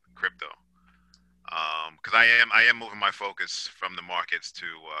crypto, because I am moving my focus from the markets to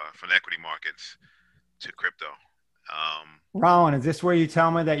from the equity markets to crypto. Rowan, is this where you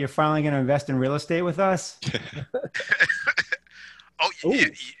tell me that you're finally going to invest in real estate with us?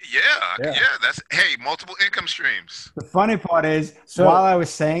 Yeah. That's multiple income streams. The funny part is, while I was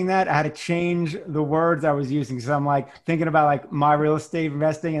saying that, I had to change the words I was using. So I'm like thinking about like my real estate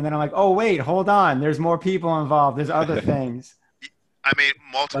investing, and then I'm like, oh wait, hold on, there's more people involved. There's other things. I mean,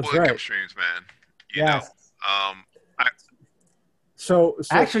 multiple income streams, man. You know. So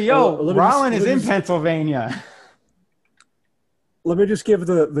actually, Rollin is in Pennsylvania. Let me just give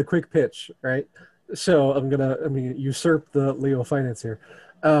the quick pitch, right? So I'm gonna usurp the LeoFinance here.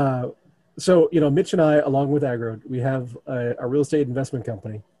 So Mitch and I, along with Agro, we have a real estate investment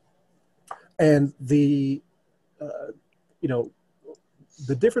company, and the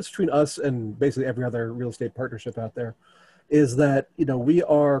difference between us and basically every other real estate partnership out there is that we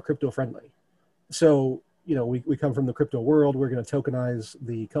are crypto friendly. So we come from the crypto world. We're going to tokenize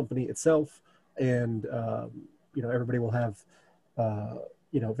the company itself, and everybody will have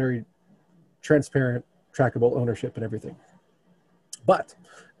very transparent, trackable ownership and everything. But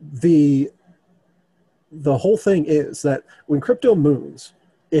the whole thing is that when crypto moves,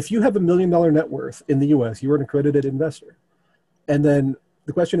 if you have $1 million net worth in the US, you're an accredited investor. And then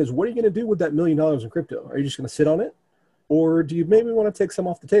the question is, what are you going to do with that $1 million in crypto? Are you just going to sit on it? Or do you maybe want to take some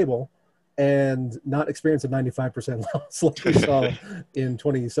off the table and not experience a 95% loss like we saw in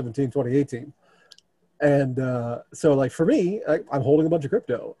 2017, 2018? And so like for me, I'm holding a bunch of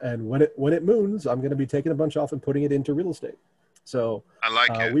crypto, and when it moons, I'm going to be taking a bunch off and putting it into real estate. So I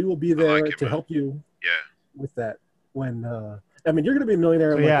like it. We will be there to help you with that. When you're going to be a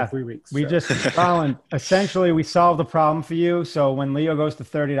millionaire in 3 weeks. We Colin, essentially we solved the problem for you. So when Leo goes to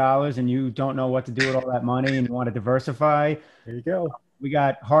 $30 and you don't know what to do with all that money and you want to diversify, there you go. We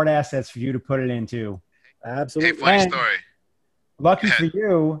got hard assets for you to put it into. Absolutely. Hey, funny story. Lucky for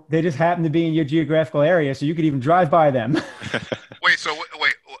you, they just happen to be in your geographical area, so you could even drive by them. Wait,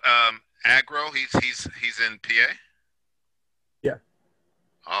 Agro, he's in PA? Yeah.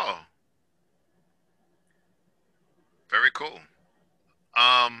 Oh. Very cool.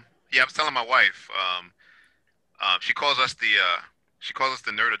 Yeah, I was telling my wife, she calls us the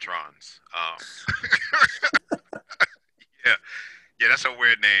Nerdatrons. Yeah, that's a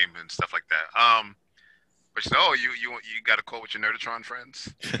weird name and stuff like that. But she said, "Oh, you got a call with your Nerdatron friends?"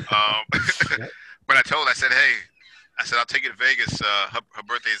 But I said, "Hey, I'll take you to Vegas. Her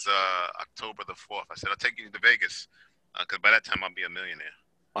birthday's October the 4th. I said, I'll take you to Vegas because by that time I'll be a millionaire."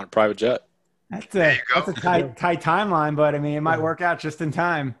 On a private jet? There you That's go. a tight timeline, but I mean, it might work out just in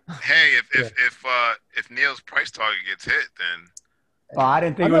time. Hey, if Neal's price target gets hit, then Well, I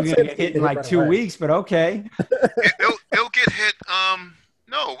didn't think I'm it was not going to saying get it's gonna hit in get like right 2 away. weeks, but okay. it'll get hit.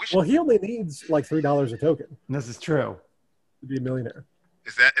 No, we should. Well, he only needs like $3 a token This is true. to be a millionaire.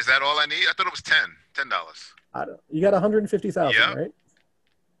 Is that all I need? I thought it was $10. I don't. You got 150,000, Yeah. right?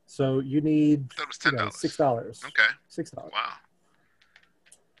 So you need I thought it was $10. $6. Okay. $6. Wow.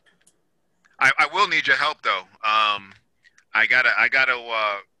 I will need your help though. I gotta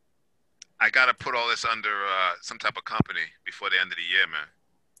put all this under some type of company before the end of the year, man.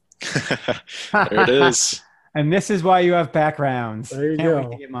 There it is. And this is why you have backgrounds. There you Can't wait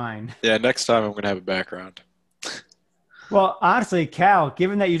go. to get mine. Yeah, next time I'm going to have a background. Well, honestly, Cal,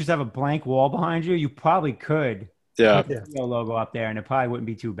 given that you just have a blank wall behind you, you probably could Yeah, put the LEO logo up there, and it probably wouldn't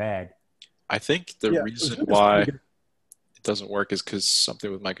be too bad. I think the Yeah, reason it's why pretty good. it doesn't work is because something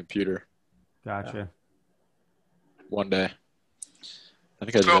with my computer. Gotcha. One day. I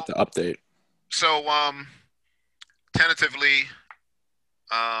think I just have to update. So tentatively,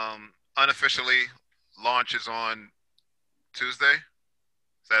 unofficially, launch is on Tuesday.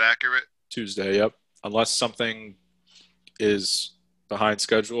 Is that accurate? Tuesday, yep. Unless something is behind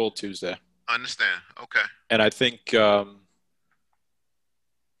schedule, Tuesday. Understand. Okay. And I think, yeah,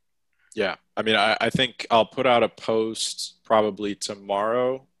 I mean, I think I'll put out a post probably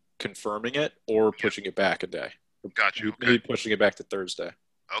tomorrow confirming it or pushing it back a day. Got you. Maybe Okay. pushing it back to Thursday.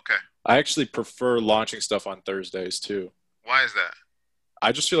 Okay. I actually prefer launching stuff on Thursdays too. Why is that?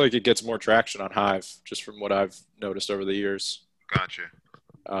 I just feel like it gets more traction on Hive, just from what I've noticed over the years. Got you.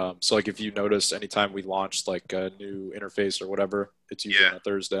 So like if you notice anytime we launched like a new interface or whatever, it's usually on a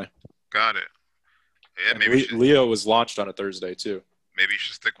Thursday. Got it. Yeah, And maybe you should, Leo was launched on a Thursday too. maybe you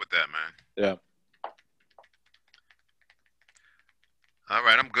should stick with that, man. Yeah. All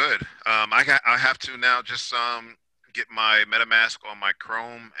right, I'm good. I have to now just get my MetaMask on my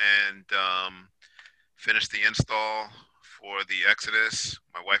Chrome and finish the install for the Exodus.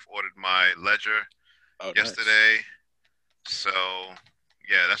 My wife ordered my ledger yesterday. Nice. So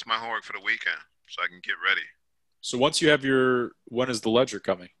yeah, that's my homework for the weekend, so I can get ready. So once you have when is the ledger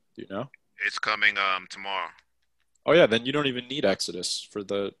coming? Do you know? It's coming tomorrow. Oh yeah, then you don't even need Exodus for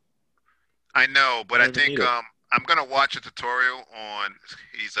the. I know, but I don't even think need it. I'm gonna watch a tutorial on.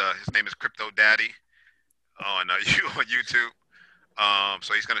 His name is Crypto Daddy on on YouTube.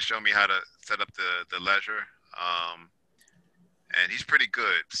 So he's gonna show me how to set up the ledger. And he's pretty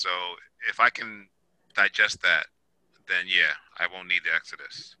good. So if I can digest that, then yeah, I won't need the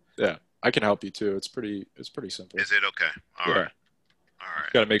Exodus. Yeah, I can help you too. It's pretty simple. Is it okay? All right. All right.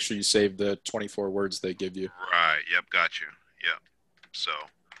 You got to make sure you save the 24 words they give you. Right. Yep. Got you. Yep. So,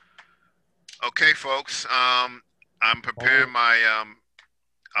 okay, folks. I'm preparing my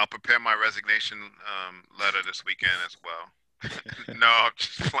I'll prepare my resignation letter this weekend as well. No, I'm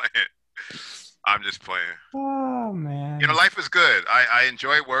just playing. I'm just playing. Oh, man. You know, life is good. I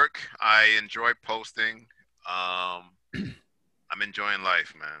enjoy work. I enjoy posting. I'm enjoying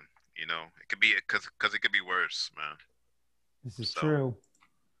life, man. You know, it could be because it could be worse, man. This is true.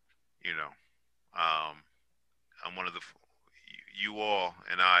 You know, I'm one of the. You all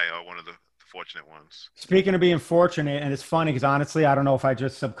and I are one of the fortunate ones. Speaking of being fortunate, and it's funny because honestly, I don't know if I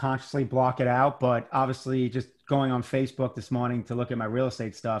just subconsciously block it out, but obviously just going on Facebook this morning to look at my real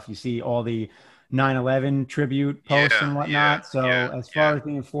estate stuff, you see all the 9/11 tribute posts and whatnot. So as far as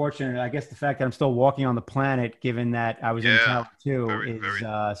being fortunate, I guess the fact that I'm still walking on the planet, given that I was in Tower 2,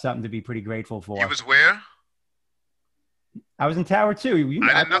 is something to be pretty grateful for. You was where? I was in Tower 2.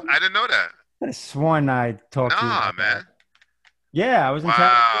 I didn't know that. I could have sworn I talked to you. Nah, man. That. Yeah, I was in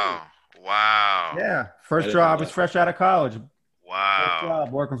Tower 2. Wow. Yeah. First job was fresh out of college. Wow. First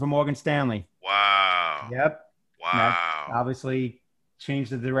job working for Morgan Stanley. Wow. Yep. Wow. That obviously changed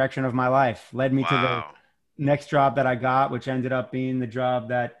the direction of my life. Led me to the next job that I got, which ended up being the job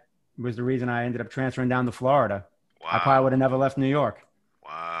that was the reason I ended up transferring down to Florida. Wow. I probably would have never left New York.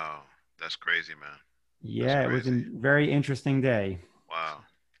 Wow. That's crazy, man. Yeah, it was a very interesting day. Wow.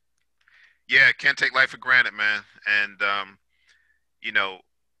 Yeah, can't take life for granted, man. And, you know,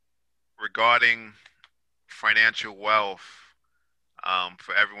 regarding financial wealth,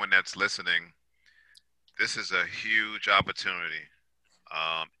 for everyone that's listening, this is a huge opportunity.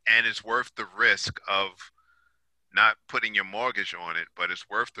 And it's worth the risk of not putting your mortgage on it, but it's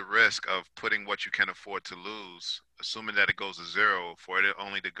worth the risk of putting what you can afford to lose, assuming that it goes to zero, for it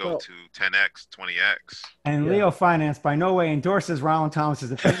only to go to 10x, 20x. And LeoFinance by no way endorses Roland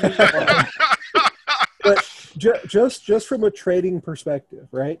Thomas's opinion. But just from a trading perspective,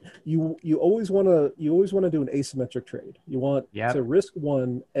 right? You always want to do an asymmetric trade. You want to risk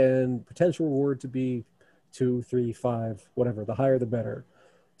one and potential reward to be 2, 3, 5, whatever. The higher the better.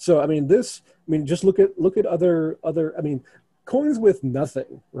 So I mean, just look at other. I mean, coins with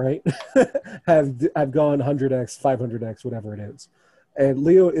nothing, right? have gone 100x, 500x, whatever it is. And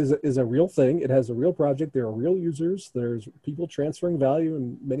Leo is a real thing. It has a real project. There are real users. There's people transferring value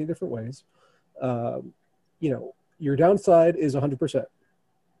in many different ways. Your downside is 100%.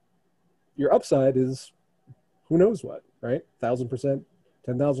 Your upside is who knows what, right? 1,000%,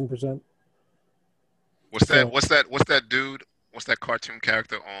 10,000%. What's that dude? What's that cartoon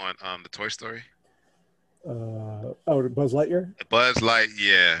character on the Toy Story? Buzz Lightyear? Buzz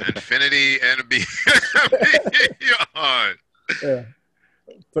Lightyear. Infinity and beyond. Yeah.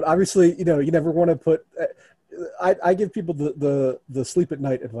 But obviously, you never want to put. I give people the sleep at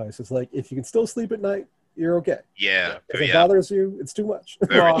night advice. It's like if you can still sleep at night, you're okay. Yeah. If it bothers you, it's too much.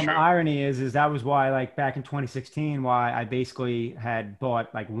 Well, the irony is that was why, like back in 2016, why I basically had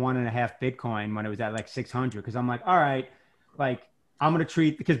bought like 1.5 Bitcoin when it was at like 600, because I'm like, all right, like I'm gonna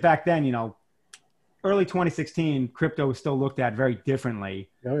treat, because back then, early 2016, crypto was still looked at very differently.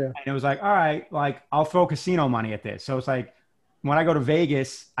 Oh yeah. And it was like, all right, like I'll throw casino money at this. So it's like, when I go to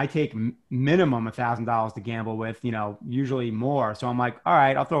Vegas, I take minimum $1,000 to gamble with, usually more. So I'm like, all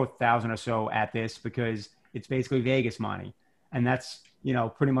right, I'll throw 1,000 or so at this because it's basically Vegas money. And that's,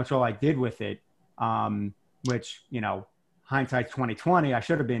 pretty much all I did with it. Which, hindsight's 2020, I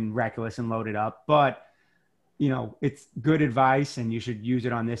should have been reckless and loaded up, but it's good advice and you should use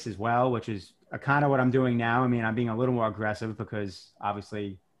it on this as well, which is kind of what I'm doing now. I mean, I'm being a little more aggressive because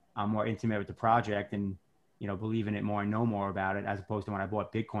obviously I'm more intimate with the project and, believe in it more and know more about it, as opposed to when I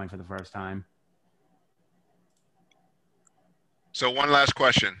bought Bitcoin for the first time. So one last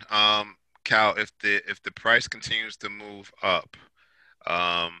question, Cal, if the price continues to move up,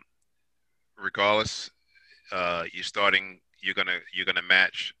 regardless, you're gonna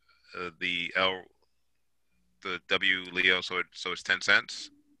match the wLEO, so it's 10 cents.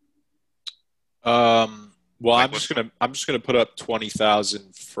 Well, I'm just gonna put up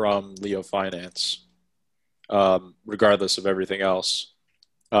 20,000 from LeoFinance. Regardless of everything else,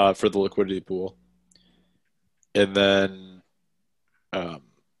 for the liquidity pool, and then, I'll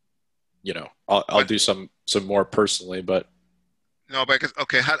do some more personally, but no, because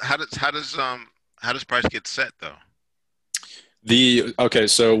okay, how does price get set though?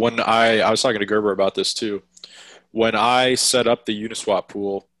 So when I was talking to Gerber about this too, when I set up the Uniswap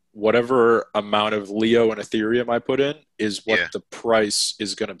pool, whatever amount of Leo and Ethereum I put in is what the price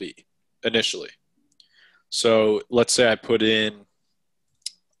is going to be initially. So let's say I put in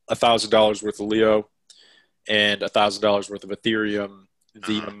 $1,000 worth of Leo and $1,000 worth of Ethereum.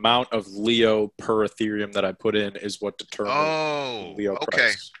 The amount of Leo per Ethereum that I put in is what determines the Leo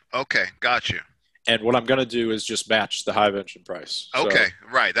price. Okay, got you. And what I'm going to do is just match the Hive-Engine price. Okay,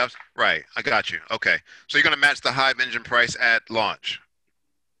 right. That's right. I got you. Okay, so you're going to match the Hive-Engine price at launch.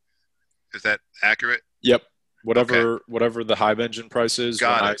 Is that accurate? Yep. Whatever the Hive-Engine price is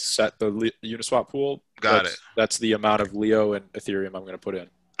I set the Uniswap pool. That's the amount of Leo and Ethereum I'm going to put in.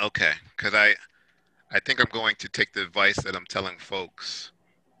 Okay, because I think I'm going to take the advice that I'm telling folks,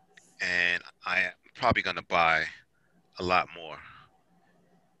 and I'm probably going to buy a lot more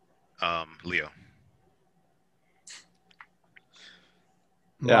Leo.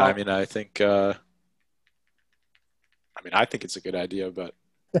 Yeah, I mean, I think it's a good idea, but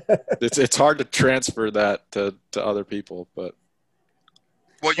it's hard to transfer that to other people, but.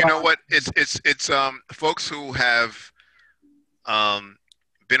 Well, you know what? It's folks who have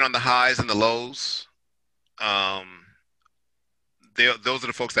been on the highs and the lows. Those are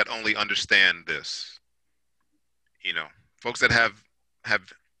the folks that only understand this. Folks that have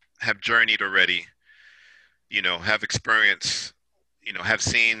journeyed already. Have experience. Have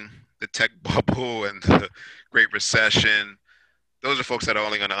seen the tech bubble and the Great Recession. Those are folks that are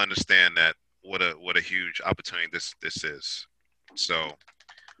only going to understand that what a huge opportunity this is. So.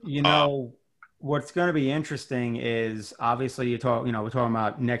 What's going to be interesting is obviously we're talking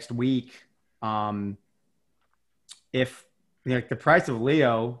about next week. If the price of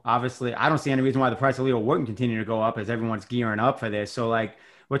Leo, obviously, I don't see any reason why the price of Leo wouldn't continue to go up as everyone's gearing up for this. So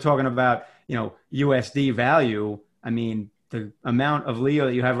we're talking about, USD value. I mean, the amount of Leo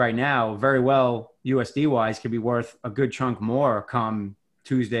that you have right now, very well USD wise, could be worth a good chunk more come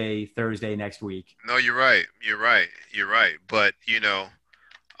Tuesday, Thursday next week. No, you're right. But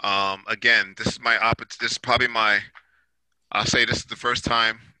again, this is probably I'll say this is the first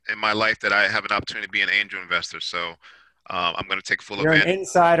time in my life that I have an opportunity to be an angel investor. So I'm going to take full You're an advantage.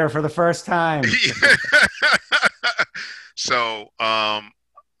 insider for the first time. So I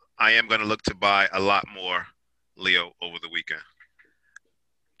am going to look to buy a lot more Leo over the weekend.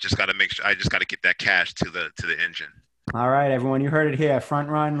 Just got to make sure. I just got to get that cash to the engine. All right, everyone, you heard it here. Front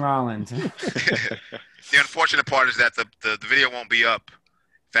run Rollins. The unfortunate part is that the video won't be up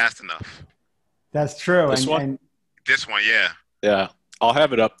fast enough. That's true. This one? And This one, yeah. Yeah. I'll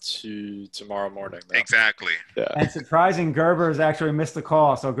have it up to tomorrow morning, though. Exactly. Yeah. and surprising, Gerber's actually missed the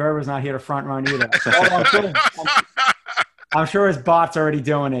call, so Gerber's not here to front run either. I'm sure his bot's already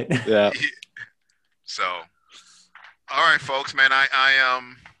doing it. Yeah. So, all right, folks, man. I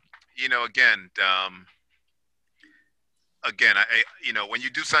you know, again, when you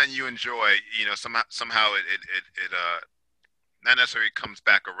do something you enjoy, you know, somehow it not necessarily comes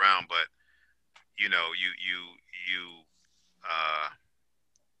back around, but you know, you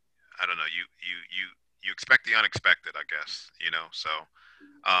I don't know, you expect the unexpected, I guess, you know. So,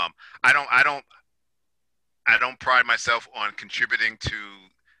 I don't pride myself on contributing to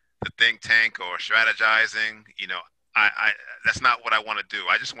the think tank or strategizing. You know, I that's not what I want to do.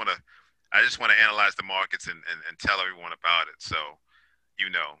 I just want to analyze the markets and tell everyone about it. So, you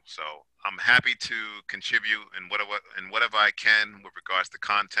know, so I'm happy to contribute in whatever I can with regards to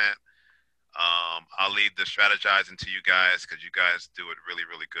content. I'll leave the strategizing to you guys because you guys do it really,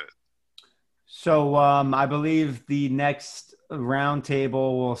 really good. So I believe the next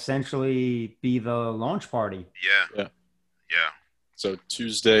roundtable will essentially be the launch party. Yeah. So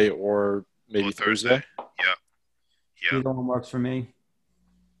Tuesday or maybe Or Thursday. Yeah. Either one works for me.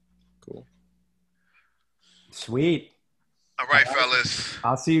 Cool. Sweet. All right, fellas.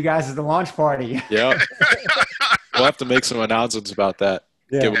 I'll see you guys at the launch party. Yeah. We'll have to make some announcements about that.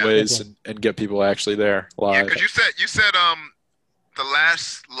 Yeah. Giveaways and get people actually there Yeah, live. because you said the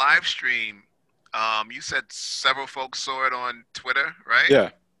last live stream, you said several folks saw it on Twitter, right? Yeah.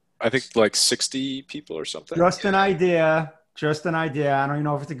 I think like 60 people or something. Just an idea. Just an idea. I don't even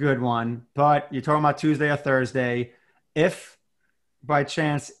know if it's a good one, but you're talking about Tuesday or Thursday. If by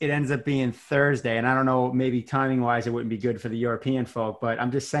chance it ends up being Thursday, and I don't know, maybe timing wise, it wouldn't be good for the European folk, but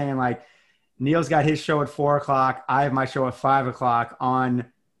I'm just saying, like, Neal's got his show at 4:00. I have my show at 5:00 on,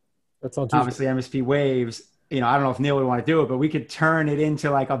 That's on Tuesday. obviously, MSP Waves. You know, I don't know if Neal would want to do it, but we could turn it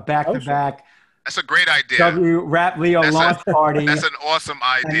into like a back-to-back That's a great idea. wRap-Leo launch party. That's an awesome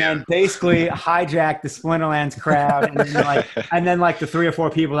And idea. then basically hijack the Splinterlands crowd, and then like the 3 or 4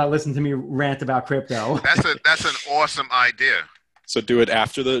 people that listen to me rant about crypto. That's an awesome idea. So do it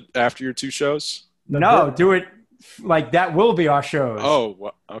after your 2 shows? No, do it like that will be our shows. Oh,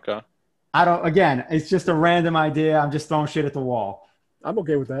 well, okay. Again, it's just a random idea. I'm just throwing shit at the wall. I'm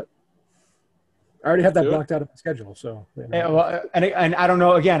okay with that. I already have that Do it. blocked out of the schedule, so. You know. Yeah, well, and I don't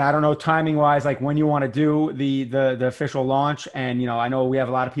know. Again, I don't know timing wise, like when you want to do the official launch. And I know we have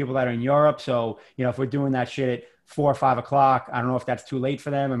a lot of people that are in Europe, so if we're doing that shit at 4 or 5 o'clock, I don't know if that's too late for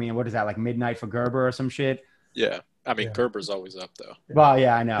them. I mean, what is that, like midnight for Gerber or some shit? Yeah. I mean, Yeah. Gerber's always up though. Well,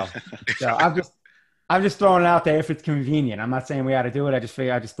 yeah, I know. So I'm just throwing it out there if it's convenient. I'm not saying we ought to do it. I just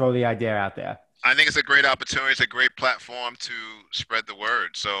figure I just throw the idea out there. I think it's a great opportunity. It's a great platform to spread the word.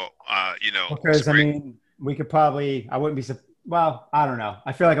 So, Because I mean, we could probably. I wouldn't be. Well, I don't know.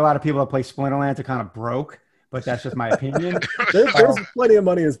 I feel like a lot of people that play Splinterlands are kind of broke, but that's just my opinion. There's plenty of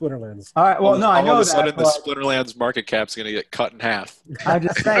money in Splinterlands. All right. Well, no, I know All of a that. sudden, the But Splinterlands market cap's going to get cut in half. I'm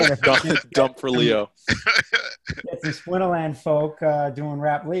just saying, if Dump for Leo. get some Splinterland folk doing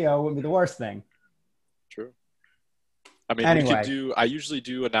rap Leo wouldn't be the worst thing. True. I mean, Anyway. I usually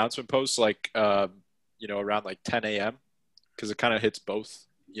do announcement posts like, around like 10 a.m. because it kind of hits both,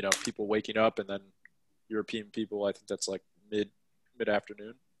 people waking up and then European people. I think that's like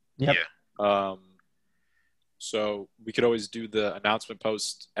mid-afternoon. Yep. Yeah. So we could always do the announcement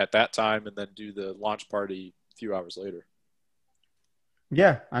post at that time and then do the launch party a few hours later.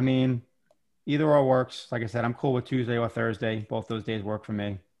 Yeah, I mean, either or works. Like I said, I'm cool with Tuesday or Thursday. Both those days work for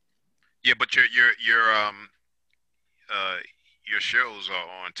me. Yeah, but your shows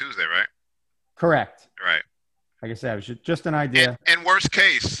are on Tuesday, right? Correct. Right. Like I said, it was just an idea. And worst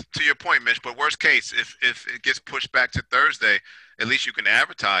case, to your point, Mitch, but worst case, if it gets pushed back to Thursday, at least you can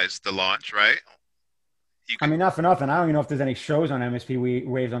advertise the launch, right? I mean, not for nothing. I don't even know if there's any shows on MSP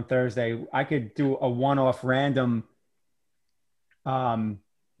Waves on Thursday. I could do a one-off random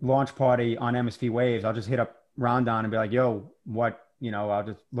launch party on MSP Waves. I'll just hit up Rondon and be like, yo, what, I'll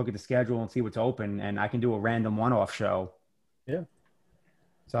just look at the schedule and see what's open, and I can do a random one-off show. Yeah.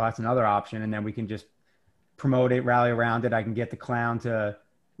 So that's another option. And then we can just promote it, rally around it. I can get the clown to,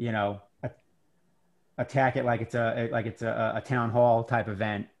 attack it like it's a town hall type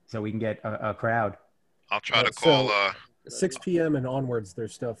event, so we can get a crowd. I'll try to call 6 p.m. and onwards,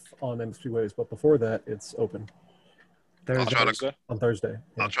 there's stuff on MSP Waves, but before that, it's open I'll try to Thursday? on Thursday.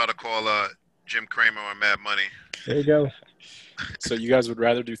 Yeah. I'll try to call Jim Cramer on Mad Money. There you go. So you guys would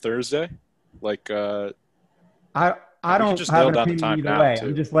rather do Thursday? Like, I we don't could just have nail an down the opinion time either now, way. too.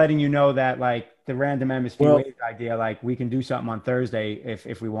 I'm just letting you know that like the random MSP Well- Wave idea, like we can do something on Thursday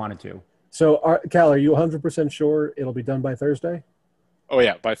if we wanted to. So, Cal, are you 100% sure it'll be done by Thursday? Oh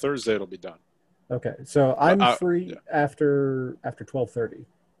yeah, by Thursday it'll be done. Okay, so I'm free yeah. after 12:30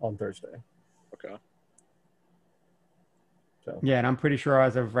 on Thursday. Okay. So Yeah, and I'm pretty sure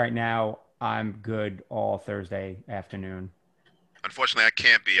as of right now, I'm good all Thursday afternoon. Unfortunately, I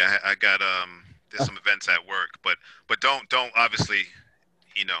can't be. I got there's some events at work, but don't obviously,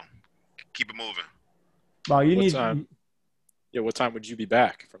 keep it moving. Well, you What need. time? Yeah, what time would you be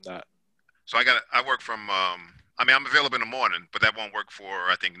back from that? So I work from I'm available in the morning, but that won't work for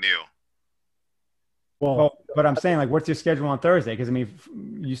I think Neal. Well, but I'm saying like, what's your schedule on Thursday? Because I mean,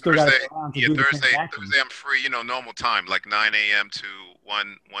 you still got to Thursday, go around to yeah, do the Thursday transactions. I'm free, normal time, like 9 a.m. to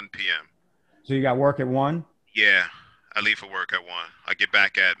 1 p.m. So you got work at 1. Yeah, I leave for work at 1. I get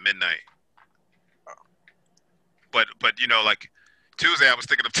back at midnight. But like Tuesday, I was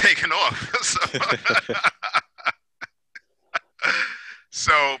thinking of taking off.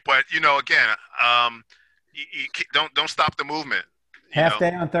 So, but again, you don't stop the movement. Half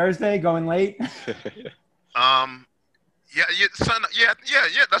day on Thursday, going late. Yeah,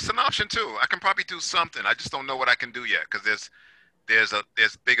 that's an option too. I can probably do something. I just don't know what I can do yet because there's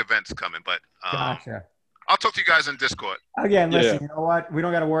big events coming. But Gotcha. I'll talk to you guys in Discord. Again, listen, Yeah. you know what? We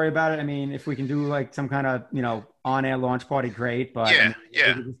don't got to worry about it. I mean, if we can do like some kind of, on-air launch party, great. But Yeah, I mean, yeah.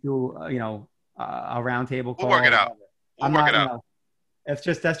 we can just do, a roundtable call. We'll work it out. I'm We'll work not, it out.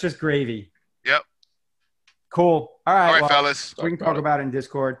 that's just gravy. Yep. Cool. All right. All right, well, fellas. we can talk about it in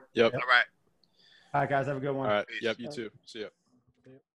Discord. Yep. All right. All right, guys. Have a good one. All right. Peace. Yep. You too. See ya.